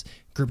 teams,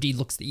 Group D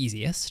looks the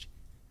easiest,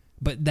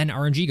 but then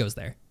RNG goes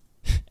there.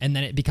 And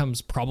then it becomes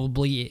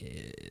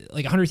probably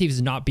like 100 Thieves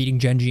is not beating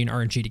Genji and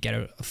RNG to get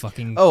out of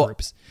fucking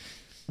groups.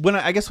 When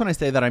I guess when I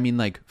say that, I mean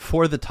like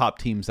for the top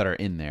teams that are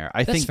in there.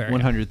 I think fair,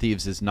 100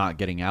 Thieves is not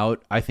getting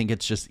out. I think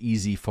it's just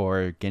easy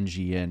for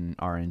Genji and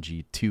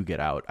RNG to get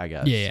out, I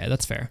guess. Yeah,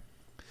 that's fair.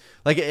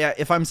 Like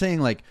if I'm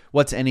saying like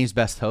what's NA's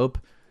best hope,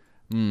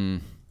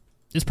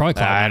 it's probably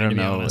Cloud9. I don't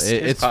know.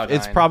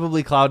 It's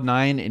probably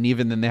Cloud9, and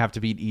even then they have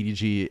to beat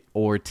EDG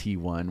or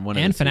T1. One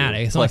and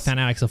Fnatic. It's not like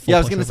Fnatic's a full. Yeah,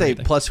 I was gonna say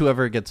plus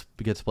whoever gets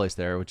placed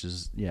there, which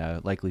is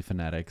likely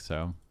Fnatic.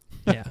 So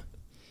yeah,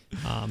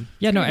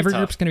 no. Every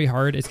group's gonna be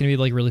hard. It's gonna be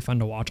like really fun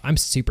to watch. I'm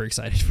super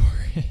excited for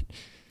it.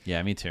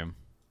 Yeah, me too.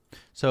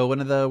 So when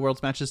are the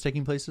Worlds matches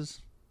taking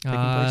place?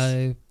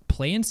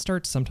 play-in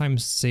starts sometime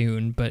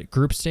soon, but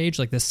group stage,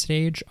 like this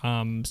stage,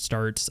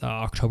 starts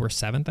October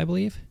 7th, I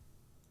believe.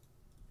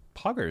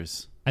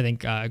 Poggers. I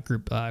think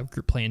group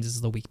play-ins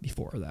is the week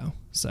before though,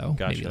 so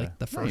maybe like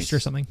the first or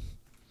something.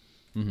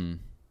 Mm-hmm.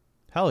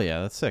 Hell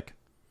yeah, that's sick.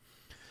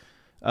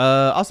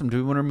 Awesome. Do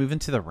we want to move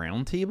into the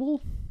round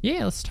table?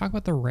 Yeah, let's talk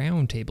about the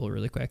round table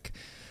really quick.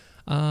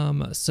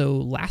 So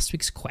last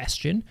week's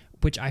question,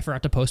 which I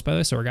forgot to post by the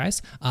way, sorry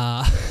guys.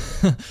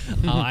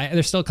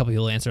 There's still a couple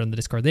people answered on the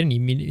Discord. They didn't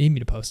even need me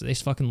to post it. They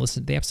just fucking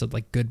listened to the episode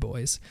like good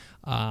boys.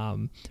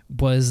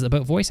 Was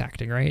about voice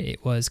acting, right?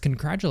 It was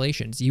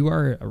congratulations, you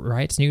are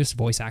Riot's newest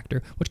voice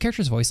actor. Which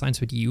character's voice lines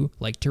would you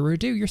like to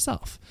redo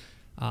yourself?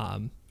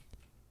 Mine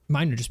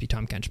would just be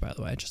Tahm Kench, by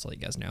the way, just to let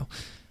you guys know.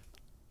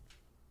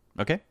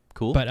 Okay.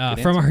 Cool. But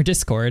from our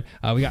Discord,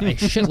 we got a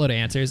shitload of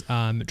answers.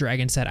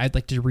 Dragon said, I'd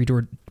like to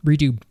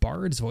redo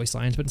Bard's voice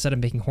lines, but instead of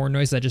making horn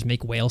noises, I just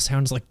make whale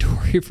sounds like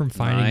Dory from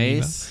Finding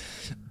Nemo.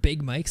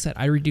 Big Mike said,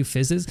 I'd redo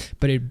Fizz's,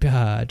 but it'd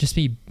just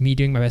be me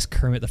doing my best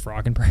Kermit the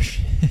Frog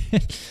impression.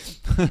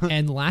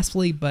 And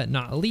lastly, but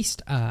not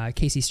least,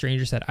 Casey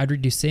Stranger said, I'd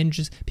redo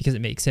Singe because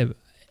it makes him...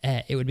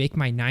 it would make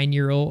my 9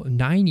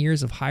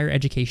 years of higher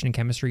education and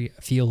chemistry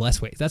feel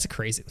less wasted. That's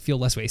crazy. Feel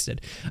less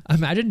wasted.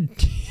 Imagine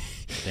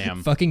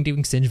fucking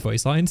doing Singe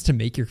voice lines to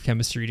make your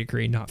chemistry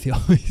degree not feel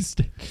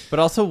wasted. But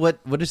also,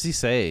 what does he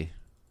say?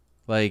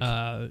 Like,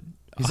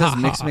 he says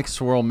mix,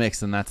 swirl,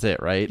 mix, and that's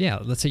it, right? Yeah,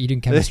 that's what you do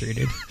in chemistry,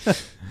 dude.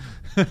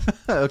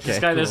 Okay. This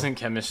guy doesn't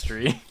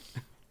chemistry.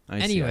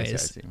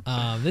 Anyways,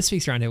 this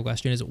week's roundtable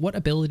question is: what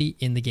ability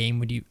in the game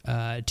would you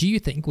do you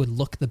think would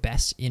look the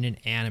best in an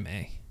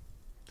anime?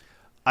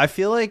 I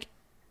feel like,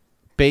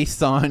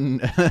 based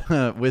on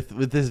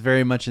with this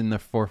very much in the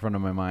forefront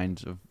of my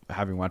mind of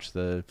having watched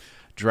the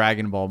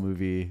Dragon Ball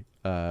movie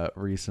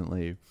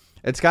recently,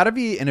 it's got to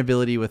be an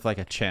ability with like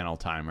a channel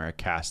time or a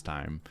cast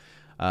time,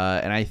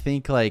 and I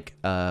think like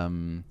a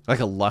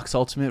Lux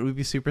ultimate would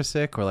be super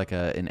sick, or like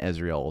an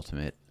Ezreal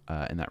ultimate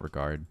in that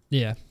regard.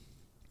 Yeah.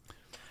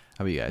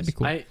 How about you guys?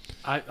 Cool.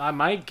 I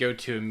might go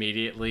to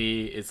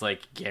immediately is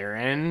like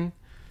Garen,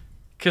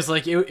 because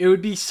like it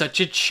would be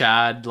such a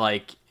Chad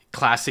like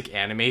classic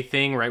anime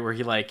thing, right, where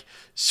he like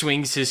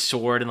swings his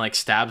sword and like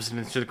stabs it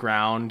into the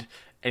ground,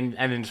 and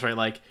then it's right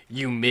like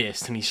you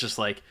missed, and he's just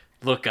like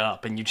look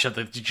up, and you just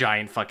have the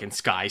giant fucking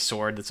sky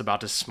sword that's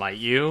about to smite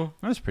you.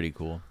 That's pretty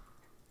cool.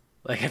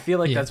 Like I feel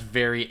like that's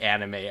very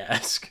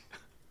anime-esque.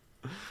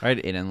 All right,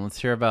 Aiden, let's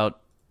hear about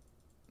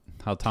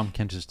how Tahm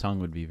Kench's tongue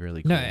would be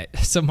really cool. No,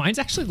 so mine's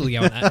actually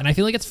Leona, and I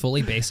feel like it's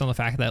fully based on the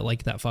fact that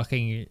like that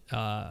fucking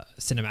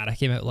cinematic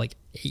came out like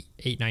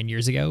 8-9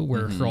 years ago,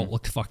 where her ult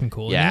looked fucking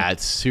cool. Yeah,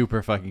 it's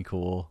super fucking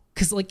cool.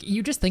 Because like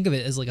you just think of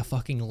it as like a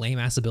fucking lame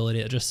ass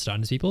ability that just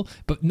stuns people,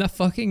 but in the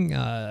fucking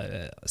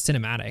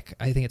cinematic,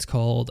 I think it's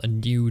called A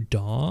New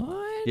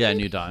Dawn. Yeah, A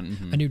New Dawn.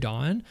 Mm-hmm. A New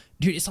Dawn,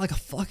 dude. It's like a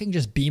fucking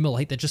just beam of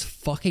light that just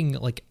fucking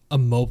like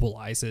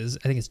immobilizes.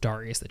 I think it's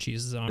Darius that she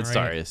uses it on. It's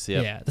right? Darius.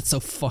 Yeah. Yeah, that's so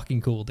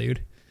fucking cool,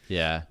 dude.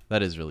 Yeah,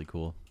 that is really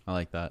cool. I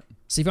like that.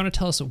 So if you want to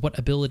tell us what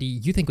ability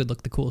you think would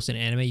look the coolest in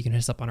anime, you can hit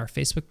us up on our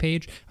Facebook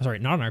page. Sorry,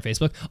 not on our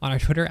Facebook, on our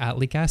Twitter at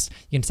Leakcast.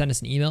 You can send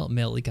us an email,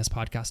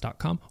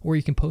 mail@leakcastpodcast.com, or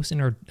you can post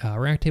in our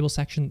roundtable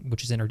section,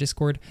 which is in our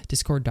Discord,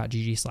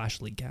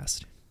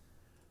 discord.gg/Leakcast.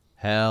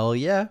 Hell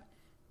yeah.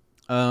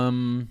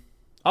 Awesome.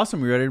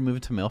 We ready to move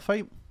into mail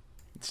fight?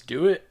 Let's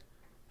do it.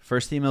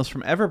 First email's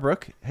from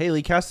Everbrook. Hey,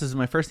 Leakcast, this is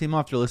my first email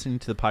after listening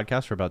to the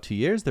podcast for about 2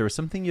 years. There was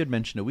something you had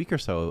mentioned a week or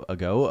so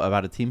ago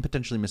about a team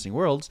potentially missing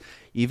worlds,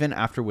 even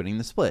after winning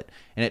the split.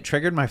 And it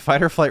triggered my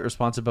fight or flight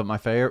response about my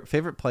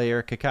favorite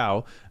player,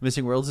 Cacao,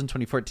 missing worlds in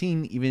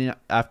 2014, even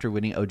after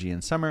winning OG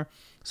in summer.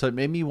 So it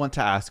made me want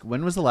to ask,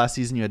 when was the last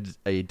season you had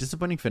a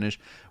disappointing finish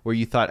where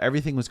you thought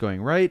everything was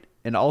going right?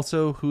 And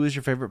also, who is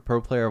your favorite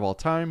pro player of all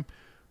time?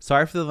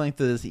 Sorry for the length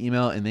of this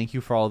email, and thank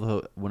you for all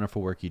the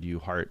wonderful work you do,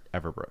 Heart,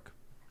 Everbrook.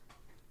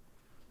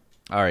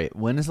 All right.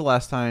 When is the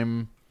last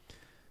time,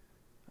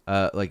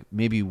 like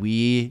maybe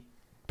we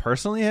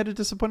personally had a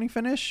disappointing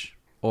finish,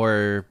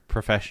 or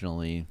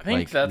professionally? I think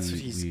like that's what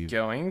he's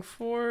going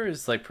for.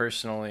 Is like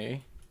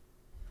personally.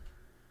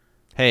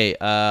 Hey,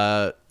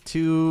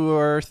 2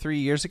 or 3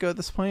 years ago at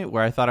this point,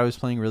 where I thought I was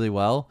playing really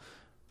well,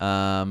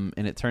 and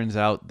it turns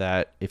out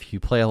that if you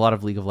play a lot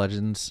of League of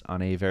Legends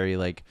on a very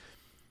like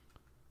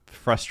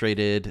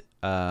frustrated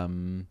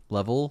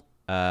level,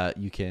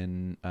 you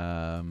can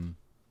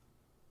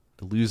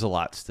lose a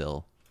lot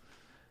still.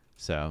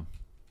 So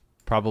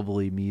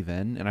probably me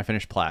then, and I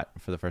finished plat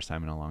for the first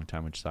time in a long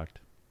time, which sucked.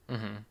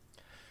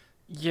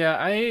 Yeah,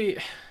 I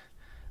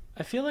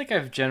feel like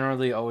I've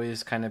generally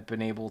always kind of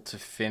been able to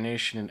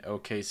finish in an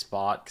okay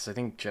spot, because I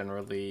think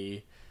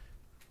generally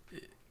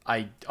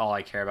all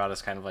I care about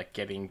is kind of like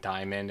getting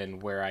diamond,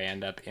 and where I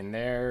end up in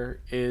there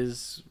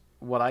is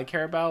what I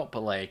care about.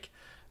 But like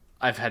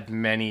I've had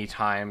many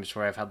times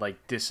where I've had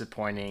like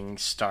disappointing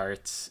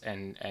starts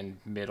and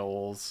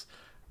middles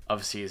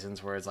of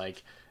seasons where it's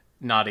like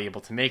not able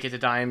to make it to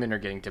diamond, or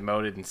getting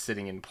demoted and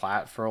sitting in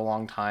plat for a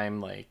long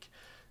time. Like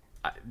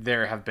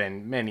there have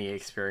been many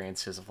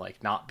experiences of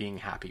like not being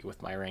happy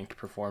with my ranked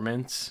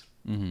performance.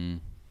 Mm-hmm.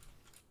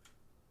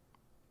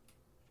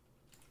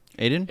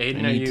 Aiden,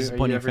 are you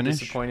ever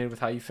disappointed with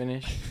how you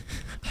finish?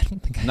 I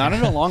don't think not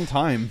in a long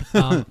time.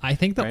 I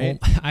think the right?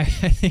 I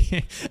don't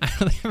think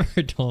I've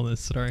ever told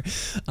this story.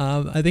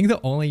 I think the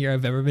only year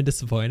I've ever been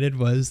disappointed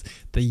was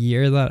the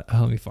year that.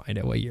 Let me find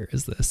it. What year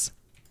is this?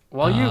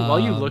 While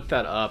you look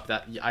that up,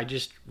 that I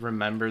just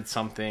remembered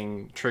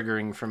something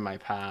triggering from my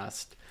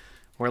past,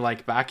 where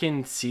like back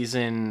in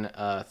season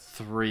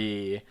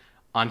 3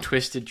 on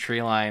Twisted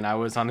Treeline, I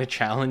was on a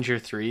Challenger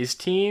 3s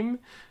team.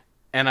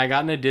 And I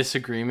got in a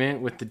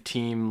disagreement with the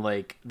team,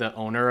 like the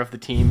owner of the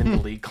team and the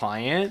league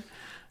client,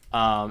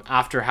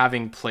 after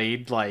having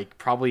played like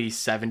probably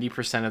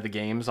 70% of the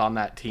games on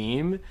that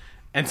team.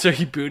 And so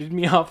he booted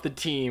me off the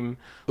team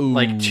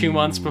like 2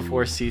 months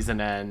before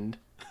season end.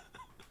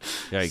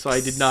 Yikes. So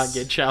I did not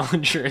get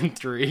Challenger in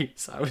 3.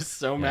 So I was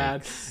so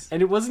mad.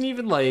 And it wasn't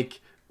even like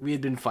we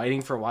had been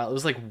fighting for a while. It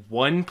was like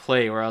one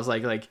play where I was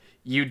like,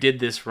 you did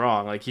this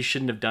wrong. Like, you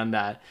shouldn't have done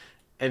that.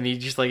 And he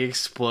just like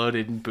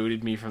exploded and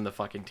booted me from the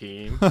fucking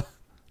team.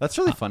 That's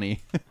really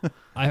funny.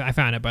 I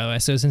found it, by the way.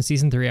 So since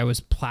season 3, I was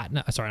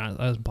platinum. Sorry,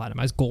 I was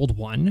platinum. I was gold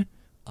 1.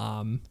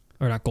 Or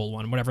not gold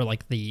 1, whatever.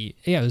 It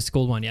was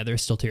gold 1. Yeah,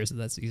 there's still tiers of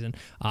that season.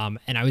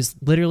 And I was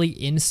literally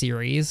in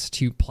series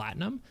to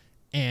platinum.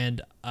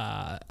 And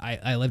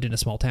I lived in a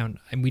small town,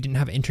 and we didn't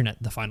have internet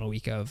the final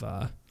week of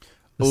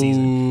the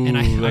season. And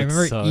I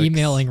remember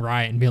emailing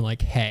Ryan and being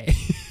like, hey.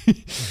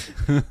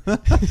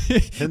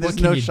 And there's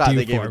no shot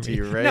they gave it to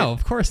you, right? No,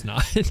 of course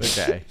not.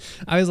 Okay.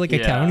 I was like, I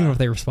don't even know if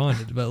they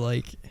responded, but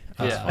like,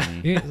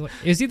 it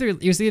was either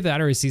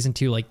that or it was season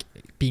 2, like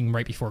being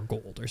right before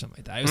gold or something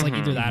like that. It was like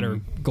either that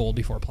or gold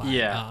before platinum.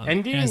 Yeah,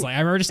 and I was like, I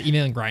remember just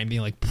emailing Ryan,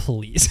 being like,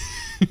 please.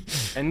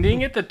 And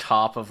being at the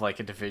top of like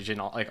a division,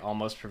 like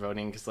almost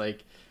promoting, because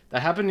like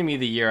that happened to me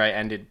the year I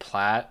ended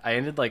plat. I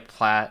ended like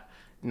plat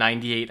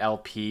 98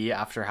 LP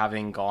after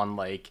having gone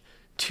like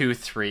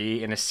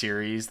 2-3 in a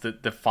series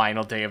the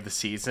final day of the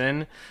season.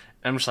 And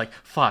I'm just like,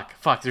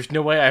 fuck, there's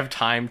no way I have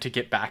time to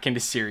get back into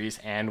series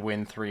and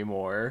win 3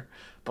 more,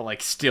 but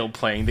like still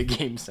playing the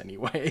games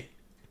anyway.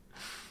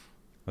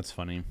 That's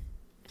funny.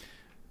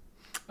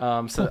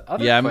 So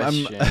other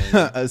question.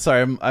 I'm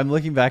sorry, I'm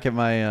looking back at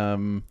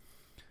my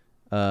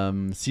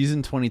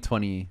season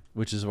 2020,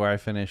 which is where I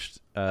finished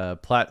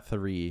plat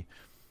 3.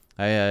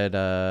 I had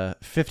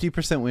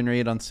 50% win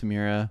rate on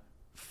Samira,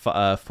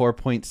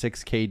 4.6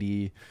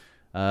 KD,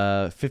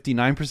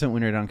 59%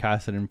 win rate on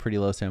Kassadin, pretty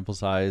low sample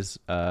size,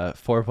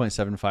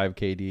 4.75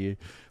 KD,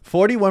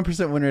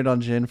 41% win rate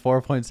on Jhin,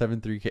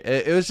 4.73 KD.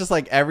 It was just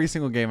like every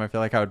single game I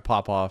feel like I would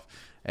pop off,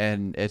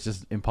 and it's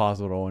just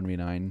impossible to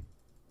 1v9.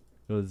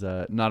 It was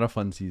not a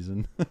fun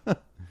season.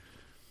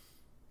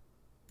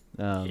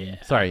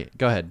 Sorry,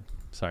 go ahead.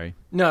 Sorry.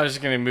 No, I was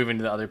just going to move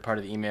into the other part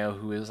of the email,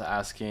 who is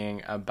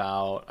asking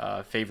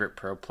about favorite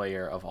pro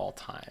player of all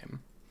time.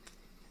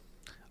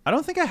 I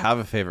don't think I have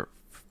a favorite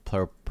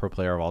pro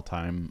player of all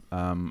time.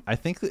 I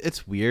think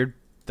it's weird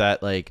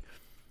that like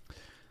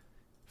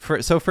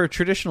for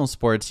traditional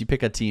sports, you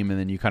pick a team and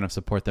then you kind of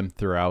support them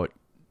throughout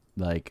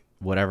like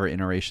whatever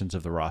iteration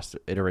of the roster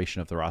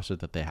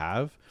that they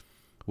have.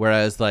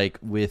 Whereas like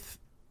with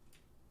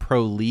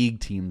pro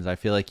league teams, I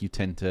feel like you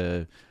tend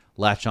to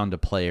latch on to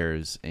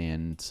players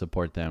and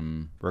support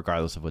them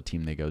regardless of what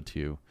team they go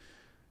to.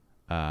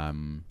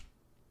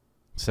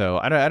 So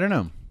I don't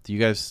know.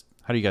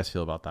 How do you guys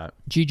feel about that?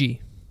 GG's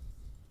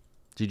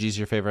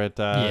your favorite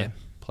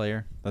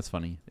player? That's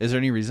funny. Is there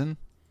any reason?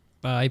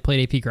 I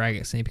played AP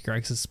Gragas, and AP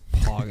Gragas is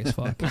pog as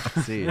fuck.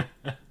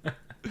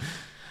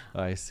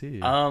 I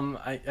see.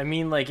 I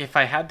mean, like, if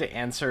I had to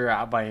answer,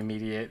 my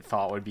immediate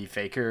thought would be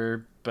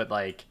Faker, but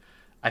like,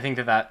 I think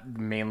that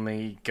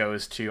mainly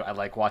goes to I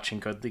like watching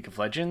good League of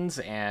Legends,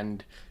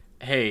 and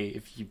hey,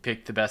 if you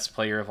pick the best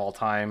player of all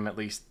time, at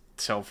least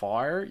so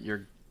far,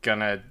 you're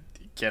gonna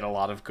get a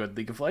lot of good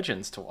League of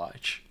Legends to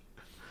watch.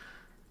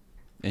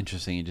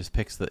 Interesting. He just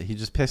picks the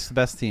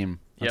best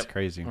team. That's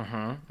crazy.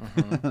 So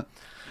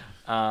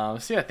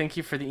yeah, thank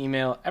you for the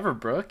email,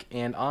 Everbrook,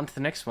 and on to the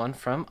next one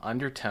from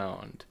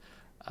Undertoned.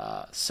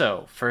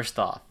 So first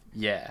off,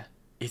 yeah,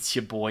 it's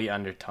your boy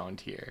Undertoned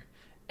here.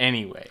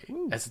 Anyway,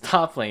 as a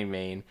top lane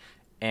main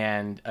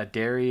and a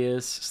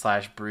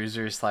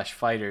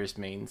Darius/Bruisers/Fighters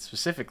main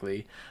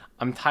specifically,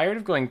 I'm tired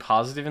of going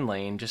positive in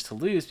lane just to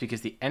lose because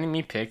the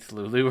enemy picked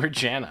Lulu or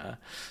Janna.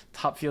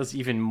 Top feels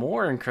even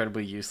more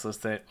incredibly useless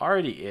than it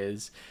already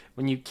is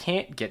when you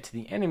can't get to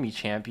the enemy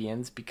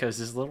champions because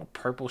this little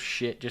purple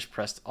shit just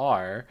pressed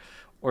R,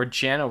 or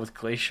Janna with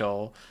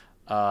Glacial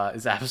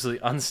is absolutely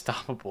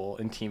unstoppable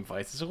in team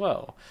fights as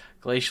well.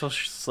 Glacial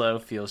Slow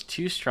feels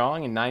too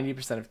strong in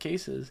 90% of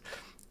cases,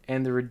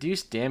 and the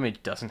reduced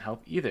damage doesn't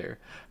help either.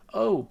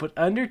 Oh, but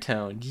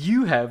Undertoned,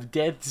 you have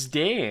Death's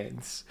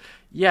Dance.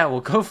 Yeah,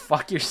 well, go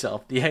fuck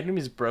yourself. The item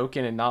is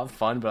broken and not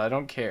fun, but I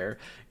don't care.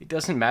 It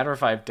doesn't matter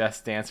if I have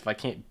Death's Dance if I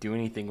can't do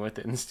anything with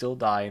it and still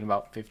die in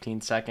about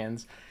 15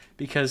 seconds,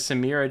 because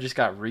Samira just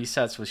got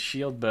resets with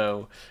Shield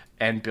Bow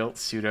and built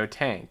pseudo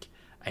tank.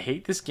 I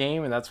hate this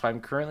game, and that's why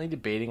I'm currently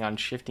debating on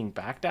shifting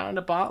back down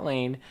to bot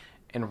lane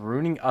and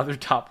ruining other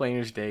top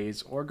laners'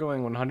 days, or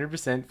going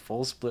 100%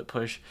 full split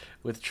push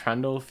with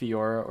Trundle,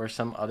 Fiora, or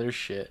some other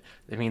shit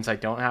that means I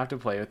don't have to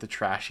play with the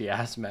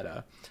trashy-ass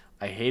meta.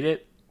 I hate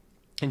it.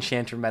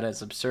 Enchanter meta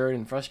is absurd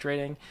and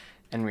frustrating,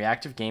 and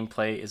reactive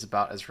gameplay is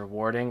about as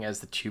rewarding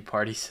as the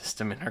two-party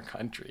system in our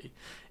country.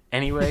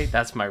 Anyway,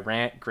 that's my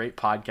rant. Great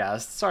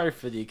podcast. Sorry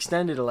for the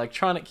extended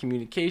electronic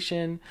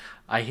communication.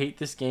 I hate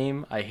this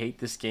game. I hate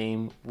this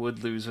game.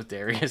 Would lose with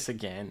Darius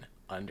again.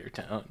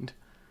 Undertoned.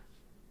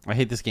 I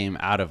hate this game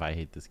out of I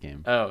hate this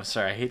game. Oh,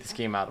 sorry. I hate this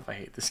game out of I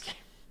hate this game.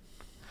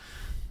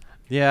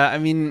 Yeah, I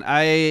mean,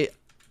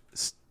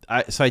 so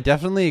I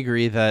definitely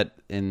agree that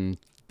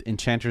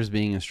Enchanters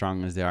being as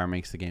strong as they are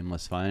makes the game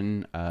less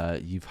fun.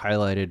 You've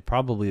highlighted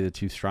probably the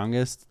two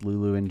strongest,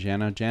 Lulu and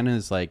Janna. Janna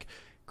is like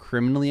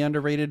criminally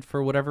underrated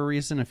for whatever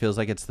reason. It feels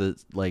like it's the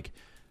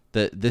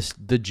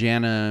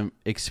Janna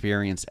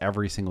experience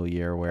every single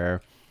year,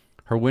 where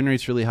her win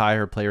rate's really high,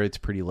 her play rate's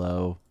pretty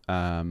low,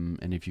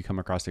 and if you come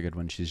across a good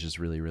one, she's just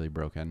really, really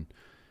broken.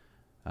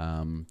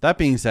 That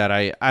being said,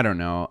 I don't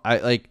know.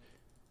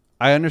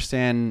 I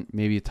understand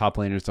maybe top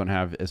laners don't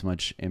have as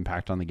much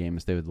impact on the game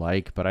as they would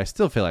like, but I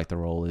still feel like the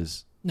role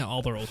is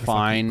all the roles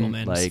fine. Are equal,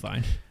 man. Like, it's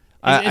fine.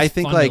 I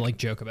think fun to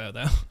joke about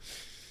though.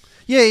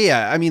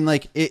 Yeah. I mean,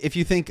 like, if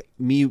you think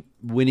me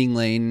winning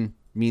lane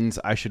means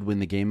I should win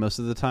the game most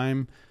of the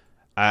time,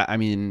 I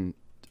mean,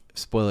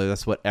 spoiler,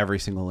 that's what every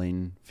single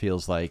lane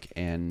feels like.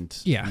 And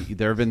yeah,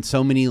 there have been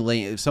so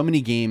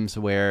many games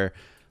where,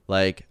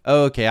 like,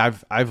 oh, okay,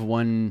 I've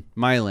won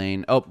my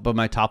lane. Oh, but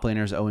my top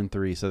laner is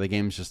 0-3, so the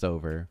game's just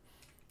over.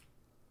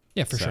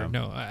 Yeah, for sure.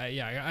 No,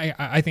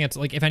 I think it's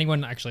like, if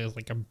anyone actually has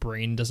like a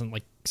brain, doesn't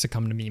like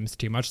succumb to memes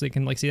too much, they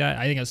can like see that.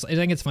 I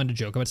think it's fun to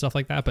joke about stuff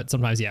like that, but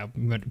sometimes, yeah,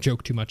 we might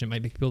joke too much, it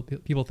might make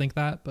people think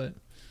that. But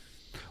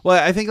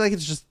well, I think like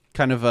it's just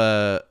kind of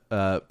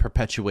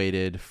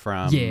perpetuated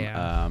from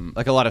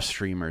like a lot of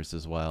streamers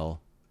as well.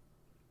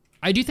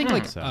 I do think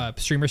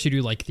streamers who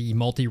do like the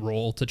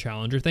multi-role to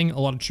challenger thing, a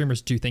lot of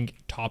streamers do think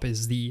top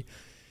is the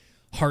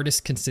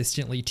hardest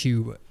consistently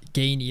to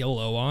gain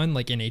ELO on,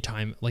 like in a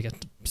time, like a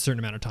certain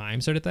amount of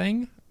time sort of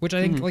thing, which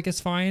I think like is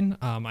fine.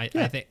 I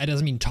think it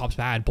doesn't mean top's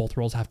bad. Both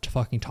roles have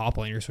fucking top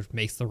laners, which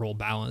makes the role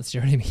balanced.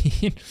 You know what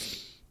I mean?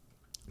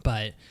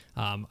 But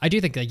I do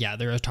think that, yeah,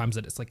 there are times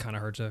that it's like kind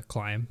of hard to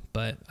climb,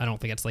 but I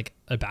don't think it's like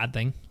a bad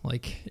thing.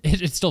 Like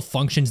it still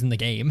functions in the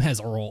game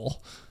as a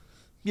role.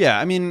 Yeah,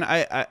 I mean,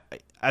 I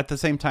at the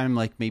same time,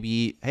 like,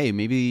 maybe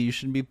you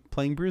shouldn't be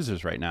playing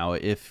bruisers right now.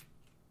 If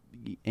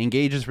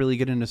Engage is really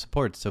good into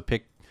support, so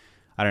pick,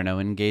 I don't know,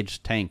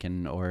 Engage tank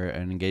or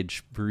an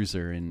Engage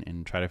bruiser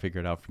and try to figure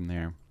it out from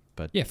there.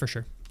 But yeah, for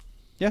sure.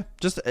 Yeah,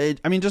 just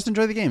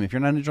enjoy the game. If you're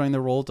not enjoying the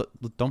role,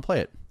 don't play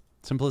it.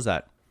 Simple as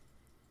that.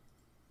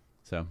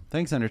 So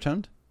thanks,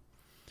 Undertoned.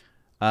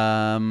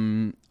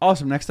 Awesome.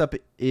 Next up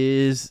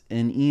is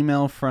an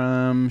email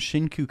from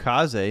Shinku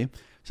Kaze.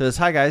 Says,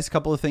 hi guys, a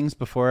couple of things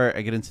before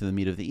I get into the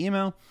meat of the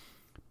email.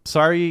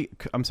 Sorry,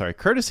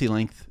 courtesy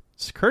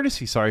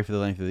sorry for the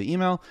length of the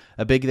email.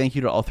 A big thank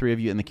you to all three of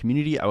you in the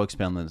community. I will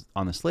expand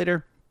on this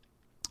later.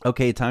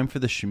 Okay, time for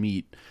the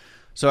Shmeat.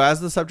 So as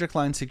the subject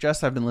line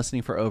suggests, I've been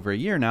listening for over a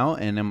year now,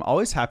 and I'm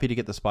always happy to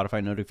get the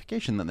Spotify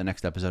notification that the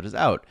next episode is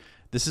out.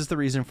 This is the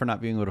reason for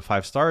not being able to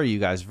 5-star you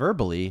guys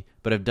verbally,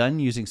 but have done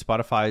using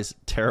Spotify's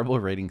terrible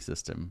rating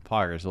system.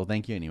 Poggers, well,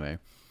 thank you anyway.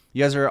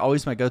 You guys are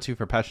always my go-to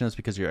for patch notes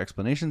because your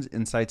explanations,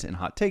 insights, and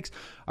hot takes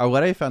are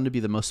what I found to be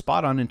the most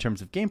spot on in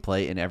terms of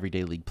gameplay in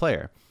everyday League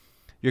player.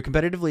 Your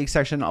competitive league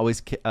section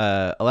always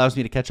allows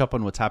me to catch up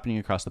on what's happening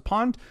across the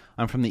pond.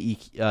 I'm from the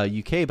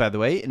UK, by the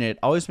way, and it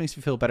always makes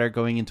me feel better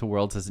going into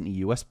Worlds as an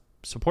EUS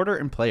supporter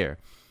and player.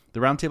 The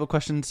roundtable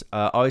questions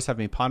always have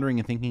me pondering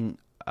and thinking,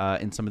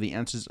 and some of the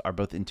answers are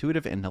both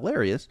intuitive and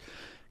hilarious.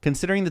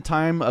 Considering the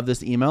time of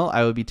this email,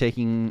 I will be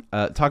talking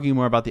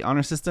more about the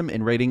honor system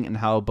and rating and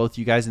how both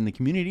you guys in the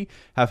community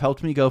have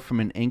helped me go from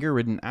an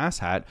anger-ridden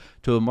asshat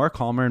to a more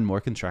calmer and more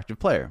constructive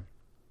player.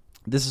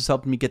 This has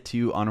helped me get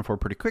to Honor 4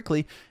 pretty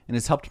quickly, and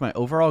has helped my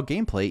overall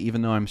gameplay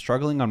even though I'm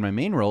struggling on my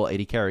main role,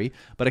 AD Carry,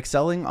 but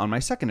excelling on my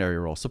secondary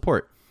role,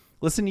 Support.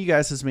 Listening to you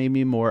guys has made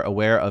me more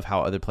aware of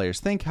how other players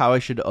think, how I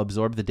should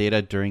absorb the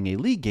data during a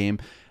league game,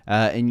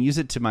 and use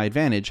it to my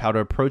advantage, how to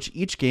approach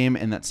each game,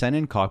 and that Sen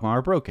and Kog'Maw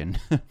are broken.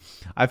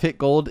 I've hit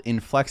gold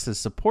in Flex as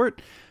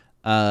Support,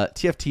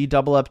 TFT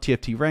Double Up,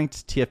 TFT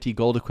Ranked, TFT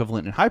Gold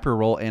equivalent in Hyper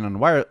Role, and on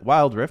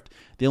Wild Rift.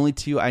 The only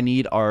two I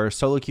need are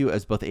Solo Queue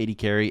as both AD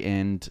Carry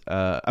and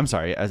as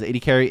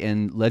AD Carry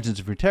and Legends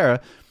of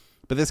Runeterra.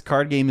 But this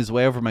card game is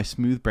way over my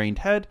smooth-brained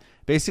head.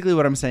 Basically,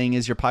 what I'm saying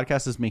is your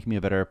podcast is making me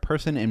a better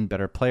person and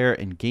better player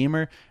and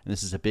gamer, and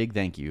this is a big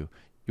thank you.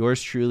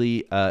 Yours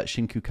truly,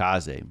 Shinku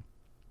Kaze.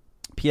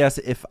 P.S.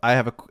 If I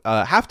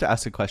have to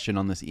ask a question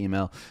on this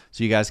email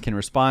so you guys can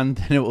respond,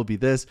 then it will be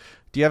this.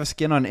 Do you have a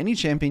skin on any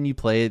champion you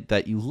play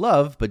that you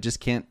love but just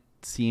cannot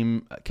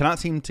seem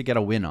to get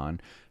a win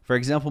on? For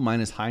example,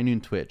 mine is High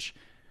Noon Twitch.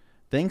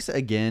 Thanks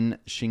again,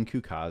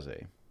 Shinku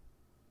Kaze.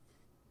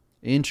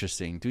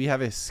 Interesting. Do we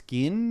have a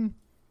skin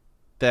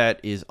that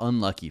is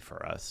unlucky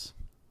for us?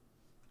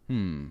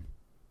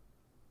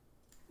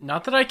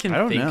 Not that I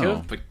can think know.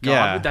 of, but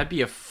God, would that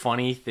be a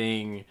funny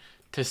thing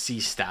to see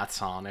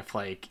stats on?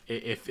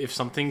 If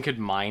something could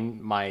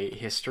mine my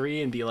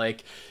history and be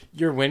like,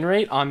 your win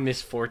rate on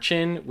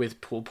Misfortune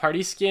with Pool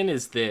Party skin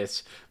is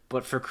this,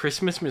 but for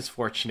Christmas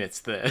Misfortune it's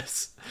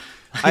this.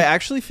 I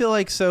actually feel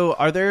like, so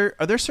are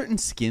there certain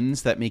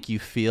skins that make you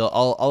feel,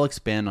 I'll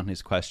expand on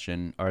his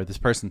question, or this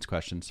person's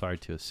question, sorry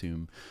to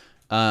assume.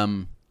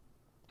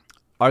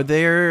 Are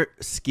there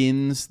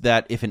skins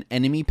that if an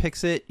enemy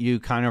picks it, you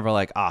kind of are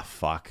like,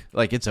 fuck,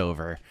 like it's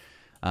over?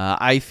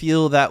 I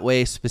feel that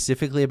way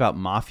specifically about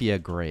Mafia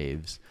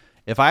Graves.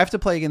 If I have to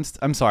play against,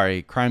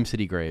 Crime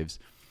City Graves.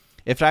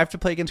 If I have to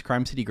play against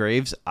Crime City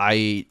Graves,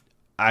 I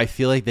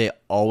feel like they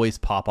always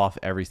pop off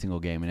every single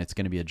game, and it's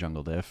going to be a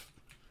jungle diff.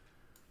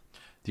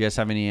 Do you guys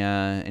have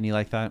any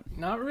like that?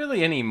 Not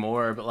really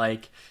anymore, but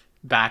like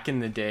back in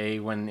the day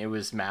when it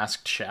was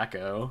Masked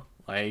Shaco,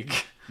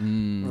 like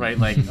right,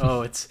 like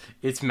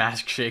it's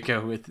Masked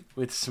Shaco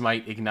with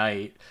Smite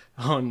Ignite.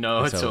 Oh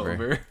no, it's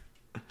over.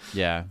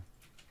 Yeah,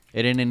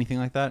 it ain't anything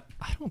like that.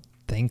 I don't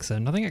think so.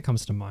 Nothing that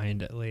comes to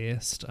mind, at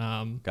least.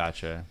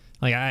 Gotcha.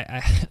 Like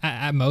I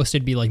at most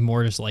it'd be like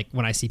more just like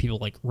when I see people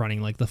like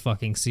running like the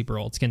fucking super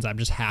old skins, I'm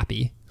just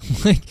happy.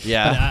 Like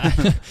yeah,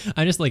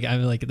 I'm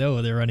like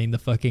no, they're running the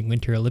fucking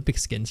Winter Olympic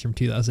skins from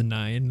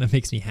 2009. That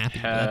makes me happy.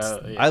 Yeah.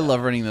 I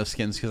love running those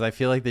skins because I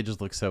feel like they just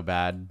look so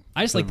bad.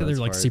 I just like that they're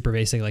like super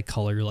basic, like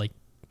color, like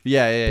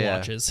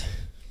blotches.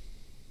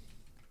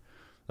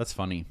 That's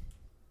funny.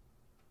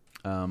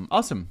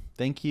 Awesome.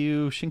 Thank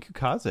you, Shinku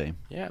Kaze.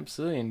 Yeah,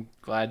 absolutely, and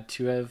glad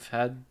to have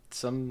had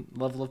some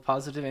level of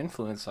positive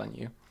influence on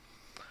you.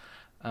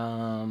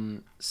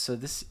 So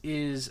this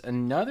is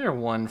another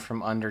one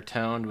from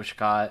Undertoned, which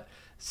got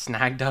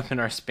snagged up in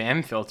our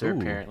spam filter,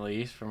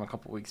 apparently, from a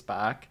couple weeks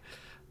back.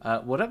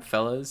 What up,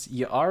 fellas?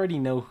 You already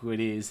know who it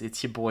is.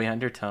 It's your boy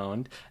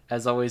Undertoned.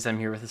 As always, I'm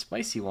here with a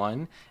spicy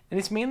one, and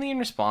it's mainly in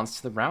response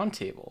to the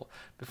roundtable.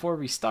 Before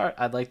we start,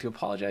 I'd like to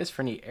apologize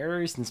for any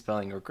errors in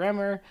spelling or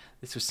grammar.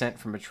 This was sent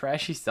from a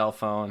trashy cell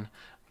phone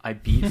I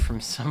beat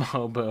from some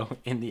hobo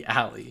in the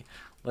alley.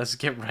 Let's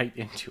get right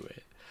into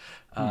it.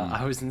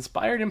 I was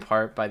inspired in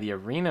part by the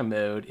arena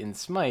mode in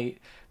Smite,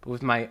 but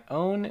with my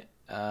own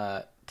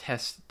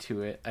test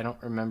to it. I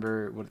don't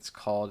remember what it's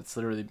called. It's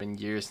literally been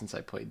years since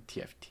I played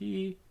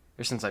TFT,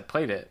 or since I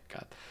played it.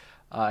 God.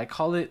 I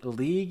call it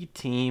League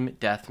Team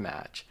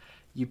Deathmatch.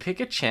 You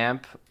pick a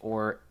champ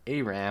or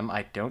ARAM,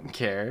 I don't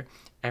care.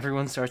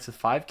 Everyone starts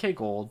with 5k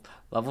gold,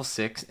 level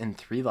 6, and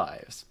 3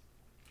 lives.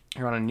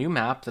 You're on a new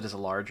map that is a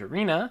large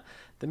arena.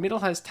 The middle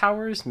has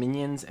towers,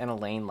 minions, and a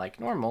lane like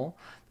normal.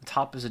 The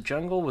top is a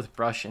jungle with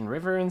brush and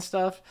river and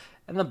stuff,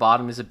 and the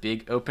bottom is a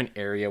big open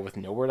area with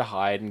nowhere to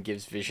hide and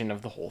gives vision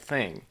of the whole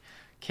thing.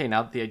 Okay,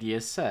 now that the idea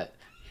is set,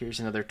 here's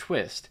another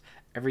twist.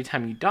 Every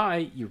time you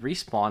die, you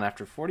respawn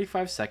after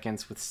 45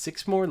 seconds with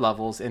 6 more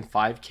levels and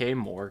 5k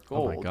more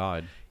gold. Oh my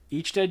god.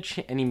 Each dead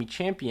enemy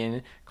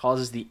champion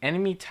causes the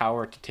enemy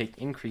tower to take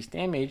increased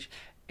damage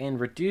and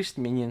reduced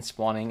minion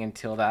spawning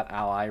until that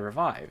ally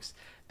revives.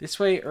 This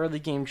way, early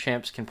game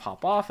champs can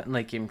pop off and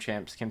late game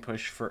champs can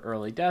push for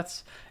early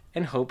deaths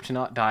and hope to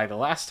not die the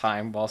last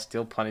time while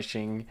still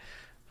punishing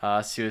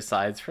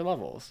suicides for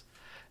levels.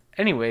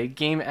 Anyway,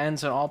 game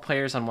ends when all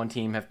players on one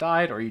team have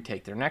died or you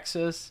take their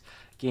nexus.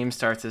 Game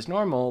starts as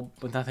normal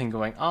with nothing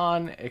going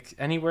on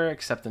anywhere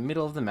except the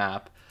middle of the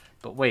map.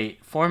 But wait,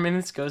 4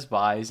 minutes goes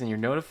by and you're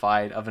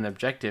notified of an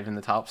objective in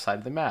the top side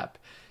of the map.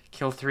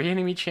 Kill 3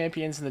 enemy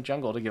champions in the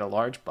jungle to get a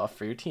large buff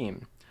for your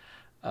team.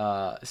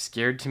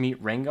 Scared to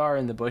meet Rengar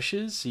in the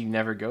bushes, so you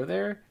never go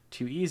there?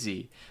 Too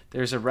easy.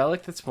 There's a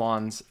relic that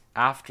spawns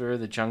after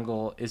the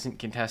jungle isn't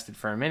contested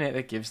for a minute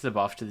that gives the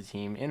buff to the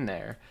team in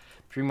there.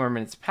 3 more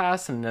minutes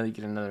pass and then you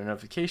get another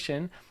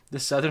notification. The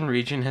southern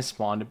region has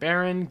spawned a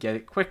Baron. Get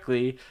it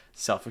quickly.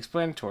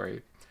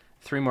 Self-explanatory.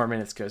 3 more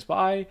minutes goes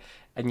by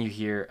and you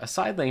hear a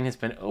side lane has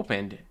been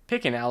opened.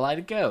 Pick an ally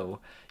to go.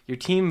 Your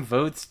team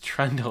votes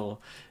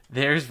Trundle.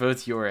 Theirs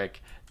votes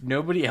Yorick.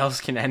 Nobody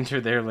else can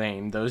enter their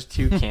lane. Those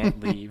two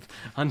can't leave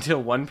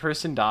until one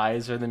person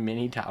dies or the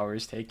mini tower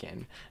is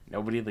taken.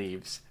 Nobody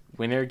leaves.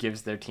 Winner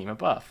gives their team a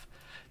buff.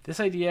 This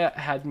idea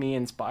had me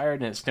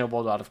inspired and it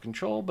snowballed out of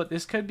control, but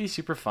this could be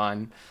super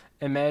fun.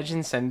 Imagine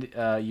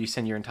you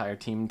send your entire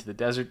team to the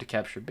desert to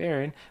capture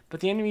Baron,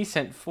 but the enemy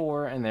sent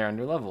 4 and they're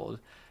underleveled.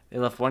 They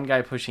left one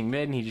guy pushing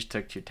mid and he just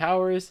took 2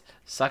 towers.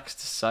 Sucks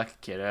to suck,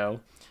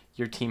 kiddo.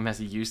 Your team has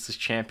a useless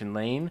champ in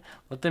lane.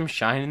 Let them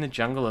shine in the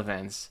jungle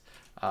events.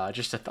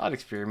 Just a thought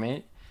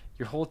experiment.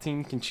 Your whole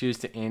team can choose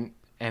to int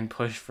and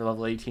push for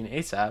level 18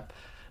 ASAP,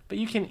 but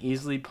you can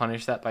easily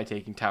punish that by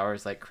taking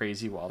towers like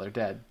crazy while they're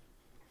dead.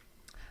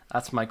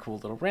 That's my cool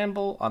little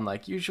ramble.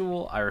 Unlike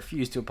usual, I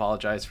refuse to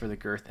apologize for the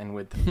girth and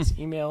width of this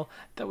email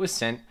that was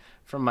sent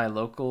from my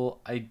local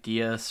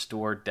idea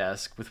store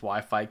desk with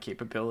Wi-Fi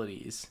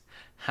capabilities.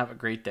 Have a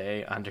great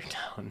day,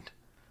 Undertoned.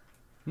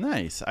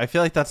 Nice. I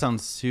feel like that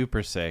sounds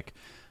super sick.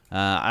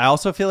 I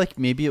also feel like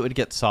maybe it would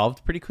get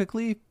solved pretty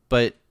quickly,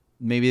 but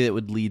maybe it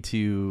would lead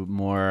to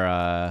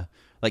more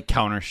like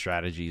counter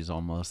strategies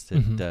almost.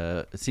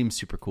 It seems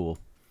super cool.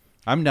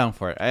 I'm down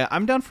for it.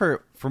 I'm down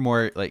for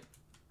more like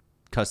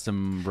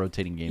custom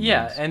rotating game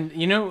modes.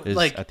 And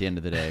like at the end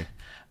of the day,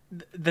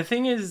 the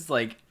thing is,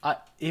 like,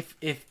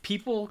 if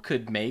people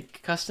could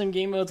make custom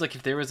game modes, like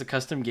if there was a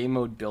custom game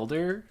mode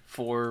builder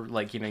for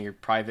like your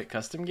private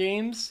custom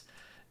games,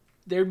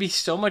 there'd be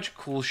so much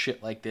cool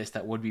shit like this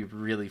that would be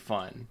really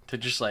fun to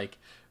just like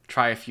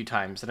try a few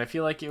times. And I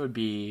feel like it would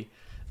be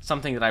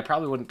something that I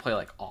probably wouldn't play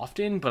like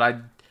often, but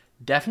I'd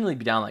definitely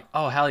be down like,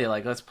 oh hell yeah,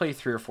 like let's play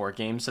 3 or 4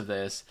 games of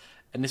this.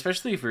 And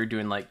especially if we were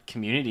doing like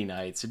community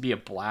nights, it'd be a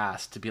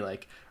blast to be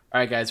like, all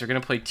right, guys, we're going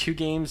to play 2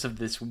 games of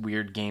this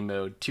weird game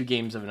mode, 2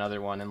 games of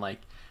another one, and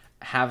like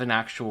have an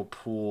actual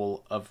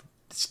pool of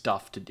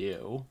stuff to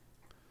do.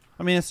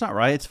 I mean, it's not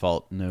Riot's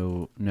fault.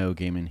 No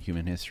game in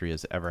human history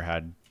has ever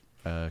had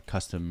a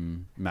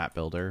custom map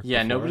builder.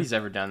 Yeah, before. Nobody's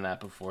ever done that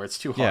before. It's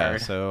too hard. Yeah,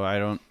 so I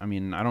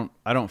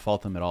don't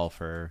fault them at all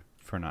for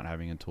not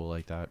having a tool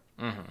like that.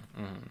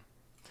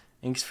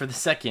 Thanks for the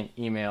second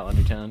email,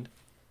 Undertoned.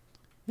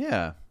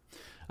 Yeah.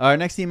 Our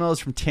next email is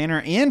from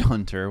Tanner and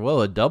Hunter.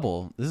 Whoa, a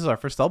double. This is our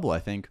first double, I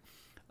think.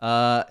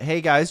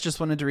 Hey, guys, just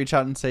wanted to reach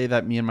out and say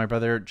that me and my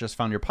brother just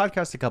found your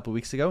podcast a couple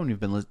weeks ago, and we've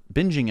been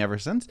binging ever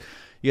since.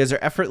 You guys are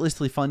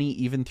effortlessly funny,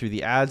 even through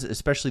the ads,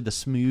 especially the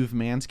smooth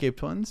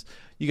Manscaped ones.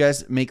 You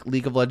guys make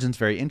League of Legends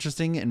very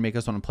interesting and make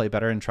us want to play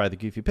better and try the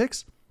goofy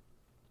picks.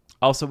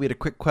 Also, we had a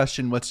quick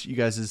question. What's you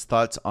guys'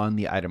 thoughts on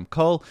the item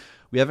Cull?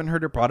 We haven't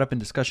heard it brought up in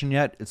discussion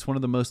yet. It's one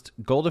of the most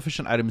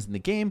gold-efficient items in the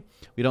game.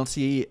 We don't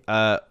see...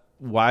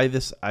 why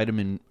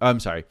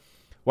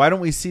don't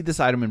we see this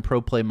item in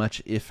pro play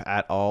much, if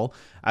at all?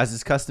 As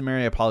is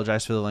customary, I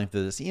apologize for the length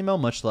of this email.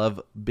 Much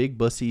love, Big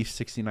Bussy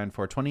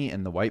 69420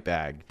 and the White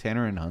Bag,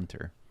 Tanner and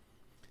Hunter.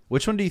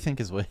 Which one do you think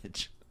is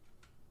which?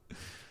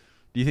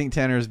 Do you think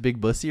Tanner is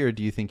Big Bussy, or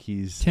do you think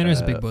he's...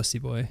 Tanner's a big bussy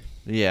boy.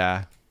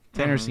 Yeah.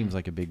 Tanner seems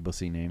like a big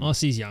bussy name.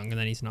 Unless he's young, and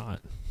then he's not.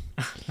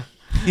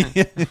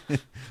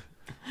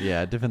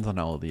 Yeah, it depends on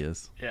how old he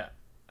is. Yeah.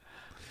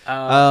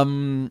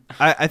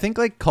 I think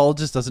like Cull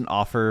just doesn't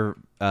offer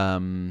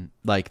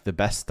like the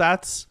best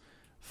stats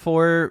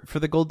for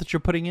the gold that you're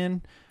putting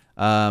in.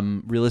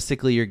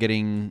 Realistically, you're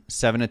getting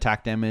 7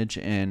 attack damage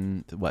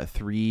and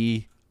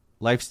 3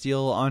 life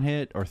steal on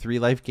hit, or 3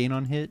 life gain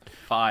on hit.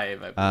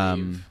 5, I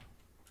believe.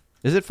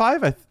 Is it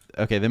 5?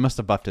 Okay, they must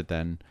have buffed it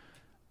then.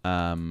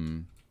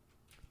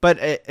 But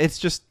it's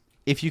just,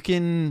 if you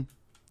can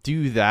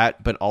do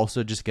that, but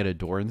also just get a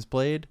Doran's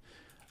Blade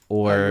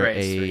or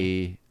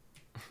maybe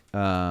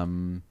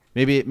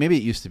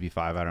it used to be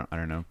 5. I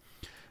don't know,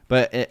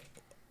 but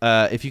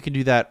if you can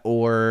do that,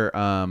 or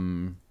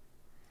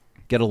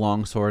get a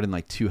longsword and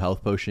like 2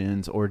 health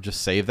potions, or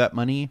just save that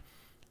money.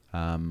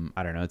 I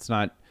don't know. It's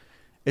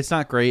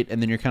not great,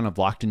 and then you're kind of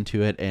locked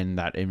into it in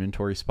that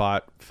inventory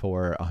spot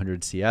for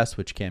 100 CS,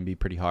 which can be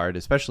pretty hard,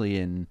 especially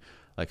in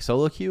like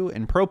solo queue.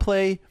 In pro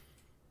play,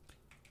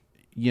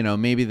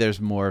 maybe there's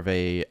more of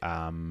a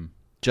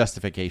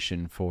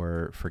justification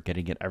for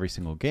getting it every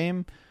single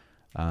game.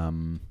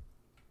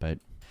 But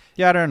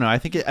yeah, I don't know. I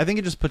think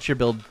it just puts your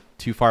build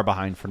too far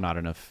behind for not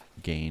enough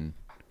gain.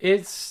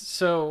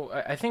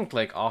 I think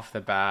like off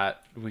the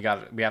bat, we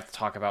have to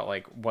talk about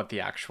like what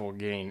the actual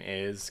gain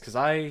is, because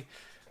I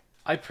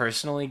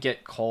personally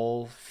get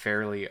Cull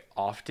fairly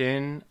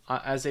often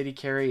as AD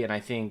carry, and I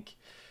think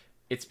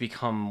it's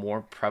become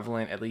more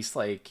prevalent, at least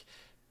like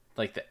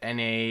the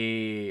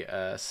NA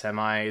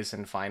semis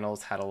and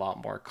finals had a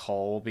lot more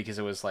Cull, because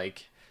it was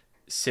like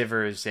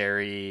Sivir,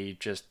 Zeri,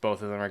 just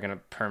both of them are going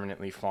to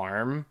permanently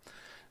farm,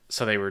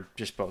 so they were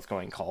just both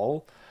going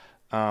Cull.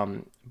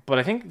 But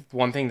I think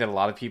one thing that a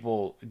lot of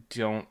people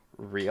don't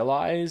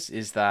realize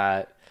is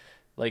that,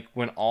 like,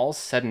 when all's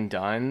said and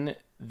done,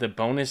 the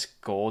bonus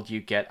gold you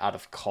get out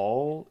of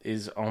Cull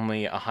is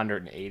only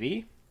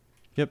 180.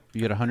 Yep,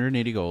 you get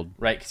 180 gold.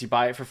 Right, because you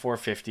buy it for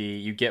 450,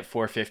 you get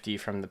 450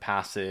 from the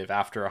passive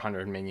after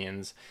 100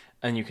 minions,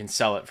 and you can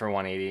sell it for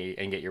 180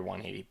 and get your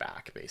 180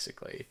 back,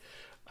 basically.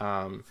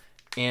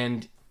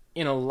 And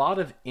in a lot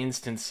of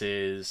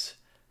instances,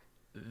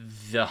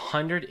 the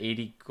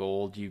 180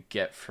 gold you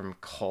get from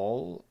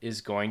Cull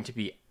is going to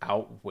be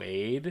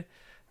outweighed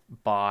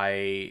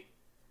by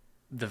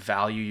the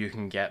value you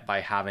can get by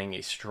having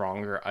a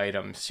stronger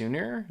item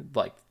sooner,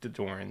 like the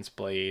Doran's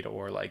Blade,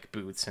 or like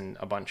boots and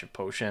a bunch of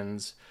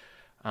potions,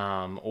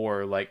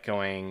 or like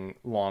going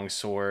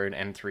longsword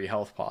and 3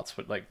 health pots,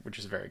 which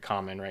is very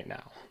common right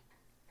now,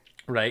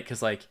 right?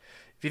 Because like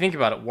if you think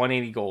about it,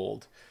 180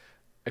 gold.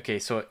 Okay,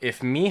 so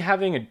if me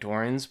having a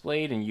Doran's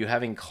Blade and you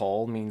having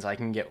Cull means I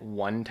can get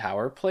 1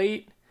 tower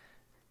plate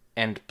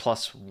and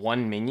plus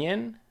 1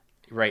 minion,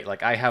 right?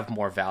 Like I have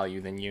more value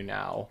than you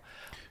now.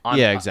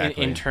 Yeah,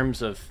 exactly. In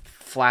terms of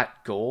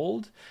flat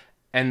gold.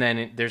 And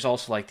then there's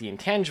also like the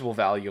intangible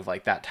value of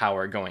like that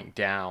tower going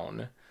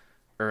down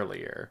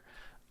earlier.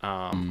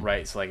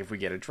 Right? So like if we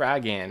get a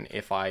dragon,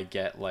 if I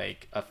get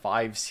like a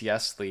 5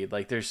 CS lead,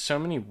 like there's so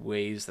many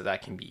ways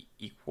that can be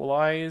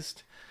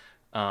equalized,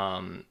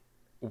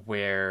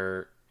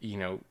 where,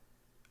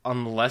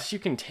 unless you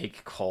can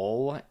take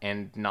Cull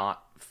and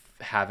not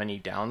have any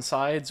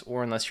downsides,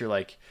 or unless you're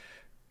like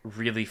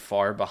really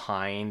far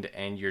behind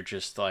and you're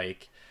just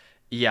like,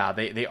 yeah,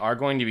 they are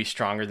going to be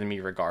stronger than me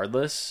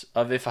regardless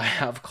of if I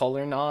have Cull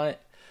or not.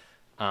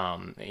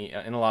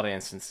 In a lot of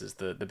instances,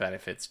 the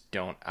benefits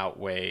don't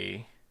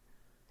outweigh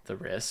the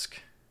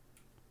risk.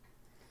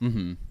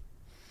 Mm-hmm.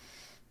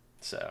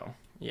 So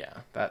yeah,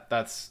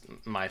 that's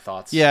my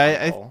thoughts.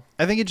 Yeah,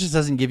 I think it just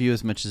doesn't give you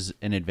as much as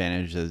an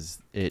advantage as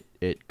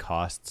it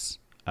costs.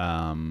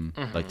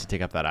 Like to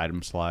take up that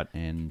item slot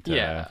and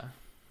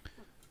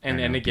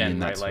and again,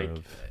 right, like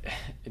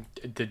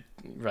the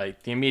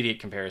immediate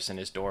comparison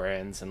is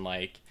Doran's, and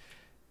like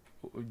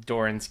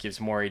Doran's gives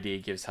more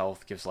AD, gives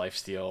health, gives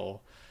lifesteal,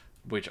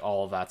 which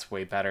all of that's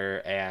way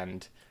better.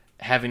 And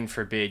heaven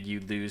forbid you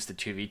lose the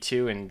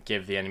 2v2 and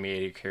give the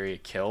enemy AD carry a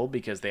kill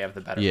because they have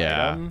the better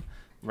item,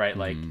 right?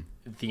 Like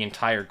the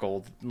entire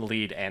gold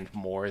lead and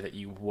more that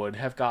you would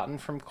have gotten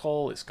from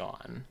Cull is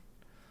gone.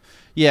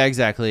 Yeah,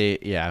 exactly.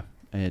 Yeah,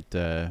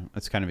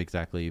 it's kind of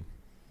exactly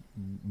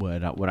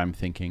what I'm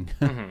thinking.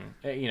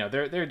 You know,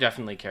 there are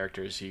definitely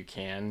characters you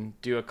can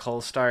do a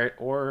Cull start,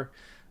 or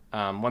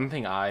one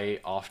thing I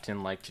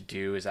often like to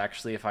do is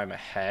actually, if I'm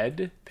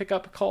ahead, pick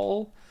up a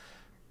Cull.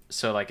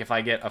 So like if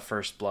I get a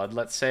first blood,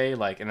 let's say,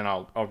 like, and then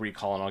I'll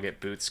recall and I'll get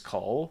Boots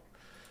Cull,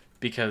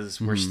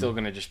 because we're still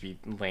going to just be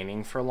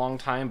laning for a long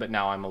time, but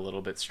now I'm a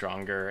little bit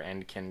stronger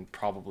and can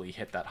probably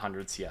hit that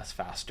 100 CS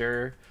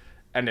faster,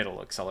 and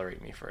it'll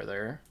accelerate me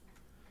further.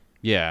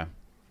 Yeah.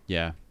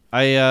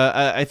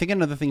 I think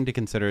another thing to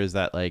consider is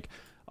that like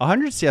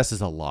 100 CS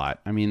is a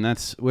lot. I mean,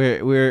 that's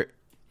we're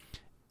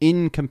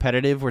in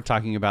competitive. We're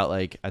talking about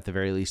like at the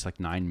very least like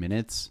 9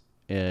 minutes.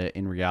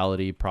 In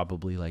reality,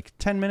 probably like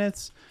 10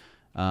 minutes,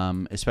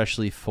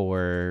 especially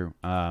for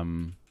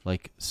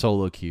like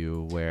solo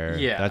queue, where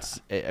it's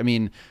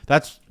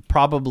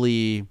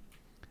probably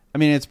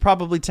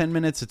 10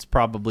 minutes. It's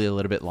probably a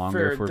little bit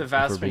longer for the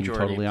vast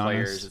majority totally of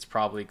players. Honest. It's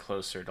probably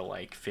closer to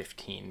like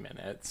 15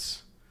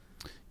 minutes.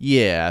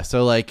 Yeah,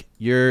 so like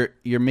you're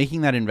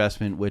making that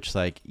investment, which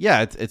like,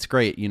 yeah, it's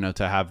great, you know,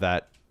 to have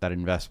that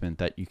investment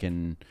that you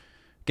can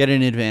get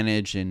an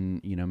advantage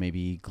and, you know,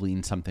 maybe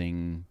glean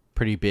something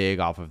pretty big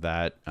off of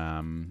that,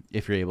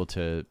 if you're able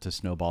to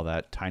snowball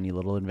that tiny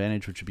little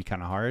advantage, which would be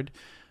kind of hard.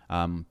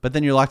 But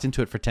then you're locked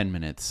into it for 10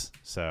 minutes,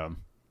 so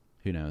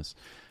who knows?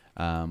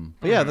 But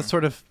yeah, that's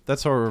sort of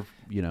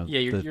you know,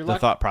 the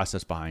thought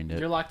process behind it.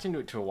 You're locked into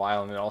it to a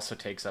while, and it also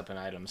takes up an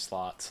item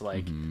slot. So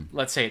like,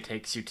 let's say it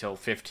takes you till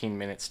 15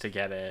 minutes to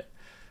get it.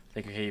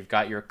 Like, okay, you've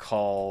got your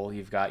Cull,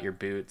 you've got your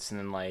Boots, and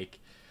then like,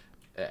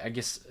 I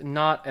guess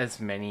not as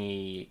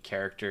many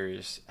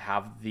characters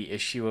have the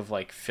issue of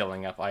like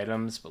filling up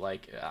items, but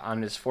like on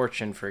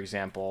Misfortune, for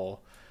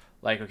example,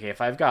 like, okay, if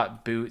I've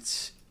got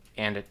Boots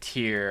and a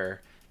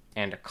Tier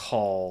and a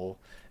Cull,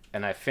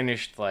 and I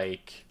finished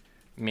like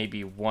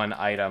maybe one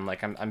item,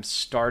 like I'm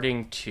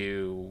starting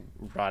to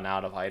run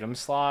out of item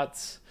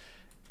slots,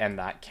 and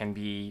that can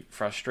be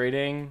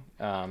frustrating.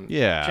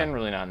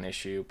 Generally not an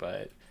issue,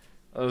 but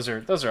those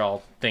are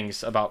all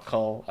things about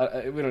Cull.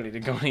 We don't need to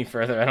go any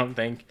further, I don't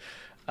think.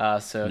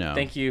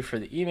 Thank you for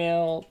the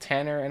email,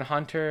 Tanner and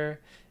Hunter,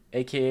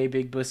 aka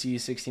Big Bussy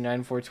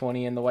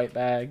 69420 in the white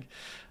bag.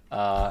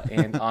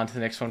 And on to the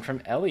next one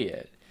from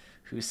Elliot,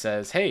 who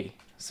says, hey,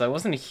 so I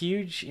wasn't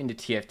huge into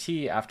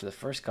TFT after the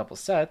first couple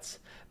sets,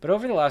 but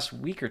over the last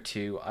week or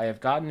two, I have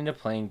gotten into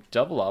playing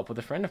double up with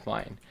a friend of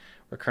mine.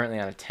 We're currently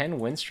on a 10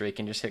 win streak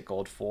and just hit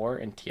gold 4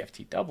 in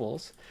TFT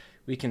doubles.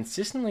 We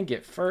consistently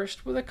get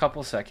first with a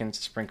couple seconds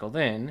sprinkled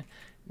in.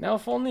 Now,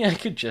 if only I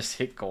could just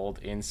hit gold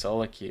in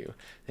solo queue.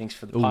 Thanks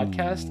for the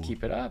podcast.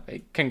 Keep it up.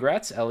 Hey,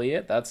 congrats,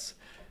 Elliot. That's,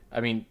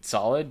 I mean,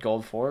 solid.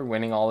 Gold 4,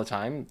 winning all the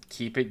time.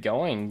 Keep it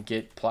going.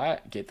 Get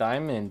plat, get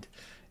diamond.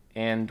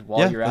 And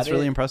while you're at it, that's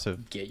really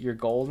impressive. Get your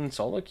gold in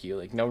solo queue.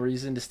 Like, no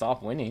reason to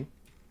stop winning.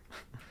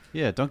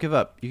 Yeah, don't give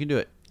up. You can do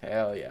it.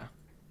 Hell yeah.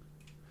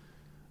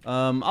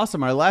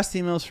 Awesome. Our last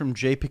email is from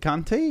Jay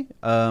Picante.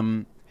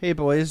 Hey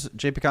boys,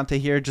 Jay Picante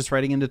here, just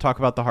writing in to talk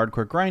about the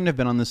hardcore grind. I've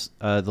been on this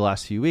the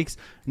last few weeks.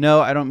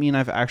 No, I don't mean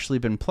I've actually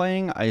been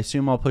playing. I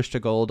assume I'll push to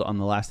gold on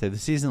the last day of the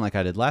season like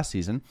I did last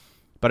season.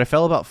 But I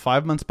fell about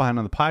 5 months behind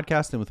on the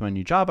podcast, and with my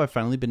new job, I've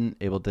finally been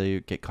able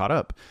to get caught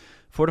up.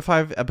 4 to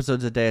 5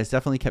 episodes a day has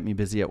definitely kept me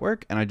busy at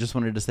work, and I just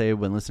wanted to say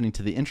when listening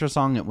to the intro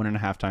song at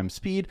 1.5 times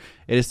speed,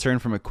 it has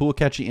turned from a cool,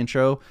 catchy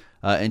intro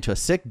into a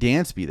sick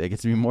dance beat that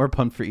gets me more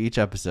pumped for each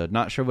episode.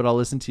 Not sure what I'll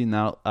listen to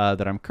now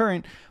that I'm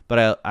current,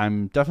 but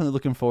I'm definitely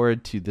looking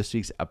forward to this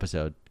week's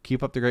episode.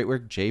 Keep up the great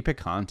work, Jay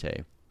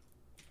Picante.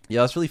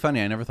 Yeah, that's really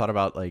funny. I never thought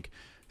about like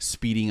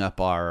speeding up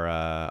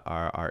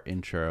our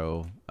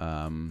intro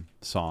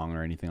song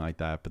or anything like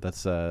that, but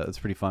that's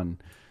pretty fun.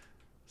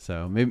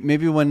 So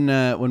maybe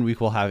one week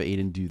we'll have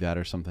Aiden do that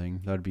or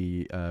something. That would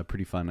be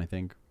pretty fun, I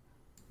think.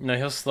 No,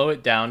 he'll slow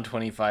it down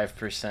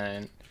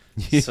 25%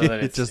 so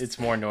that it's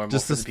more normal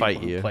just for to the people spite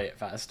who you. play it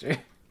faster.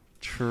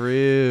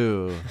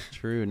 True.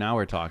 Now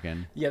we're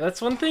talking. Yeah,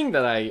 that's one thing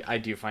that I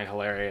do find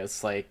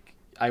hilarious. Like,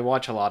 I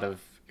watch a lot of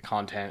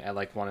content at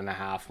like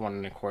 1.5,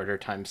 1.25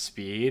 times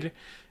speed,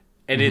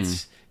 and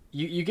it's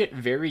you get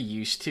very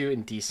used to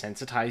and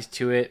desensitized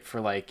to it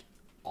for like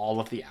all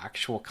of the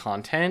actual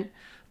content,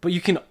 but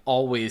you can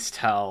always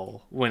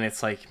tell when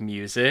it's like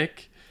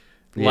music.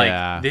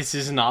 Like, this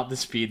is not the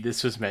speed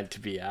this was meant to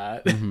be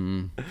at.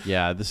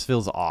 Yeah, this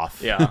feels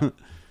off. Yeah.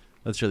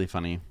 That's really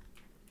funny.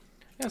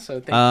 Yeah,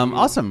 so thank you.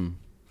 Awesome.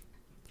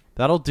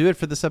 That'll do it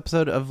for this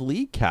episode of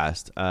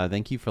Leaguecast.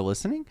 Thank you for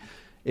listening.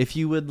 If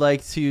you would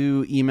like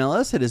to email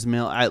us, it is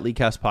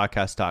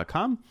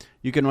mail@leaguecastpodcast.com.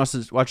 You can watch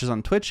us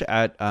on Twitch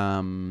at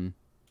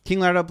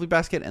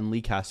KingLard.BlueBasket and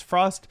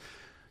LeagueCastFrost.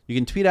 You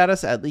can tweet at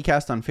us at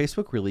Leaguecast on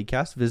Facebook. We're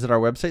Leaguecast. Visit our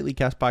website,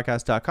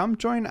 leaguecastpodcast.com.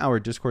 Join our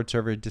Discord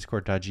server,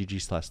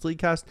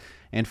 discord.gg/Leaguecast.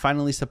 And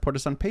finally, support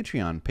us on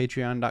Patreon,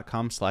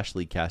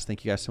 patreon.com/Leaguecast.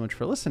 Thank you guys so much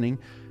for listening.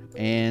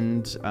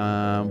 And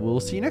we'll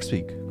see you next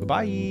week.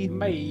 Goodbye.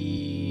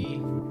 Bye.